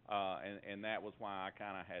 And that was why I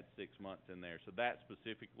kind of had 6 months in there. So that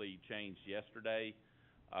specifically changed yesterday,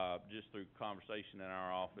 just through conversation in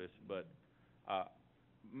our office. But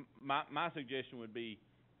my suggestion would be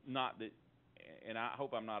not that, and I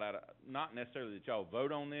hope I'm not not necessarily that y'all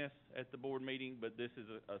vote on this at the board meeting, but this is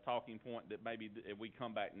a talking point that maybe if we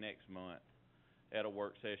come back next month at a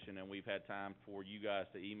work session and we've had time for you guys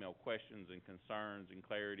to email questions and concerns and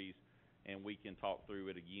clarities, and we can talk through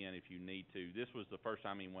it again if you need to. This was the first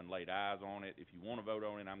time anyone laid eyes on it. If you want to vote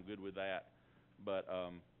on it, I'm good with that. But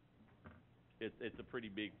it's a pretty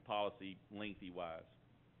big policy, lengthy-wise.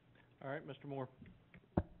 All right, Mr. Moore.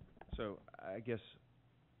 So I guess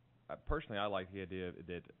personally, I like the idea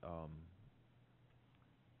that,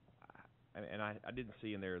 and I didn't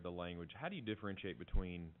see in there the language. How do you differentiate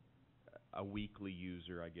between a weekly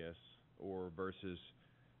user, I guess, or versus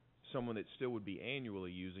someone that still would be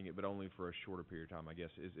annually using it, but only for a shorter period of time, I guess.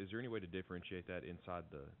 Is there any way to differentiate that inside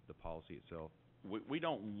the policy itself? We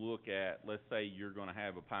don't look at, let's say you're gonna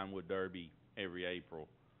have a Pinewood Derby every April.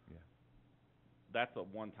 Yeah. That's a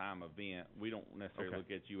one-time event. We don't necessarily Okay.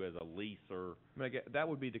 look at you as a leaser. I mean, that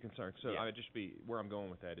would be the concern. So Yeah. I would just be, where I'm going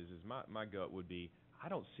with that is my gut would be, I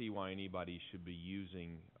don't see why anybody should be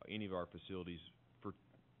using any of our facilities for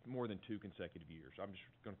more than 2 consecutive years. I'm just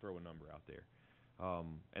gonna throw a number out there.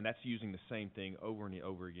 And that's using the same thing over and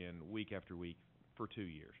over again, week after week, for 2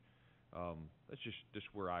 years. That's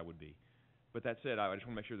just where I would be. But that said, I just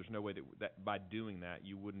wanna make sure there's no way that by doing that,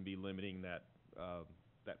 you wouldn't be limiting that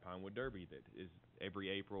Pinewood Derby that is every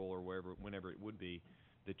April or whenever it would be,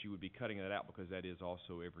 that you would be cutting that out, because that is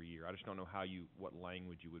also every year. I just don't know what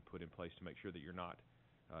language you would put in place to make sure that you're not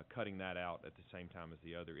cutting that out at the same time as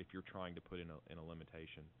the other, if you're trying to put in a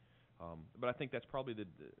limitation. But I think that's probably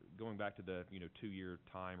going back to the 2-year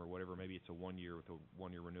time or whatever. Maybe it's a 1 year with a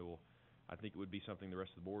 1-year renewal. I think it would be something the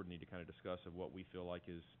rest of the board need to kind of discuss of what we feel like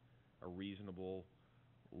is a reasonable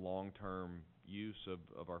long-term use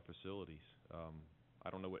of our facilities. I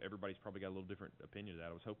don't know what everybody's probably got a little different opinion of that.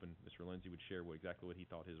 I was hoping Mr. Lindsay would share exactly what he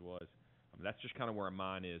thought his was. I mean, that's just kind of where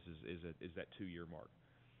mine is that 2-year mark,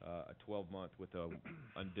 a 12-month with an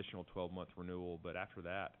additional 12-month renewal. But after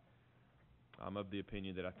that, I'm of the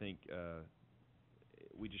opinion that I think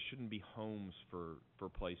we just shouldn't be homes for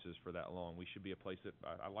places for that long. We should be a place that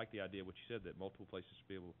I like the idea of what you said, that multiple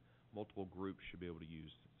groups should be able to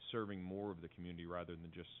use, serving more of the community rather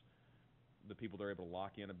than just the people that are able to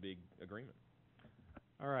lock in a big agreement.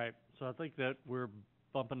 All right, so I think that we're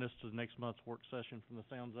bumping this to next month's work session from the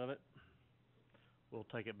sounds of it. We'll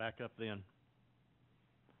take it back up then.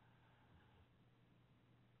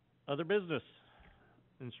 Other business,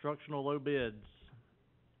 instructional low bids.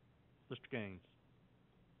 Mr. Gaines.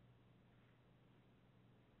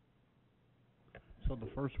 So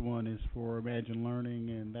the first one is for Imagine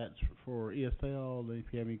Learning, and that's for ESL. If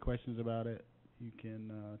you have any questions about it, you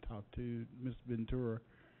can talk to Ms. Ventura.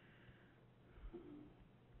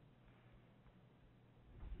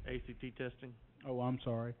 ACT testing. Oh, I'm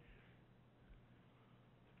sorry.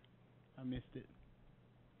 I missed it.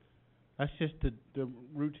 That's just the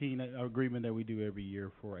routine agreement that we do every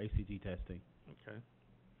year for ACT testing. Okay.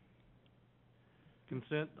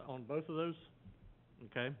 Consent on both of those?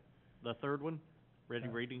 Okay. The third one, ready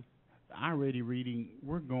reading? Our ready reading,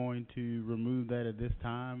 we're going to remove that at this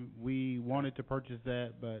time. We wanted to purchase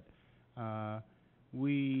that, but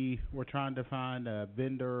we were trying to find a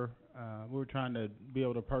vendor. We were trying to be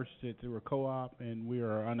able to purchase it through a co-op, and we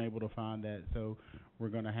are unable to find that, so we're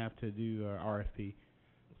going to have to do RFP.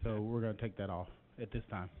 So we're going to take that off at this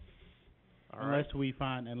time. Unless we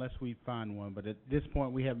find one, but at this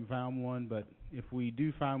point we haven't found one. But if we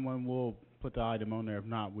do find one, we'll put the item on there. If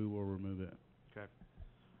not, we will remove it. Okay.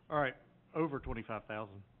 All right. Over 25,000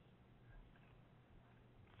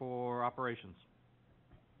 for operations.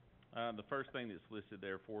 The first thing that's listed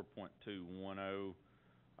there, 4.210,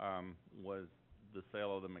 was the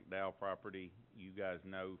sale of the McDowell property. You guys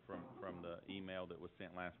know from the email that was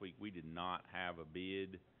sent last week, we did not have a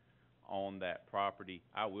bid on that property.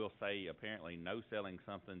 I will say, apparently, no selling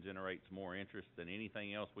something generates more interest than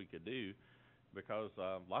anything else we could do, because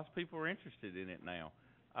lots of people are interested in it now.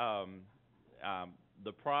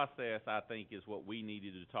 The process, I think, is what we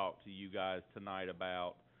needed to talk to you guys tonight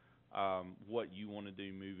about, what you want to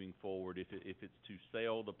do moving forward. If it's to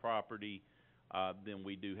sell the property, then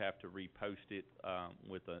we do have to repost it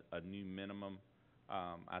with a new minimum.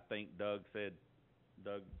 I think Doug,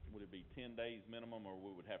 would it be 10 days minimum, or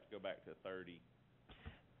we would have to go back to 30?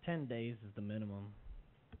 10 days is the minimum.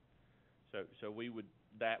 So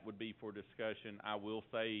that would be for discussion. I will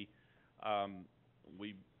say, I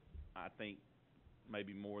think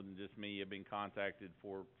maybe more than just me have been contacted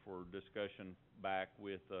for discussion back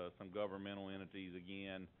with some governmental entities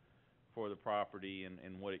again for the property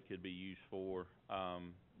and what it could be used for.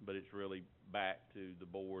 But it's really back to the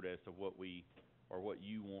board as to what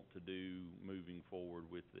you want to do moving forward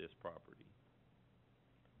with this property.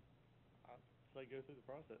 I'd say go through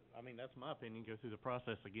the process. I mean, that's my opinion, go through the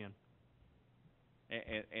process again.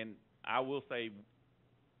 And I will say,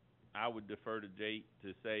 I would defer to Jake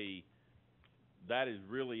to say that is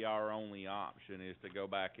really our only option, is to go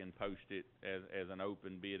back and post it as an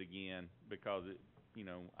open bid again, because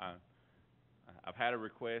I've had a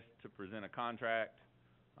request to present a contract,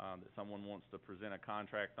 that someone wants to present a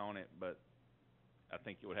contract on it, but I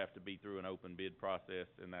think it would have to be through an open bid process,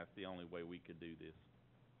 and that's the only way we could do this.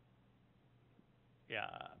 Yeah,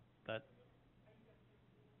 that.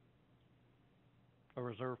 A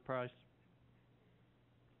reserve price?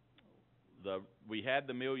 we had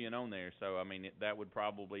the million on there, so I mean, that would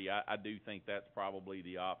probably, I do think that's probably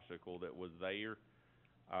the obstacle that was there,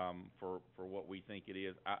 for what we think it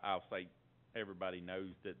is. I'll say, everybody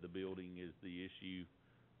knows that the building is the issue.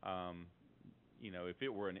 You know, if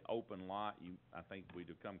it were an open lot, I think we'd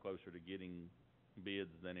have come closer to getting bids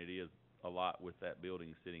than it is a lot with that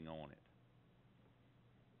building sitting on it.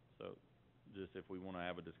 So, just if we wanna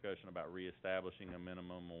have a discussion about reestablishing a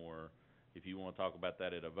minimum, or if you wanna talk about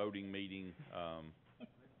that at a voting meeting,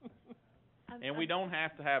 and we don't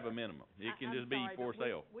have to have a minimum. It can just be for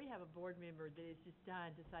sale. We have a board member that is just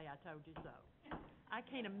dying to say, "I told you so." I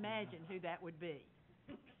can't imagine who that would be.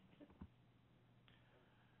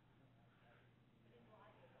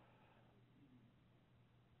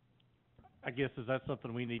 I guess, is that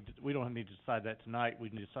something we don't need to decide that tonight, we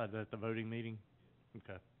can decide that at the voting meeting?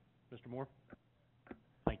 Okay. Mr. Moore?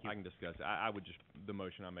 Thank you. I can discuss it. I would just, the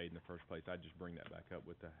motion I made in the first place, I'd just bring that back up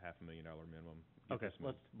with the $500,000 minimum. Get Okay, this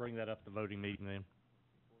moved. let's bring that up at the voting meeting then.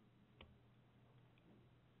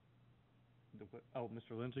 Oh,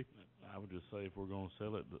 Mr. Lindsey? I would just say if we're gonna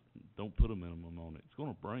sell it, don't put a minimum on it. It's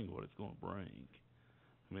gonna bring what it's gonna bring.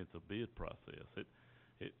 I mean, it's a bid process.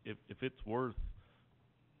 If it's worth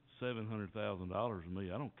 $700,000 to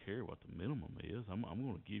me, I don't care what the minimum is. I'm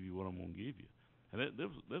gonna give you what I'm gonna give you. And that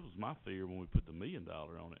was my fear when we put the $1 million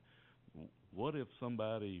on it. What if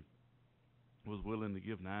somebody was willing to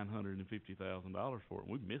give $950,000 for it,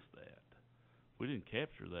 and we missed that? We didn't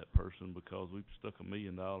capture that person because we stuck a $1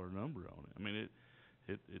 million number on it. I mean,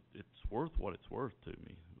 it's worth what it's worth to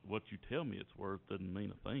me. What you tell me it's worth doesn't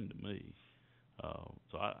mean a thing to me.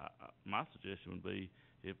 So my suggestion would be,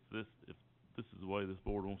 if this is the way this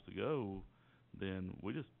board wants to go, then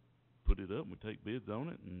we just put it up and we take bids on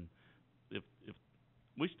it, and if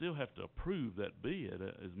we still have to approve that bid,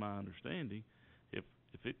 is my understanding. If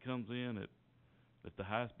it comes in at the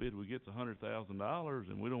highest bid we get's $100,000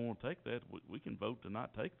 and we don't wanna take that, we can vote to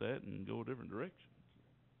not take that and go a different direction.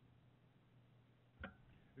 I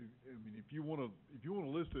mean, if you wanna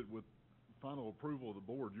list it with final approval of the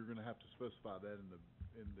board, you're gonna have to specify that in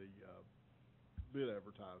the bid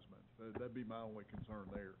advertisement. That'd be my only concern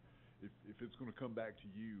there. If it's gonna come back to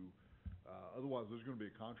you, otherwise there's gonna be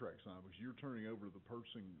a contract signed, because you're turning over to the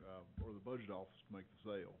purchasing, or the budget office to make the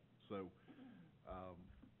sale. So,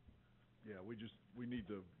 yeah, we need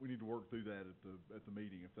to work through that at the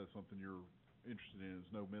meeting, if that's something you're interested in.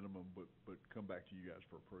 Is no minimum, but come back to you guys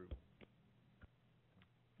for approval.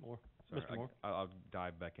 More? Sorry, Mr. Moore? I'll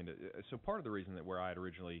dive back into it. So part of the reason that where I had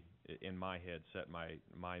originally, in my head, set my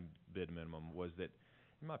bid minimum was that,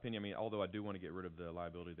 in my opinion, I mean, although I do want to get rid of the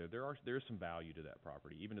liability there is some value to that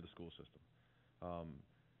property, even to the school system,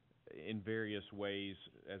 in various ways,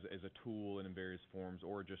 as a tool and in various forms,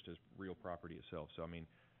 or just as real property itself. So, I mean,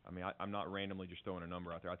 I'm not randomly just throwing a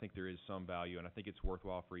number out there. I think there is some value, and I think it's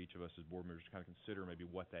worthwhile for each of us as board members to kind of consider maybe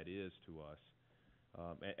what that is to us,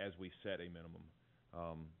 as we set a minimum.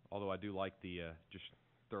 Although I do like the, just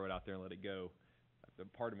throw it out there and let it go.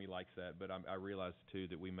 Part of me likes that, but I realize too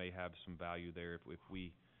that we may have some value there if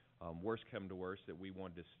we, worst come to worst, that we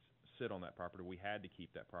wanted to sit on that property, we had to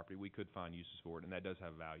keep that property, we could find uses for it, and that does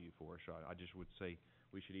have value for us. So I just would say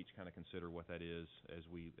we should each kind of consider what that is as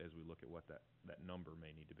we look at what that number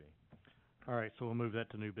may need to be. All right, so we'll move that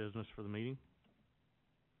to new business for the meeting.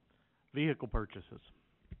 Vehicle purchases.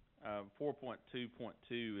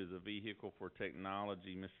 4.2.2 is a vehicle for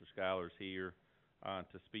technology. Mr. Schuyler's here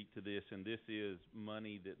to speak to this, and this is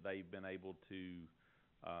money that they've been able to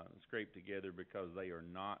scrape together because they are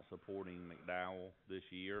not supporting McDowell this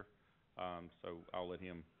year. So I'll let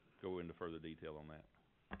him go into further detail on that.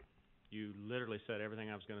 You literally said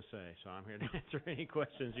everything I was going to say, so I'm here to answer any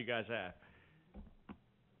questions you guys have.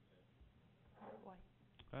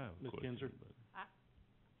 Ms. Kinzer?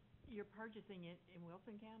 You're purchasing it in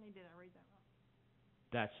Wilson County, did I read that wrong?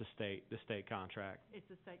 That's the state contract. It's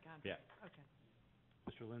a state contract? Yeah. Okay.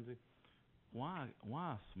 Mr. Lindsey? Why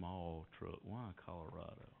a small truck? Why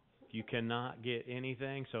Colorado? You cannot get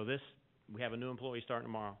anything, so we have a new employee starting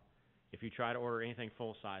tomorrow. If you try to order anything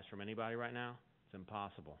full size from anybody right now, it's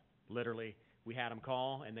impossible. Literally, we had them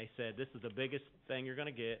call and they said, this is the biggest thing you're gonna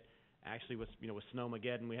get. Actually, with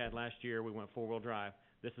Snowmageddon we had last year, we went 4-wheel drive.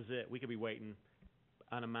 This is it. We could be waiting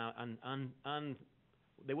they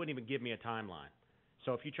wouldn't even give me a timeline.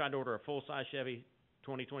 So if you tried to order a full-size Chevy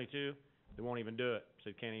 2022, they won't even do it. So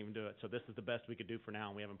you can't even do it. So this is the best we could do for now.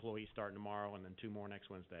 And we have employees starting tomorrow and then 2 more next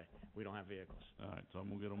Wednesday. We don't have vehicles. All right, so I'm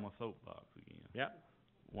gonna get on my soapbox again. Yep.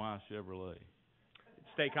 Why Chevrolet?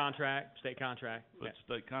 State contract. But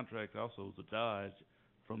state contract also is a Dodge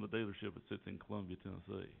from the dealership that sits in Columbia,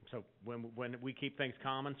 Tennessee. So when we keep things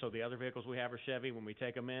common, so the other vehicles we have are Chevy, when we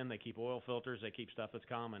take them in, they keep oil filters, they keep stuff that's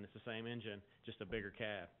common. It's the same engine, just a bigger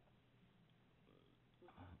cab.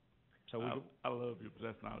 So I love you, but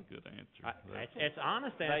that's not a good answer. it's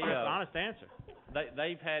honest answer. They, It's an honest answer.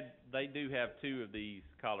 They do have two of these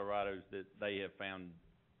Colorados that they have found,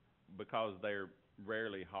 because they're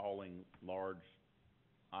rarely hauling large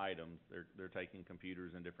items, they're taking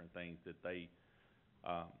computers and different things, that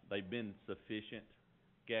they've been sufficient.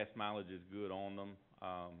 Gas mileage is good on them,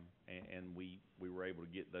 and we were able to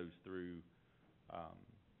get those through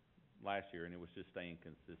last year, and it was just staying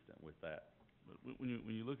consistent with that. But when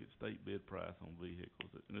you look at state bid price on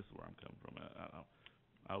vehicles, and this is where I'm coming from,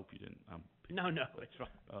 I hope you didn't. No, it's fine.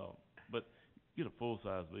 But you get a full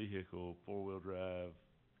size vehicle, 4-wheel drive,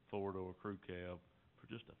 4-door crew cab for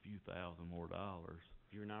just a few $1,000 more.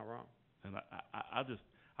 You're not wrong. And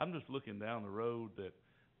I'm just looking down the road that,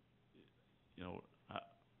 you know, I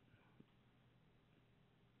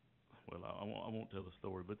won't tell the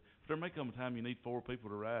story, but there may come a time you need 4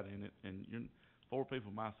 people to ride in it, and you're 4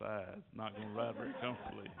 people my size not going to ride very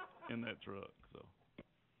comfortably in that truck. So.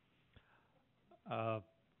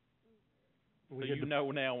 So you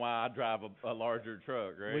know now why I drive a larger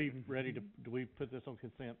truck, right? We ready to? Do we put this on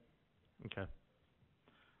consent? Okay.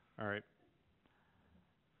 All right.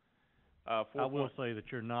 I will say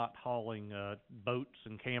that you're not hauling boats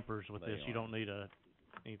and campers with this. You don't need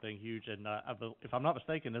anything huge. And if I'm not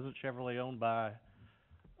mistaken, isn't Chevrolet owned by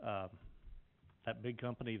that big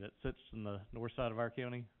company that sits in the north side of our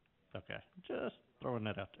county? Okay, just throwing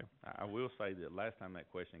that out there. I will say that last time that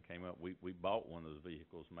question came up, we bought one of those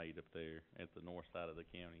vehicles made up there at the north side of the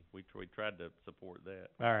county. We tried to support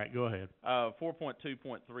that. All right, go ahead.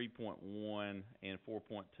 4.2.3.1 and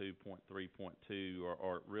 4.2.3.2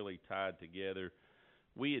 are really tied together.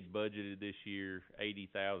 We had budgeted this year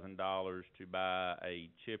 $80,000 to buy a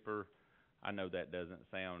chipper. I know that doesn't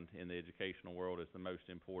sound in the educational world as the most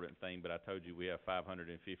important thing, but I told you we have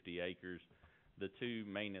 550 acres. The 2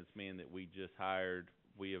 maintenance men that we just hired,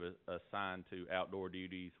 we have assigned to outdoor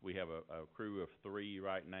duties. We have a crew of 3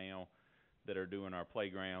 right now that are doing our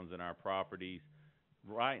playgrounds and our properties.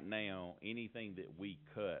 Right now, anything that we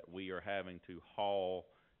cut, we are having to haul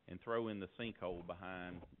and throw in the sinkhole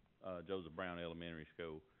behind Joseph Brown Elementary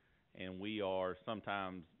School. And we are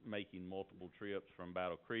sometimes making multiple trips from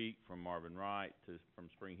Battle Creek, from Marvin Wright, from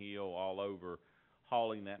Spring Hill, all over,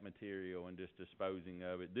 hauling that material and just disposing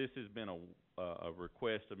of it. This has been a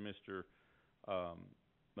request of Mr.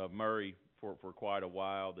 Murray for quite a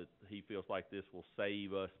while, that he feels like this will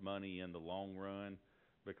save us money in the long run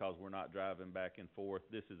because we're not driving back and forth.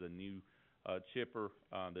 This is a new chipper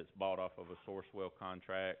that's bought off of a Sourcewell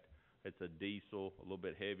contract. It's a diesel, a little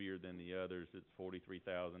bit heavier than the others. It's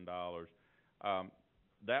 $43,000.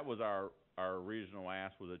 That was our original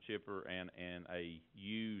ask, was a chipper and a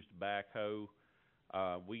used backhoe.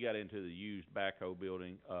 We got into the used backhoe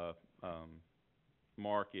building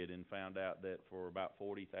market and found out that for about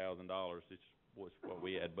 $40,000, which was what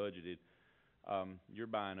we had budgeted, you're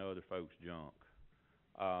buying other folks' junk.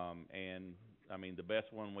 And I mean, the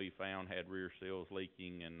best one we found had rear seals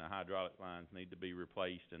leaking, and the hydraulic lines need to be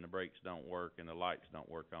replaced, and the brakes don't work, and the lights don't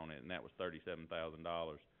work on it, and that was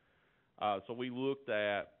 $37,000. So we looked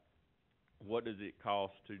at what does it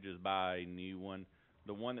cost to just buy a new one.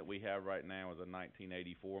 The one that we have right now is a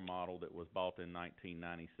 1984 model that was bought in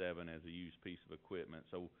 1997 as a used piece of equipment.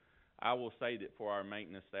 So I will say that for our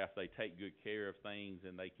maintenance staff, they take good care of things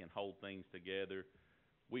and they can hold things together.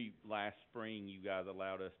 Last spring, you guys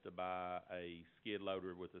allowed us to buy a skid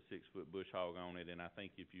loader with a 6-foot bush hog on it, and I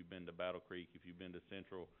think if you've been to Battle Creek, if you've been to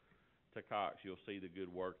Central to Cox, you'll see the good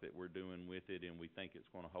work that we're doing with it, and we think it's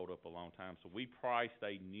going to hold up a long time. So we priced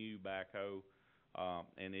a new backhoe,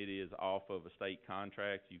 and it is off of a state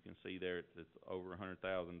contract. You can see there it's over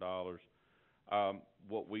 $100,000.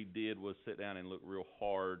 What we did was sit down and look real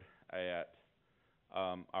hard at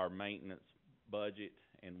our maintenance budget,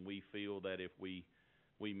 and we feel that if we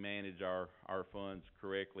manage our funds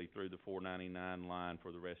correctly through the 499 line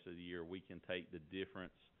for the rest of the year, we can take the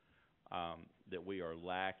difference that we are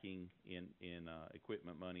lacking in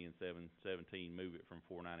equipment money in 17, move it from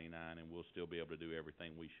 499, and we'll still be able to do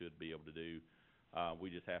everything we should be able to do.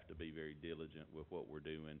 We just have to be very diligent with what we're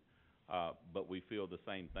doing. But we feel the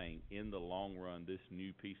same thing. In the long run, this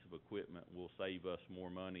new piece of equipment will save us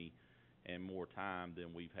more money and more time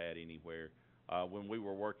than we've had anywhere. When we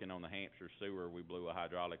were working on the Hampshire sewer, we blew a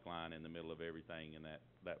hydraulic line in the middle of everything, and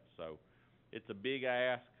so it's a big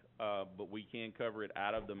ask, but we can cover it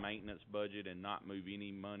out of the maintenance budget and not move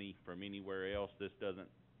any money from anywhere else. This doesn't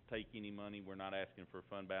take any money. We're not asking for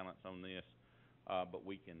fund balance on this. but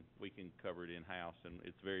we can cover it in-house, and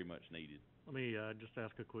it's very much needed. Let me, just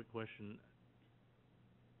ask a quick question.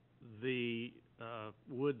 The,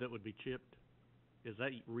 wood that would be chipped, is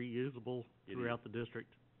that reusable It throughout the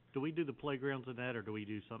district? Do we do the playgrounds in that, or do we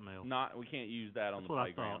do something else? We can't use that on That's the what I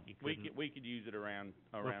playground. thought. You We couldn't. we could use it around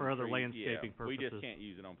for other trees, landscaping yeah. We just purposes. can't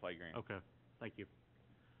use it on playground. Okay, thank you.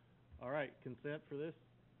 All right, consent for this?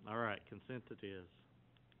 All right, consent it is.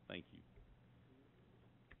 Thank you.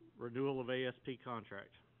 Renewal of ASP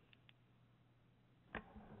contract.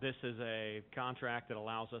 This is a contract that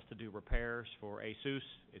allows us to do repairs for ASUS.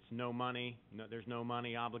 It's no money, there's no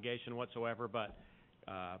money obligation whatsoever, but,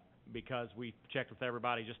 because we checked with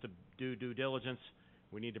everybody just to do due diligence,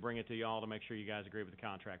 we need to bring it to y'all to make sure you guys agree with the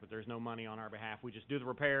contract. But there's no money on our behalf. We just do the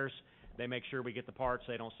repairs. They make sure we get the parts.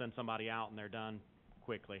 They don't send somebody out and they're done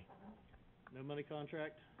quickly. No money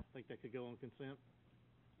contract? I think that could go on consent.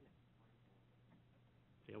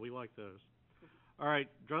 Yeah, we like those. All right,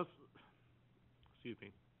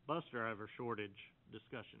 bus driver shortage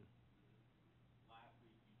discussion.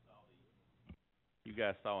 You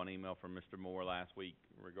guys saw an email from Mr. Moore last week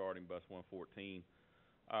regarding bus 114.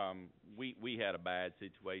 We had a bad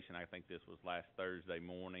situation. I think this was last Thursday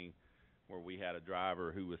morning, where we had a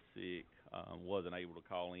driver who was sick, wasn't able to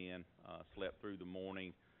call in, slept through the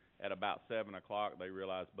morning. At about 7 o'clock, they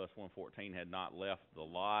realized bus 114 had not left the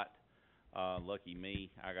lot. Lucky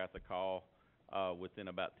me, I got the call. Within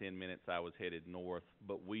about 10 minutes, I was headed north,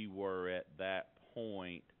 but we were at that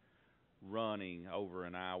point running over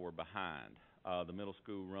an hour behind. The middle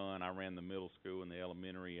school run, I ran the middle school and the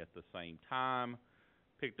elementary at the same time,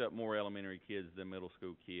 picked up more elementary kids than middle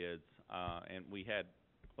school kids, and we had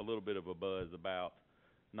a little bit of a buzz about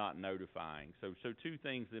not notifying. So two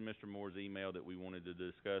things in Mr. Moore's email that we wanted to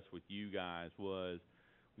discuss with you guys was,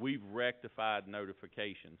 we've rectified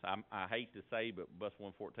notifications. I hate to say, but bus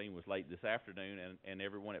 114 was late this afternoon, and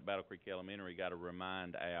everyone at Battle Creek Elementary got a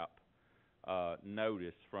Remind app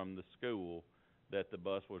notice from the school that the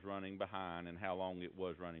bus was running behind and how long it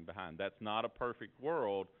was running behind. That's not a perfect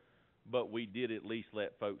world, but we did at least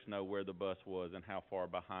let folks know where the bus was and how far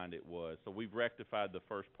behind it was. So we've rectified the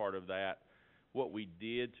first part of that. What we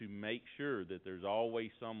did to make sure that there's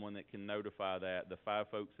always someone that can notify that, the 5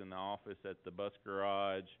 folks in the office at the bus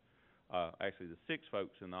garage, actually the 6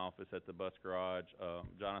 folks in the office at the bus garage,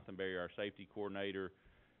 Jonathan Berry, our safety coordinator,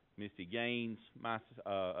 Misty Gaines, my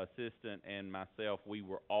assistant, and myself, we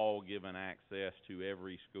were all given access to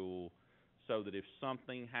every school, so that if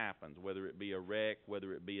something happens, whether it be a wreck,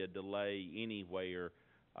 whether it be a delay anywhere,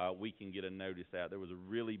 we can get a notice out. There was a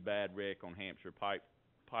really bad wreck on Hampshire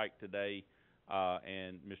Pike today,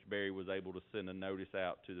 and Mr. Berry was able to send a notice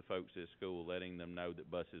out to the folks at school, letting them know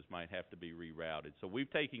that buses might have to be rerouted. So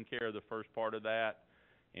we've taken care of the first part of that,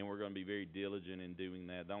 and we're going to be very diligent in doing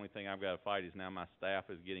that. The only thing I've got to fight is now my staff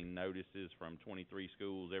is getting notices from 23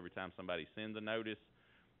 schools every time somebody sends a notice,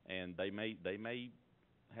 and they may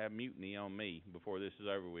have mutiny on me before this is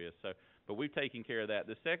over with. So, but we've taken care of that.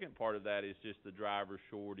 The second part of that is just the driver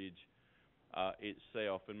shortage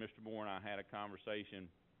itself. And Mr. Moore and I had a conversation.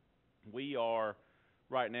 We are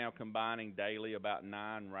right now combining daily about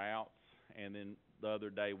 9 routes, and then the other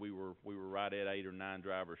day we were right at 8 or 9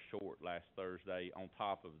 drivers short last Thursday on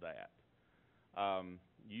top of that.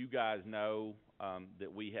 You guys know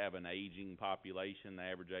that we have an aging population. The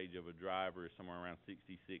average age of a driver is somewhere around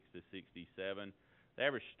 66 to 67. The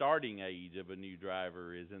average starting age of a new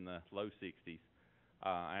driver is in the low 60s.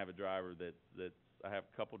 I have a driver I have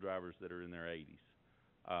a couple drivers that are in their 80s.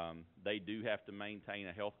 They do have to maintain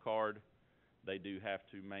a health card. They do have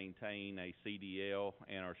to maintain a CDL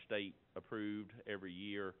and are state approved every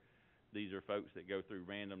year. These are folks that go through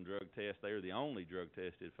random drug tests. They are the only drug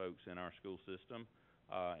tested folks in our school system,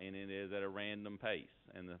 and it is at a random pace.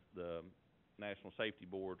 And the National Safety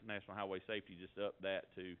Board, National Highway Safety, just upped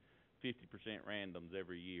that to 50% randoms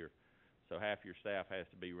every year. So half your staff has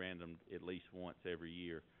to be randomed at least once every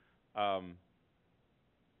year.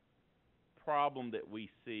 Problem that we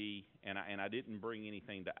see, and I didn't bring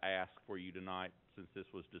anything to ask for you tonight since this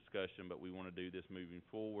was discussion, but we want to do this moving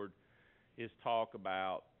forward, is talk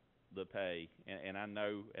about the pay. And I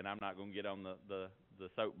know, and I'm not going to get on the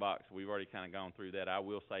soapbox. We've already kind of gone through that. I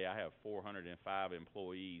will say I have 405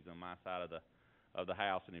 employees on my side of the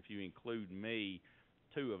house, and if you include me,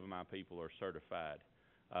 2 of my people are certified.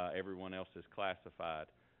 Everyone else is classified.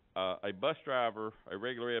 A bus driver, a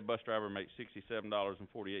regular ed bus driver, makes $67.48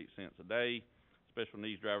 a day. Special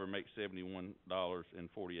needs driver makes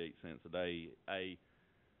 $71.48 a day. A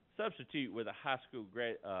substitute with a high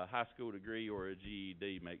school degree or a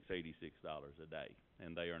GED makes $86 a day,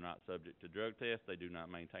 and they are not subject to drug tests. They do not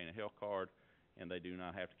maintain a health card, and they do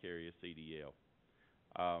not have to carry a CDL.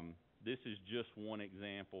 This is just one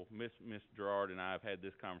example. Miss Gerard and I have had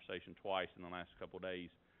this conversation twice in the last couple of days.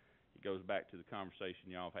 It goes back to the conversation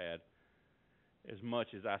y'all have had. As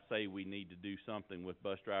much as I say we need to do something with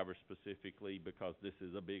bus drivers specifically, because this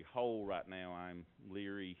is a big hole right now, I'm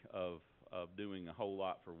leery of doing a whole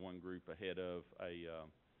lot for one group ahead of a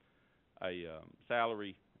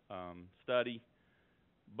salary study.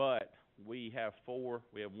 But we have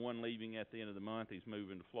one leaving at the end of the month. He's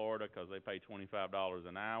moving to Florida because they pay $25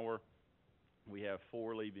 an hour. We have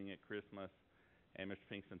 4 leaving at Christmas, and Mr.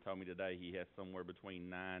 Pinkston told me today he has somewhere between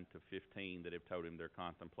 9 to 15 that have told him they're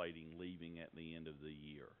contemplating leaving at the end of the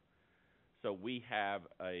year. So we have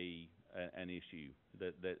an issue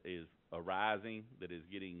that is arising, that is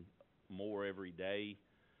getting more every day.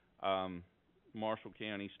 Marshall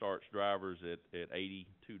County starts drivers at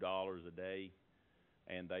 $82 a day,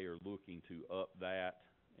 and they are looking to up that.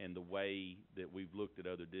 And the way that we've looked at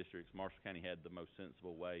other districts, Marshall County had the most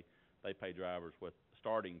sensible way. They pay drivers with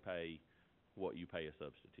starting pay what you pay a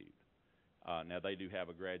substitute. Now they do have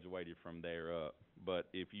a graduated from there up, but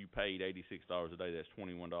if you paid $86 a day, that's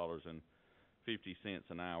 $21.50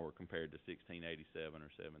 an hour compared to $16.87 or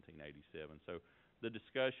 $17.87. So the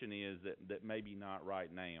discussion is that maybe not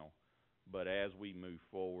right now, but as we move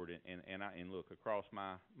forward, and look, across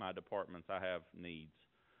my departments, I have needs.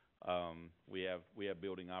 We have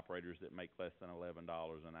building operators that make less than $11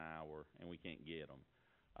 an hour, and we can't get them.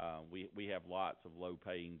 We have lots of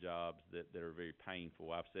low-paying jobs that are very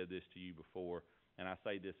painful. I've said this to you before, and I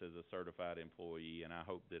say this as a certified employee, and I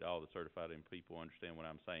hope that all the certified people understand what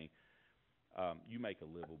I'm saying. You make a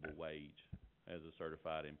livable wage as a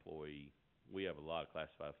certified employee. We have a lot of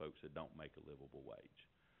classified folks that don't make a livable wage.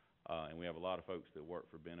 And we have a lot of folks that work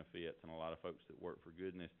for benefits and a lot of folks that work for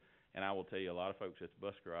goodness. And I will tell you, a lot of folks at the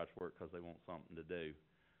bus garage work because they want something to do.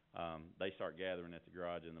 They start gathering at the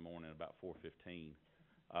garage in the morning about 4:15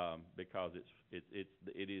 because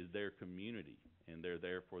it is their community, and they're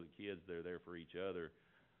there for the kids. They're there for each other.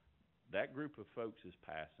 That group of folks is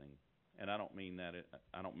passing, and I don't mean that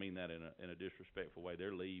in a disrespectful way.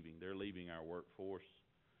 They're leaving. They're leaving our workforce.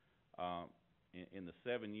 In the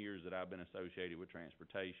 7 years that I've been associated with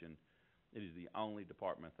transportation, it is the only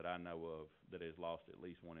department that I know of that has lost at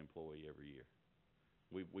least one employee every year.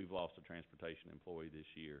 We've lost a transportation employee this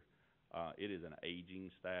year. It is an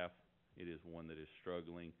aging staff. It is one that is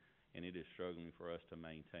struggling, and it is struggling for us to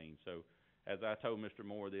maintain. So, as I told Mr.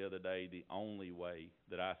 Moore the other day, the only way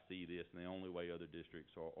that I see this, and the only way other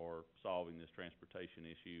districts are solving this transportation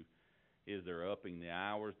issue, is they're upping the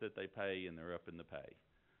hours that they pay, and they're upping the pay.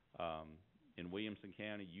 In Williamson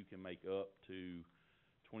County, you can make up to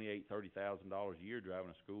 $28,000–$30,000 a year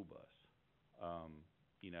driving a school bus.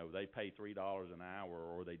 They pay $3 an hour,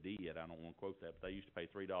 or they did. I don't want to quote that, but they used to pay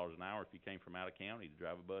 $3 an hour if you came from out of county to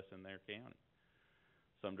drive a bus in their county.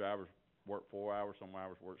 Some drivers work 4 hours, some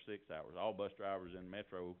drivers work 6 hours. All bus drivers in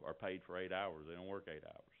Metro are paid for 8 hours. They don't work 8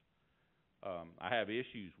 hours. I have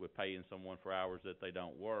issues with paying someone for hours that they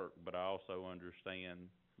don't work, but I also understand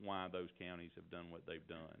why those counties have done what they've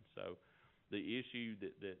done. So the issue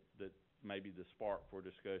that maybe the spark for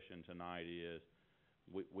discussion tonight is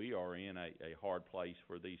we are in a hard place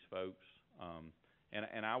for these folks.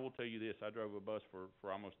 And I will tell you this, I drove a bus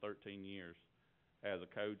for almost 13 years as a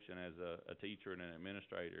coach and as a teacher and an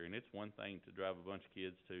administrator, and it's one thing to drive a bunch of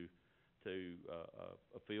kids to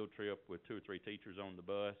a field trip with 2 or 3 teachers on the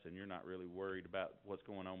bus, and you're not really worried about what's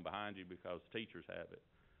going on behind you because the teachers have it.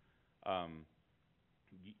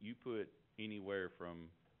 You put anywhere from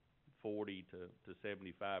 40 to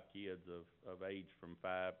 75 kids of age from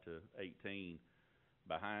 5 to 18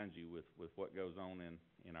 behind you with what goes on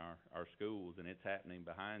in our schools, and it's happening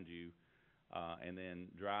behind you, and then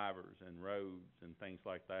drivers and roads and things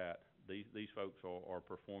like that. These folks are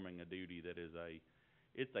performing a duty that is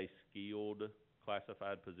it's a skilled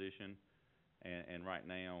classified position, and right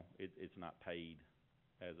now it's not paid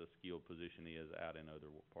as a skilled position is out in other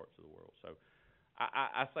parts of the world. So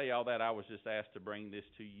I say all that. I was just asked to bring this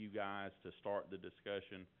to you guys to start the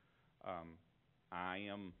discussion. I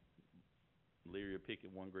am leery of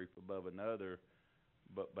picking one group above another,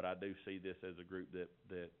 but I do see this as a group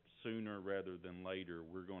that sooner rather than later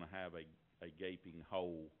we're going to have a gaping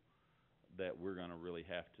hole that we're going to really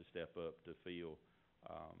have to step up to fill,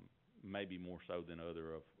 maybe more so than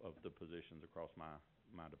other of the positions across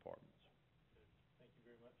my departments. Thank you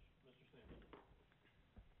very much. Mr.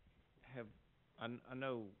 Sims. I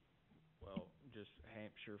know, well, just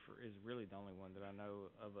Hampshire is really the only one that I know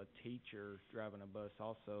of a teacher driving a bus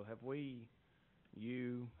also. Have we,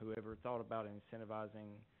 whoever, thought about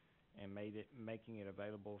incentivizing and making it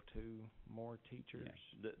available to more teachers.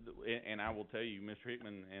 And I will tell you, Mr.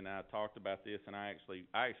 Hickman and I talked about this, and I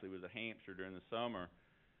actually was at Hampshire during the summer,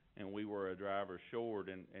 and we were a driver short,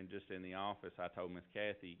 and just in the office, I told Miss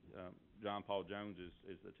Kathy, John Paul Jones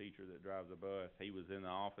is the teacher that drives the bus. He was in the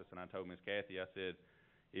office, and I told Miss Kathy, I said,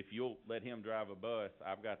 if you'll let him drive a bus,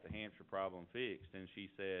 I've got the Hampshire problem fixed. And she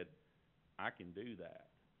said, I can do that.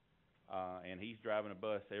 And he's driving a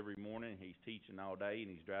bus every morning, he's teaching all day,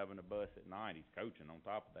 and he's driving a bus at night. He's coaching on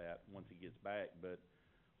top of that once he gets back. But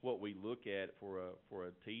what we look at for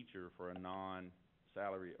a teacher, for a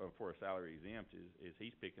non-salary, or for a salary exempt, is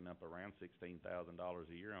he's picking up around $16,000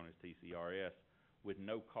 a year on his TCRS with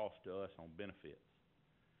no cost to us on benefits.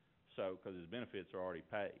 So, because his benefits are already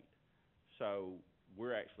paid. So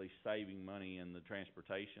we're actually saving money in the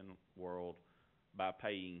transportation world by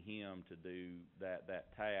paying him to do that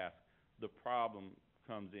task. The problem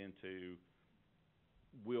comes into,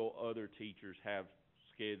 will other teachers have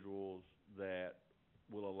schedules that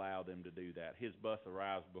will allow them to do that? His bus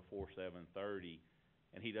arrives before 7:30,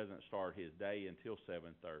 and he doesn't start his day until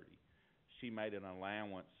 7:30. She made an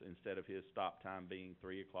allowance, instead of his stop time being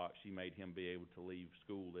 3 o'clock, she made him be able to leave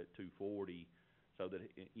school at 2:40 so that,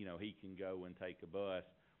 you know, he can go and take a bus.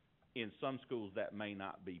 In some schools that may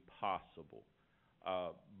not be possible.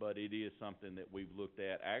 But it is something that we've looked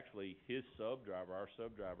at. Actually, his sub-driver, our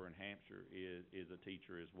sub-driver in Hampshire, is a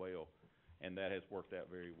teacher as well, and that has worked out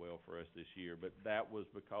very well for us this year. But that was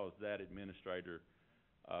because that administrator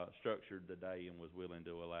structured the day and was willing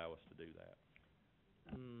to allow us to do that.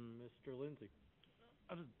 Mr. Lindsey?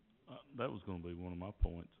 That was gonna be one of my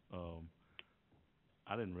points.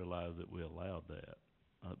 I didn't realize that we allowed that.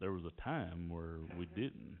 There was a time where we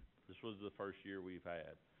didn't. This was the first year we've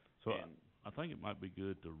had. So I think it might be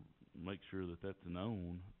good to make sure that that's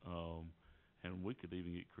known, and we could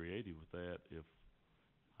even get creative with that. If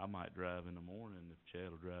I might drive in the morning, if Chad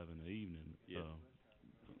will drive in the evening. Yeah.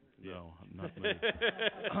 No, not me.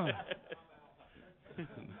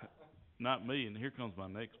 Not me, and here comes my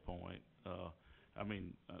next point. I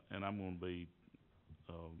mean, and I'm gonna be,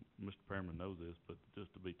 Mr. Pearman knows this, but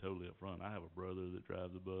just to be totally upfront, I have a brother that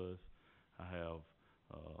drives a bus. I have,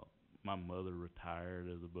 my mother retired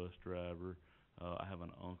as a bus driver. I have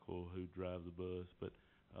an uncle who drives a bus, but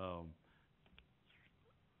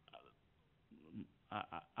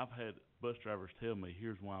I've had bus drivers tell me,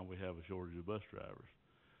 here's why we have a shortage of bus drivers.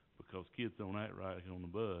 Because kids don't act right on the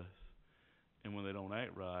bus, and when they don't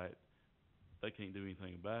act right, they can't do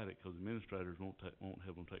anything about it because administrators won't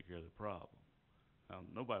help them take care of the problem. Now,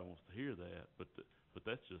 nobody wants to hear that, but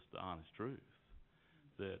that's just the honest truth.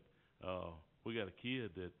 That we got a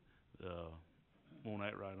kid that won't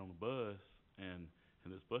act right on the bus, and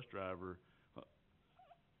this bus driver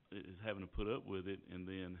is having to put up with it, and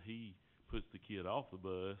then he puts the kid off the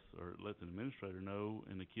bus or lets the administrator know,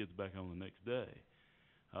 and the kid's back on the next day.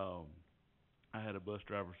 I had a bus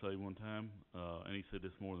driver say one time, and he said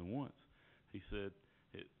this more than once. He said,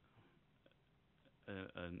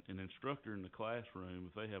 an instructor in the classroom,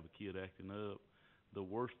 if they have a kid acting up, the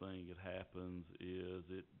worst thing that happens is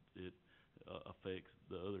it affects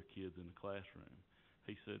the other kids in the classroom.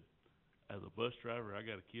 He said, as a bus driver, I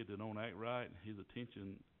got a kid that don't act right,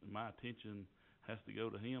 and my attention has to go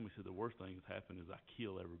to him. He said, the worst thing that's happened is I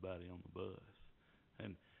kill everybody on the bus.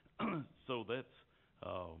 And so that's,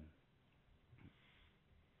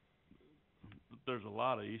 there's a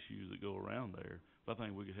lot of issues that go around there. But I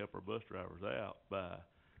think we could help our bus drivers out by,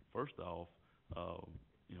 first off,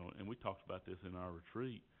 you know, and we talked about this in our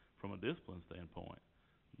retreat from a discipline standpoint.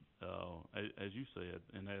 As you said,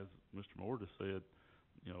 and as Mr. Mortis said,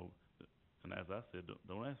 you know, and as I said,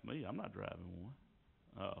 don't ask me. I'm not driving one.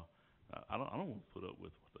 I don't want to put up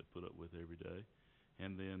with what they put up with every day.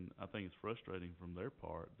 And then I think it's frustrating from their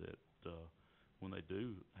part that when they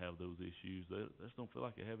do have those issues, they just don't feel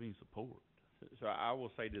like they have any support. So I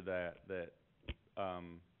will say to that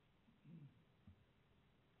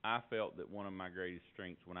I felt that one of my greatest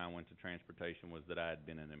strengths when I went to transportation was that I had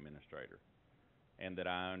been an administrator, and that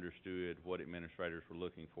I understood what administrators were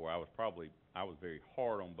looking for. I was very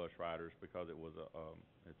hard on bus riders because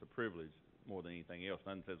it's a privilege more than anything else.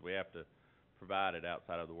 Nothing says we have to provide it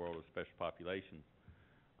outside of the world of special populations.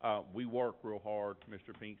 We work real hard.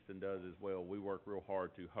 Mr. Pinkston does as well. We work real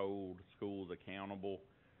hard to hold schools accountable.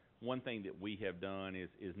 One thing that we have done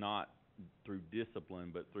is not through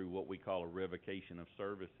discipline, but through what we call a revocation of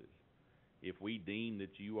services. If we deem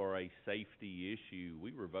that you are a safety issue,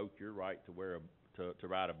 we revoke your right to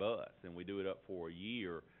ride a bus, and we do it up for a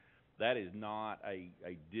year. That is not a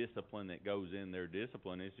discipline that goes in their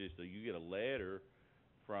discipline. It's just that you get a letter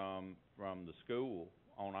from the school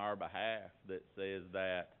on our behalf that says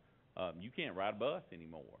that You can't ride a bus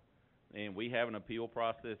anymore. And we have an appeal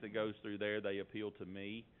process that goes through there. They appeal to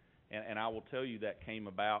me. And I will tell you that came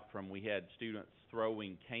about from we had students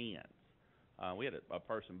throwing cans. We had a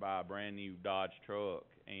person buy a brand new Dodge truck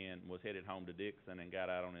and was headed home to Dixon and got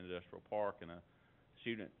out on Industrial Park, and a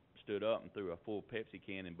student stood up and threw a full Pepsi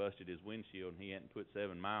can and busted his windshield, and he hadn't put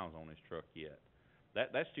 7 miles on his truck yet.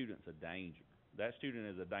 That student's a danger. That student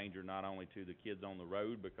is a danger not only to the kids on the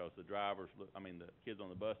road, because the kids on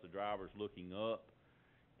the bus, the driver's looking up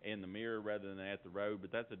in the mirror rather than at the road,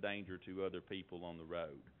 but that's a danger to other people on the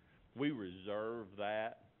road. We reserve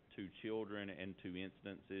that to children and to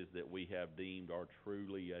instances that we have deemed are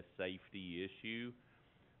truly a safety issue.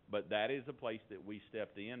 But that is a place that we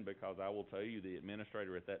stepped in, because I will tell you, the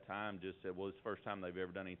administrator at that time just said, well, it's the first time they've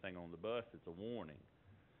ever done anything on the bus, it's a warning.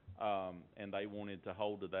 And they wanted to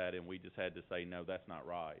hold to that, and we just had to say, no, that's not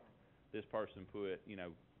right. This person put,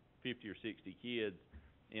 50 or 60 kids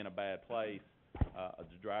in a bad place,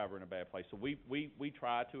 the driver in a bad place. So we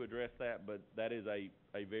try to address that, but that is a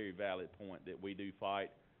very valid point that we do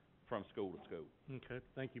fight from school to school. Okay,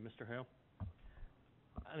 thank you, Mr. Hale.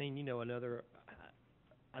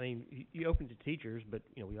 You open to teachers, but,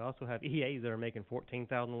 we also have EAs that are making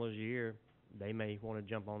 $14,000 a year. They may want to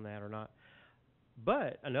jump on that or not.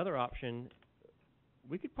 But another option,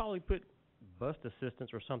 we could probably put bus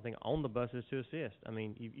assistants or something on the buses to assist.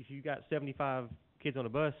 If you got 75 kids on a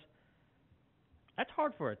bus, that's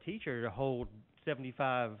hard for a teacher to hold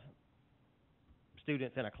 75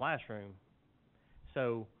 students in a classroom.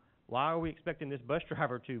 So why are we expecting this bus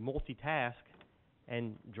driver to multitask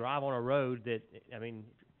and drive on a road that,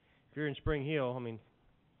 if you're in Spring Hill,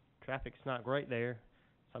 traffic's not great there.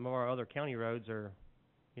 Some of our other county roads are,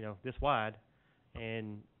 this wide,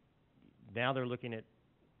 and now they're looking at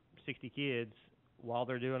 60 kids while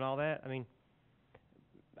they're doing all that.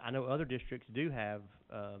 I know other districts do have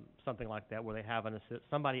something like that, where they have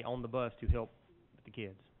somebody on the bus to help with the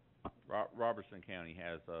kids. Robertson County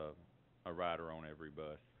has a rider on every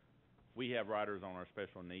bus. We have riders on our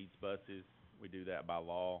special needs buses. We do that by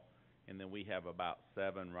law. And then we have about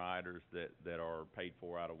 7 riders that are paid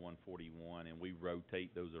for out of 141, and we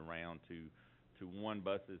rotate those around to one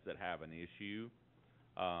buses that have an issue,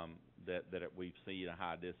 that we've seen a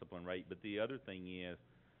high discipline rate. But the other thing is,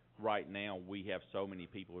 right now we have so many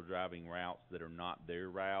people driving routes that are not their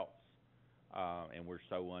routes, and we're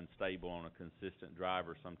so unstable on a consistent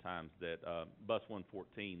driver sometimes that bus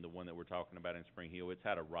 114, the one that we're talking about in Spring Hill, it's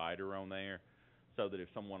had a rider on there, so that if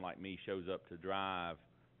someone like me shows up to drive,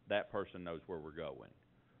 that person knows where we're going.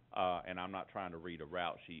 And I'm not trying to read a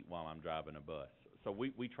route sheet while I'm driving a bus. So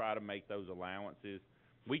we try to make those allowances.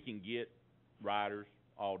 We can get riders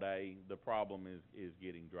all day. The problem is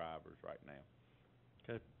getting drivers right now.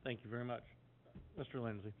 Okay, thank you very much. Mr.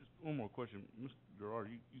 Lindsay. Just one more question. Mr. Gerard,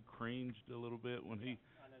 you cringed a little bit when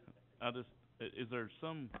is there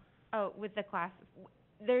some... Oh, with the class,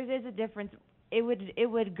 there is a difference. It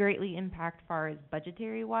would greatly impact far as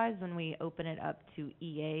budgetary wise when we open it up to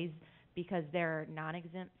EAs, because they're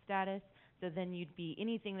non-exempt status. So then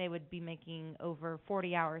anything they would be making over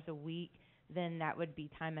 40 hours a week, then that would be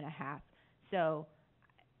time and a half. So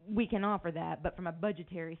we can offer that, but from a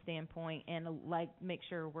budgetary standpoint and make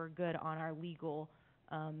sure we're good on our legal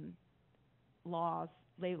laws,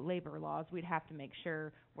 labor laws, we'd have to make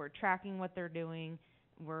sure we're tracking what they're doing,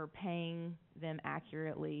 we're paying them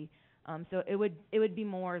accurately. So it would be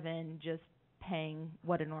more than just paying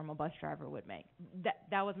what a normal bus driver would make.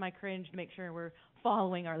 That was my cringe, to make sure we're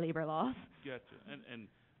following our labor laws. Gotcha. And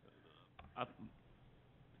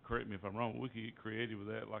correct me if I'm wrong, we could get creative with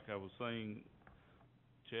that. Like I was saying,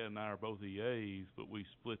 Chad and I are both EAs, but we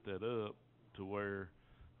split that up to where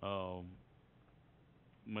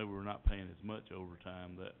maybe we're not paying as much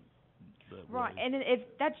overtime that right, way. and if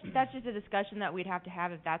that's just a discussion that we'd have to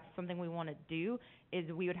have. If that's something we want to do, is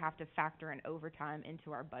we would have to factor in overtime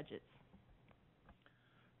into our budgets.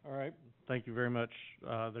 All right, thank you very much.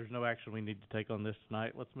 There's no action we need to take on this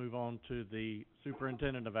tonight. Let's move on to the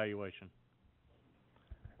superintendent evaluation.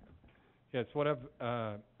 Yes, what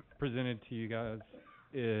I've presented to you guys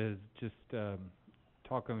is just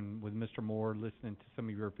talking with Mr. Moore, listening to some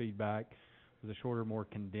of your feedback, with a shorter, more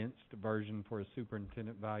condensed version for a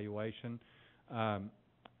superintendent evaluation.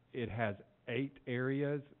 It has 8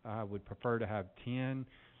 areas. I would prefer to have 10.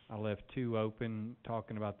 I left 2 open,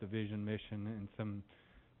 talking about the vision, mission, and some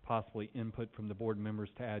possibly input from the board members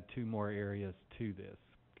to add 2 more areas to this.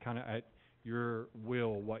 Kind of at your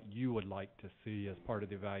will, what you would like to see as part of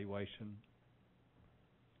the evaluation.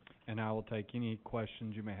 And I will take any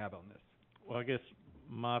questions you may have on this. Well, I guess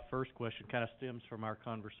my first question kind of stems from our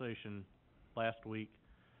conversation last week.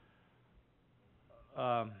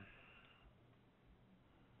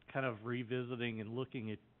 kind of revisiting and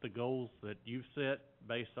looking at the goals that you've set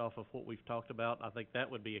based off of what we've talked about. I think that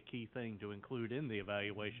would be a key thing to include in the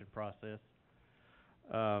evaluation process.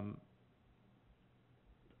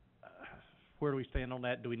 Where do we stand on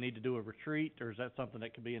that? Do we need to do a retreat, or is that something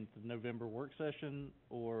that could be in the November work session,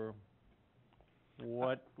 or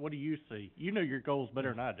what do you see? You know your goals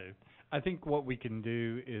better than I do. I think what we can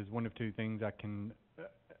do is one of two things.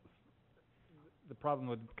 The problem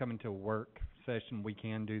with coming to a work session, we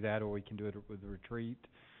can do that, or we can do it with a retreat.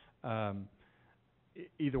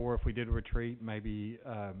 Either or, if we did a retreat, maybe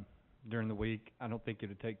during the week, I don't think it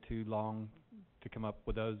would take too long to come up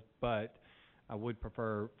with those, but I would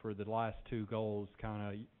prefer for the last two goals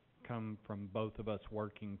kind of come from both of us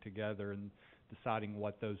working together and deciding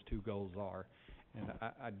what those two goals are. And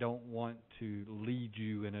I don't want to lead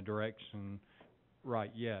you in a direction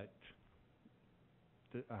right yet.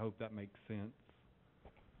 I hope that makes sense.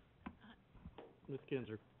 Ms.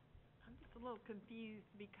 Kinzer. I'm just a little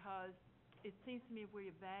confused because it seems to me if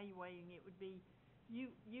we're evaluating, it would be,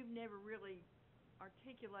 you've never really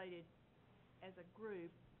articulated as a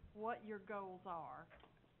group what your goals are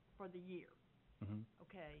for the year. Mm-hmm.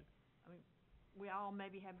 Okay, I mean, we all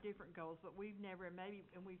maybe have different goals, but we've never, maybe,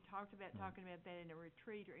 and we've talked about talking about that in a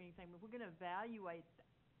retreat or anything, but we're gonna evaluate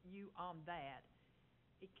you on that.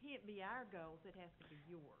 It can't be our goals, it has to be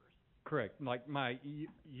yours. Correct. Like my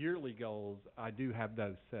yearly goals, I do have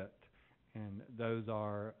those set, and those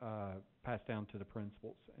are passed down to the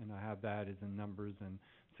principals, and I have that as in numbers and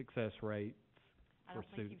success rates. I don't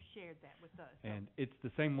think you've shared that with us. And it's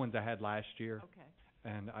the same ones I had last year. Okay.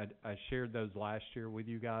 And I shared those last year with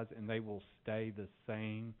you guys, and they will stay the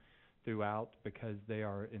same throughout because they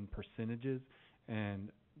are in percentages, and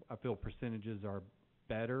I feel percentages are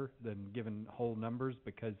better than giving whole numbers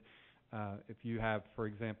because if you have, for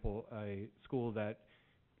example, a school that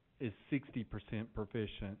is 60%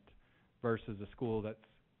 proficient versus a school that's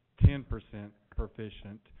 10%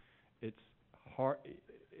 proficient, it's hard.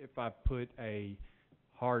 If I put a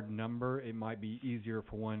hard number, it might be easier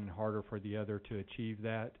for one and harder for the other to achieve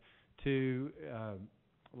that. Two,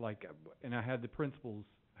 and I had the principals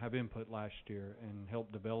have input last year and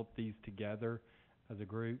help develop these together as a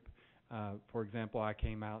group. For example, I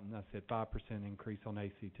came out and I said 5% increase on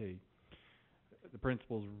ACT. The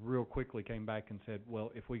principals real quickly came back and said,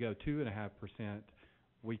 well, if we go 2.5%,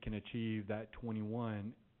 we can achieve that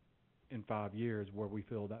 21 in 5 years, where we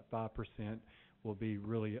feel that 5% will be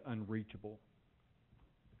really unreachable.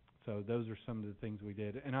 So those are some of the things we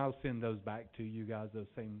did, and I'll send those back to you guys, those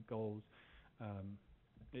same goals.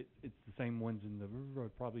 It's the same ones in the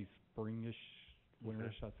probably springish,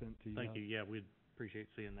 winterish I sent to you guys. Thank you. Yeah, we'd appreciate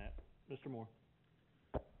seeing that. Mr. Moore.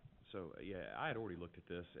 So, yeah, I had already looked at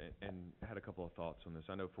this and had a couple of thoughts on this.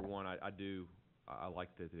 I know, for one, I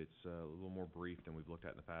like that it's a little more brief than we've looked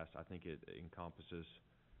at in the past. I think it encompasses,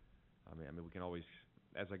 I mean, we can always,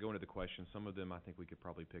 as I go into the questions, some of them I think we could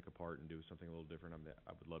probably pick apart and do something a little different.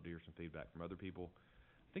 I would love to hear some feedback from other people.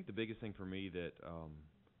 I think the biggest thing for me that,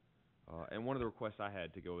 and one of the requests I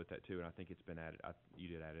had to go with that too, and I think it's been added, you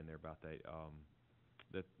did add in there about that,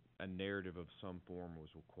 that a narrative of some form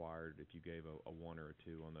was required if you gave a 1 or a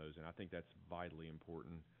 2 on those, and I think that's vitally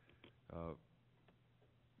important.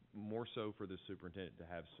 More so for the superintendent to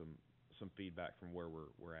have some feedback from where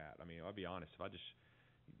we're at. I mean, I'll be honest, if I just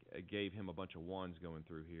gave him a bunch of 1s going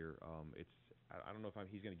through here, I don't know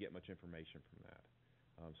if he's going to get much information from that.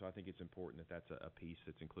 So I think it's important that that's a piece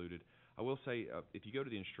that's included. I will say, if you go to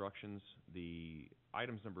the instructions, the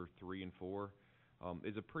items number 3 and 4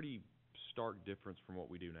 is a pretty stark difference from what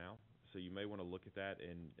we do now. So you may want to look at that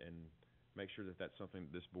and make sure that that's something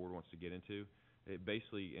this board wants to get into. It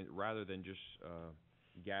basically, rather than just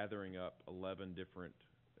gathering up 11 different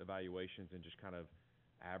evaluations and just kind of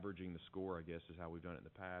averaging the score, I guess is how we've done it in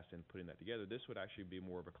the past, and putting that together, this would actually be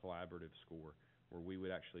more of a collaborative score where we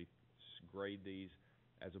would actually grade these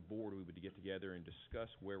as a board. We would get together and discuss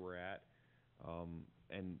where we're at,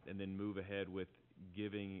 and then move ahead with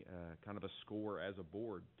giving kind of a score as a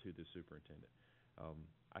board to the superintendent.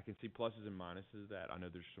 I can see pluses and minuses of that. I know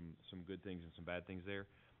there's some good things and some bad things there.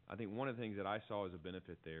 I think one of the things that I saw as a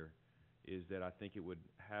benefit there is that I think it would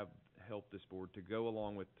have helped this board to go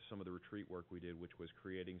along with some of the retreat work we did, which was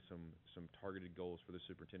creating some targeted goals for the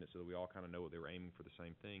superintendent so that we all kind of know what they were aiming for, the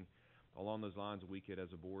same thing. Along those lines, we could, as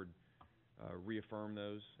a board, reaffirm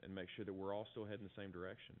those and make sure that we're all still heading the same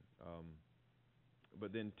direction.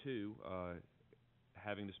 But then, too,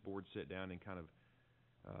 having this board sit down and kind of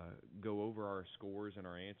go over our scores and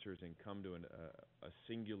our answers and come to a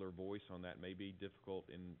singular voice on that may be difficult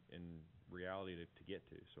in reality to get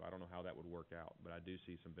to. So I don't know how that would work out, but I do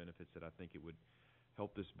see some benefits that I think it would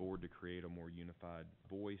help this board to create a more unified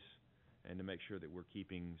voice and to make sure that we're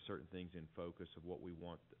keeping certain things in focus of what we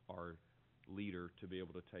want our leader to be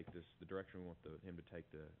able to take this, the direction we want him to take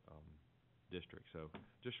the district. So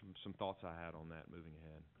just some thoughts I had on that moving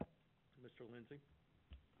ahead. Mr. Lindsay?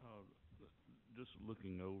 Just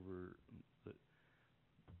looking over that,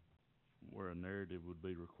 where a narrative would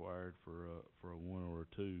be required for a 1 or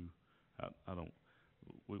a 2, I don't,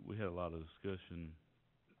 we had a lot of discussion,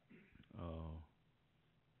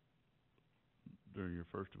 during your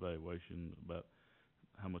first evaluation about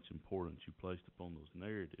how much importance you placed upon those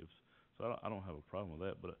narratives. So I don't have a problem with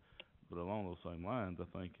that, but along those same lines,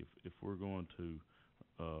 I think if we're going to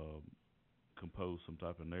compose some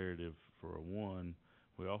type of narrative for a 1,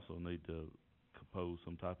 we also need to compose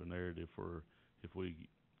some type of narrative for if we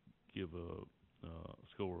give a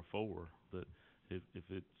score of 4, that if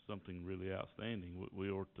it's something really outstanding,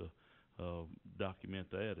 we ought to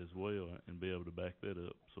document that as well and be able to back that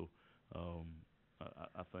up. So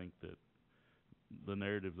I think that the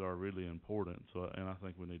narratives are really important, and I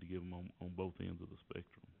think we need to give them on both ends of the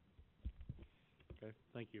spectrum. Okay,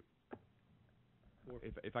 thank you.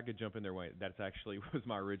 If I could jump in there, Wayne, that's actually was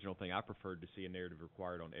my original thing. I preferred to see a narrative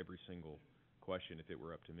required on every single question if it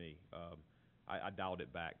were up to me. I dialed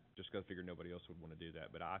it back just because I figured nobody else would want to do that,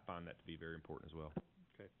 but I find that to be very important as well.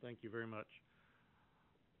 Okay, thank you very much.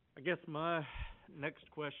 I guess my next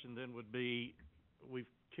question then would be, we've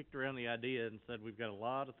kicked around the idea and said we've got a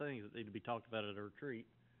lot of things that need to be talked about at a retreat.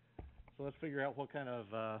 So let's figure out what kind of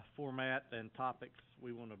format and topics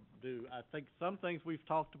we want to do. I think some things we've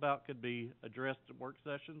talked about could be addressed at work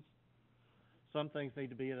sessions. Some things need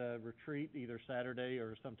to be at a retreat, either Saturday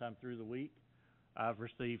or sometime through the week. I've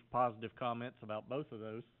received positive comments about both of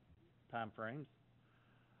those time frames.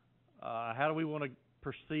 How do we want to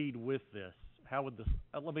proceed with this? How would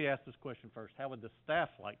let me ask this question first. How would the staff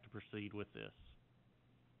like to proceed with this?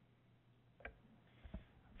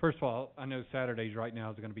 First of all, I know Saturdays right now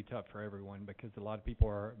is going to be tough for everyone because a lot of people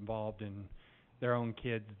are involved in their own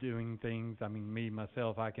kids doing things. I mean, me,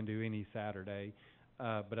 myself, I can do any Saturday.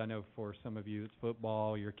 But I know for some of you it's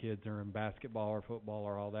football, your kids are in basketball or football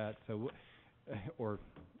or all that, so or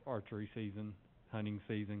archery season, hunting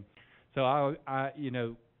season. So I you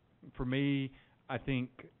know, for me, I think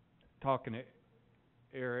talking to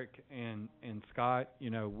Eric and Scott, you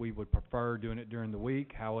know, we would prefer doing it during the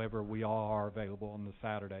week. However, we all are available on the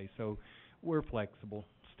Saturday, so we're flexible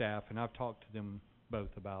staff, and I've talked to them both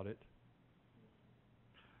about it.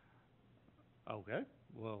 Okay,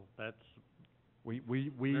 well, that's we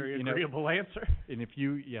very agreeable answer. And if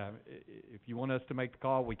you want us to make the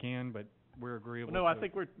call, we can, but we're agreeable. Well, no, I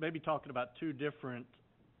think we're maybe talking about two different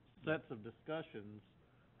sets of discussions.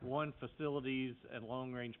 One, facilities and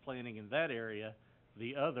long-range planning in that area.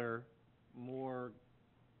 The other, more,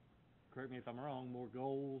 correct me if I'm wrong, more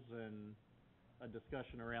goals and a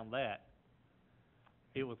discussion around that.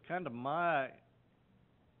 It was kind of my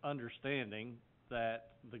understanding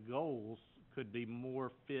that the goals could be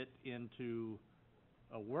more fit into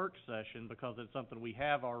a work session because it's something we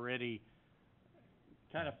have already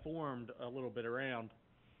kind of formed a little bit around.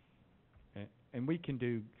 And we can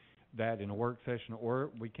do that in a work session,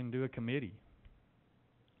 or we can do a committee.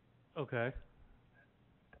 Okay.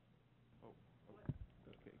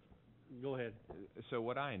 Go ahead. So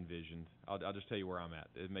what I envisioned, I'll just tell you where I'm at.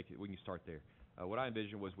 We can start there. What I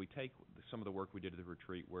envisioned was we take some of the work we did at the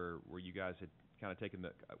retreat where you guys had kind of taken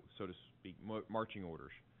the, so to speak, marching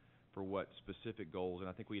orders for what specific goals, and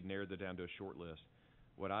I think we had narrowed that down to a short list.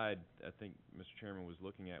 What I think Mr. Chairman was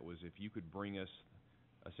looking at was if you could bring us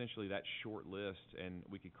essentially that short list and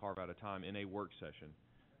we could carve out a time in a work session,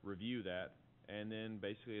 review that, and then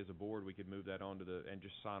basically as a board we could move that on to and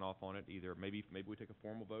just sign off on it. Either maybe we take a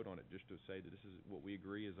formal vote on it just to say that this is what we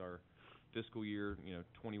agree is our fiscal year,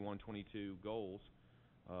 21, 22 goals,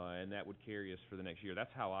 and that would carry us for the next year.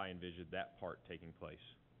 That's how I envisioned that part taking place.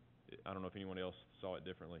 I don't know if anyone else saw it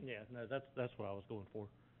differently. Yeah, no, that's what I was going for.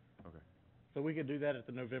 Okay. So we could do that at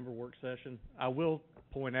the November work session. I will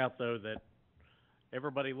point out, though, that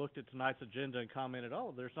everybody looked at tonight's agenda and commented,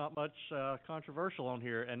 oh, there's not much controversial on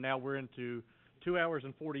here, and now we're into 2 hours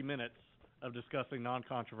and 40 minutes of discussing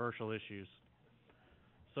non-controversial issues.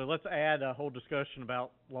 So let's add a whole discussion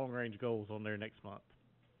about long-range goals on there next month.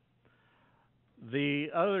 The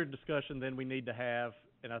other discussion then we need to have,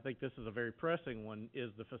 and I think this is a very pressing one,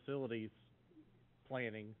 is the facilities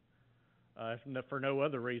planning. If for no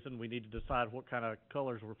other reason, we need to decide what kind of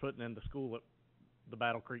colors we're putting in the school at the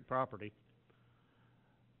Battle Creek property.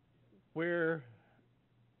 Where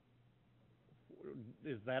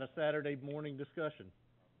is that a Saturday morning discussion?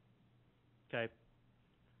 Okay.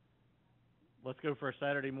 let's go for a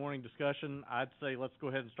Saturday morning discussion. I'd say let's go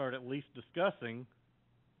ahead and start at least discussing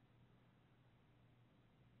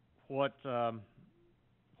what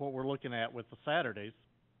we're looking at with the Saturdays.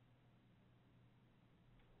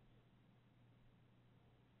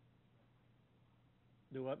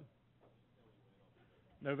 Do what?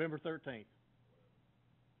 November 13th.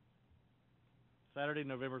 Saturday,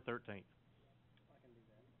 November 13th.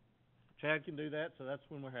 Chad can do that, so that's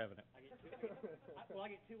when we're having it. I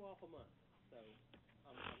get 2 off a month, so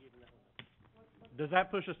I'm giving that one up. Does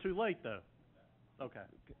that push us too late, though? Okay.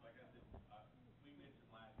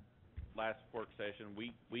 Last work session,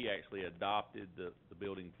 we actually adopted the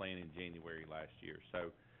building plan in January last year.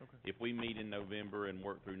 So if we meet in November and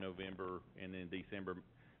work through November and then December,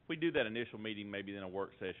 if we do that initial meeting, maybe then a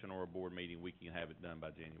work session or a board meeting, we can have it done by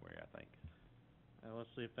January, I think. Let's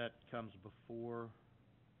see if that comes before.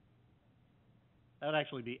 That'd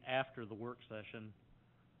actually be after the work session.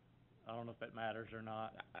 I don't know if that matters or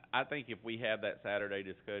not. I think if we have that Saturday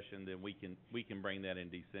discussion, then we can bring that in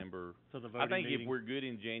December. So the voting I think meeting. if we're good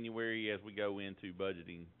in January as we go into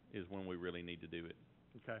budgeting is when we really need to do it.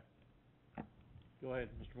 Okay. Go ahead,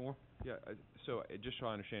 Mr. Moore. Yeah, so just so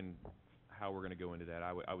I understand how we're gonna go into that,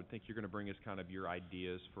 I would think you're gonna bring us kind of your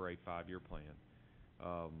ideas for a 5-year plan,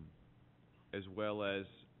 as well as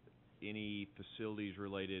any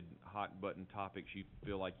facilities-related hot button topics you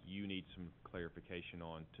feel like you need some clarification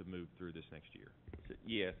on to move through this next year.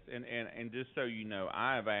 Yes, and just so you know,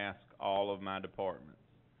 I have asked all of my departments.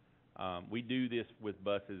 We do this with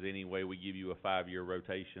buses anyway. We give you a 5-year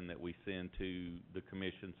rotation that we send to the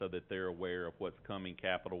commission so that they're aware of what's coming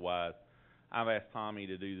capital-wise. I've asked Tommy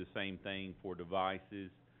to do the same thing for devices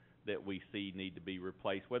that we see need to be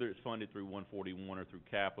replaced, whether it's funded through 141 or through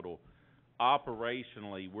capital.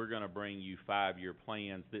 Operationally, we're gonna bring you 5-year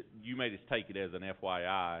plans that you may just take it as an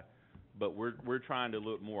FYI, but we're trying to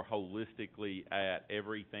look more holistically at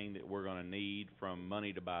everything that we're gonna need, from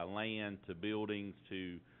money to buy land, to buildings,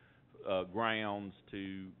 to grounds,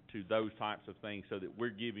 to those types of things, so that we're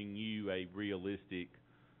giving you a realistic,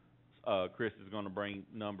 Chris is gonna bring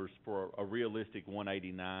numbers for a realistic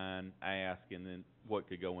 189 ask, and then what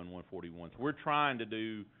could go in 141. So we're trying to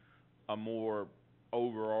do a more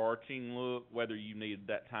overarching look, whether you need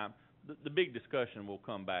that time. The big discussion will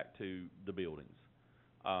come back to the buildings.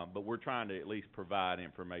 But we're trying to at least provide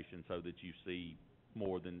information so that you see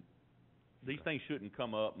more than, these things shouldn't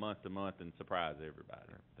come up month to month and surprise everybody.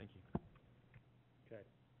 All right, thank you. Okay.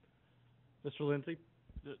 Mr. Lindsey?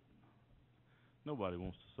 Nobody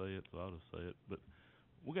wants to say it, so I'll just say it, but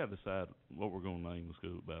we gotta decide what we're gonna name the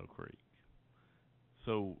school at Battle Creek.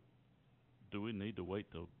 So, do we need to wait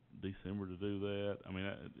till December to do that? I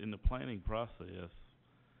mean, in the planning process,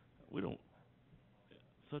 we don't,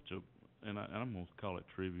 and I'm gonna call it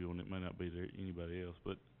trivial, and it may not be to anybody else,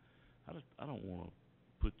 but I don't wanna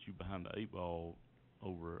put you behind the 8 ball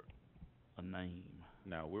over a name.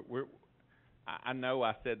 No, I know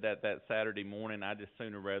I said that Saturday morning. I just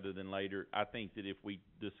sooner rather than later. I think that if we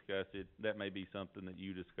discuss it, that may be something that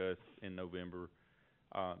you discuss in November.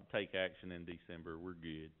 Take action in December. We're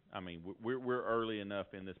good. I mean, we're early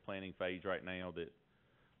enough in this planning phase right now that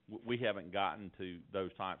we haven't gotten to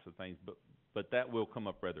those types of things, but that will come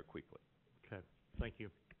up rather quickly. Okay, thank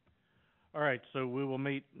you. All right, so we will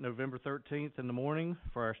meet November 13th in the morning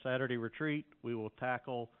for our Saturday retreat. We will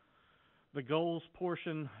tackle the goals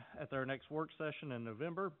portion at our next work session in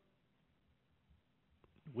November.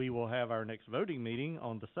 We will have our next voting meeting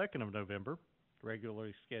on the 2nd of November,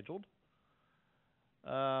 regularly scheduled.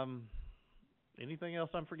 Anything else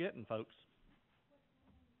I'm forgetting, folks?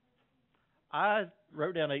 I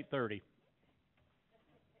wrote down 8:30.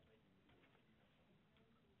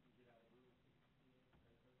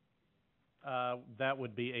 That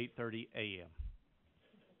would be 8:30 a.m.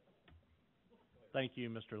 Thank you,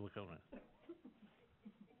 Mr. Lacona.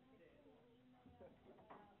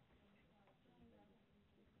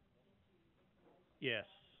 Yes.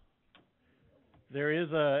 There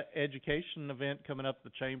is a education event coming up the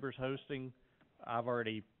Chamber's hosting. I've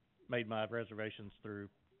already made my reservations through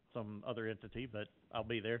some other entity, but I'll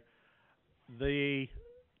be there. The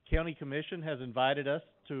county commission has invited us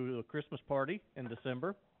to a Christmas party in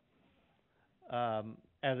December.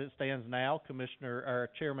 As it stands now,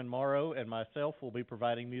 Chairman Morrow and myself will be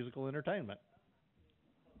providing musical entertainment.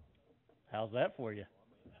 How's that for you?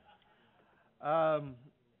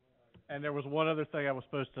 And there was one other thing I was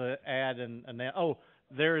supposed to add and announce. Oh,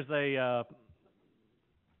 there's a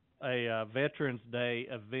Veterans Day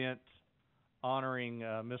event honoring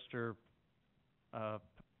Mr.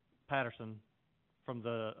 Patterson from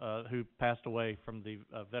who passed away from the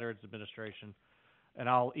Veterans Administration, and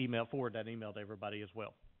I'll forward that email to everybody as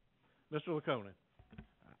well. Mr. Laconin.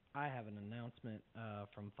 I have an announcement,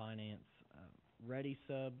 from finance. Ready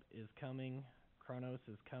Sub is coming, Kronos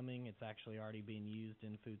is coming, it's actually already being used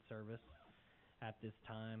in food service at this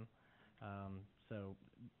time. So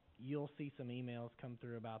you'll see some emails come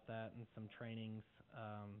through about that and some trainings,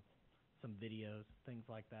 some videos, things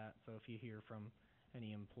like that. So if you hear from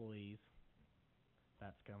any employees,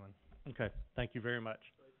 that's coming. Okay, thank you very much.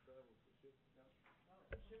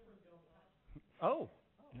 Oh,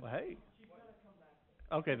 well, hey.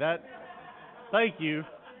 Okay, thank you.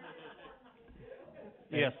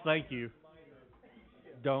 Yes, thank you.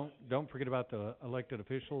 Don't forget about the elected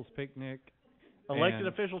officials picnic. Elected And-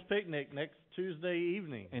 officials picnic next Tuesday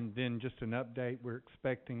evening. And then just an update, we're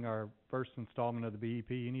expecting our first installment of the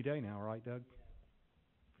BEP any day now, right, Doug?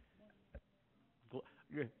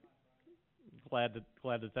 Glad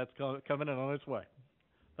that that's coming in on its way.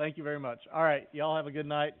 Thank you very much. All right, y'all have a good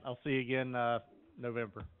night. I'll see you again,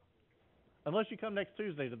 November. Unless you come next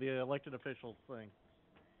Tuesday to the elected officials thing.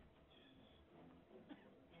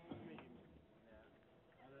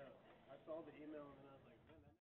 I saw the email and I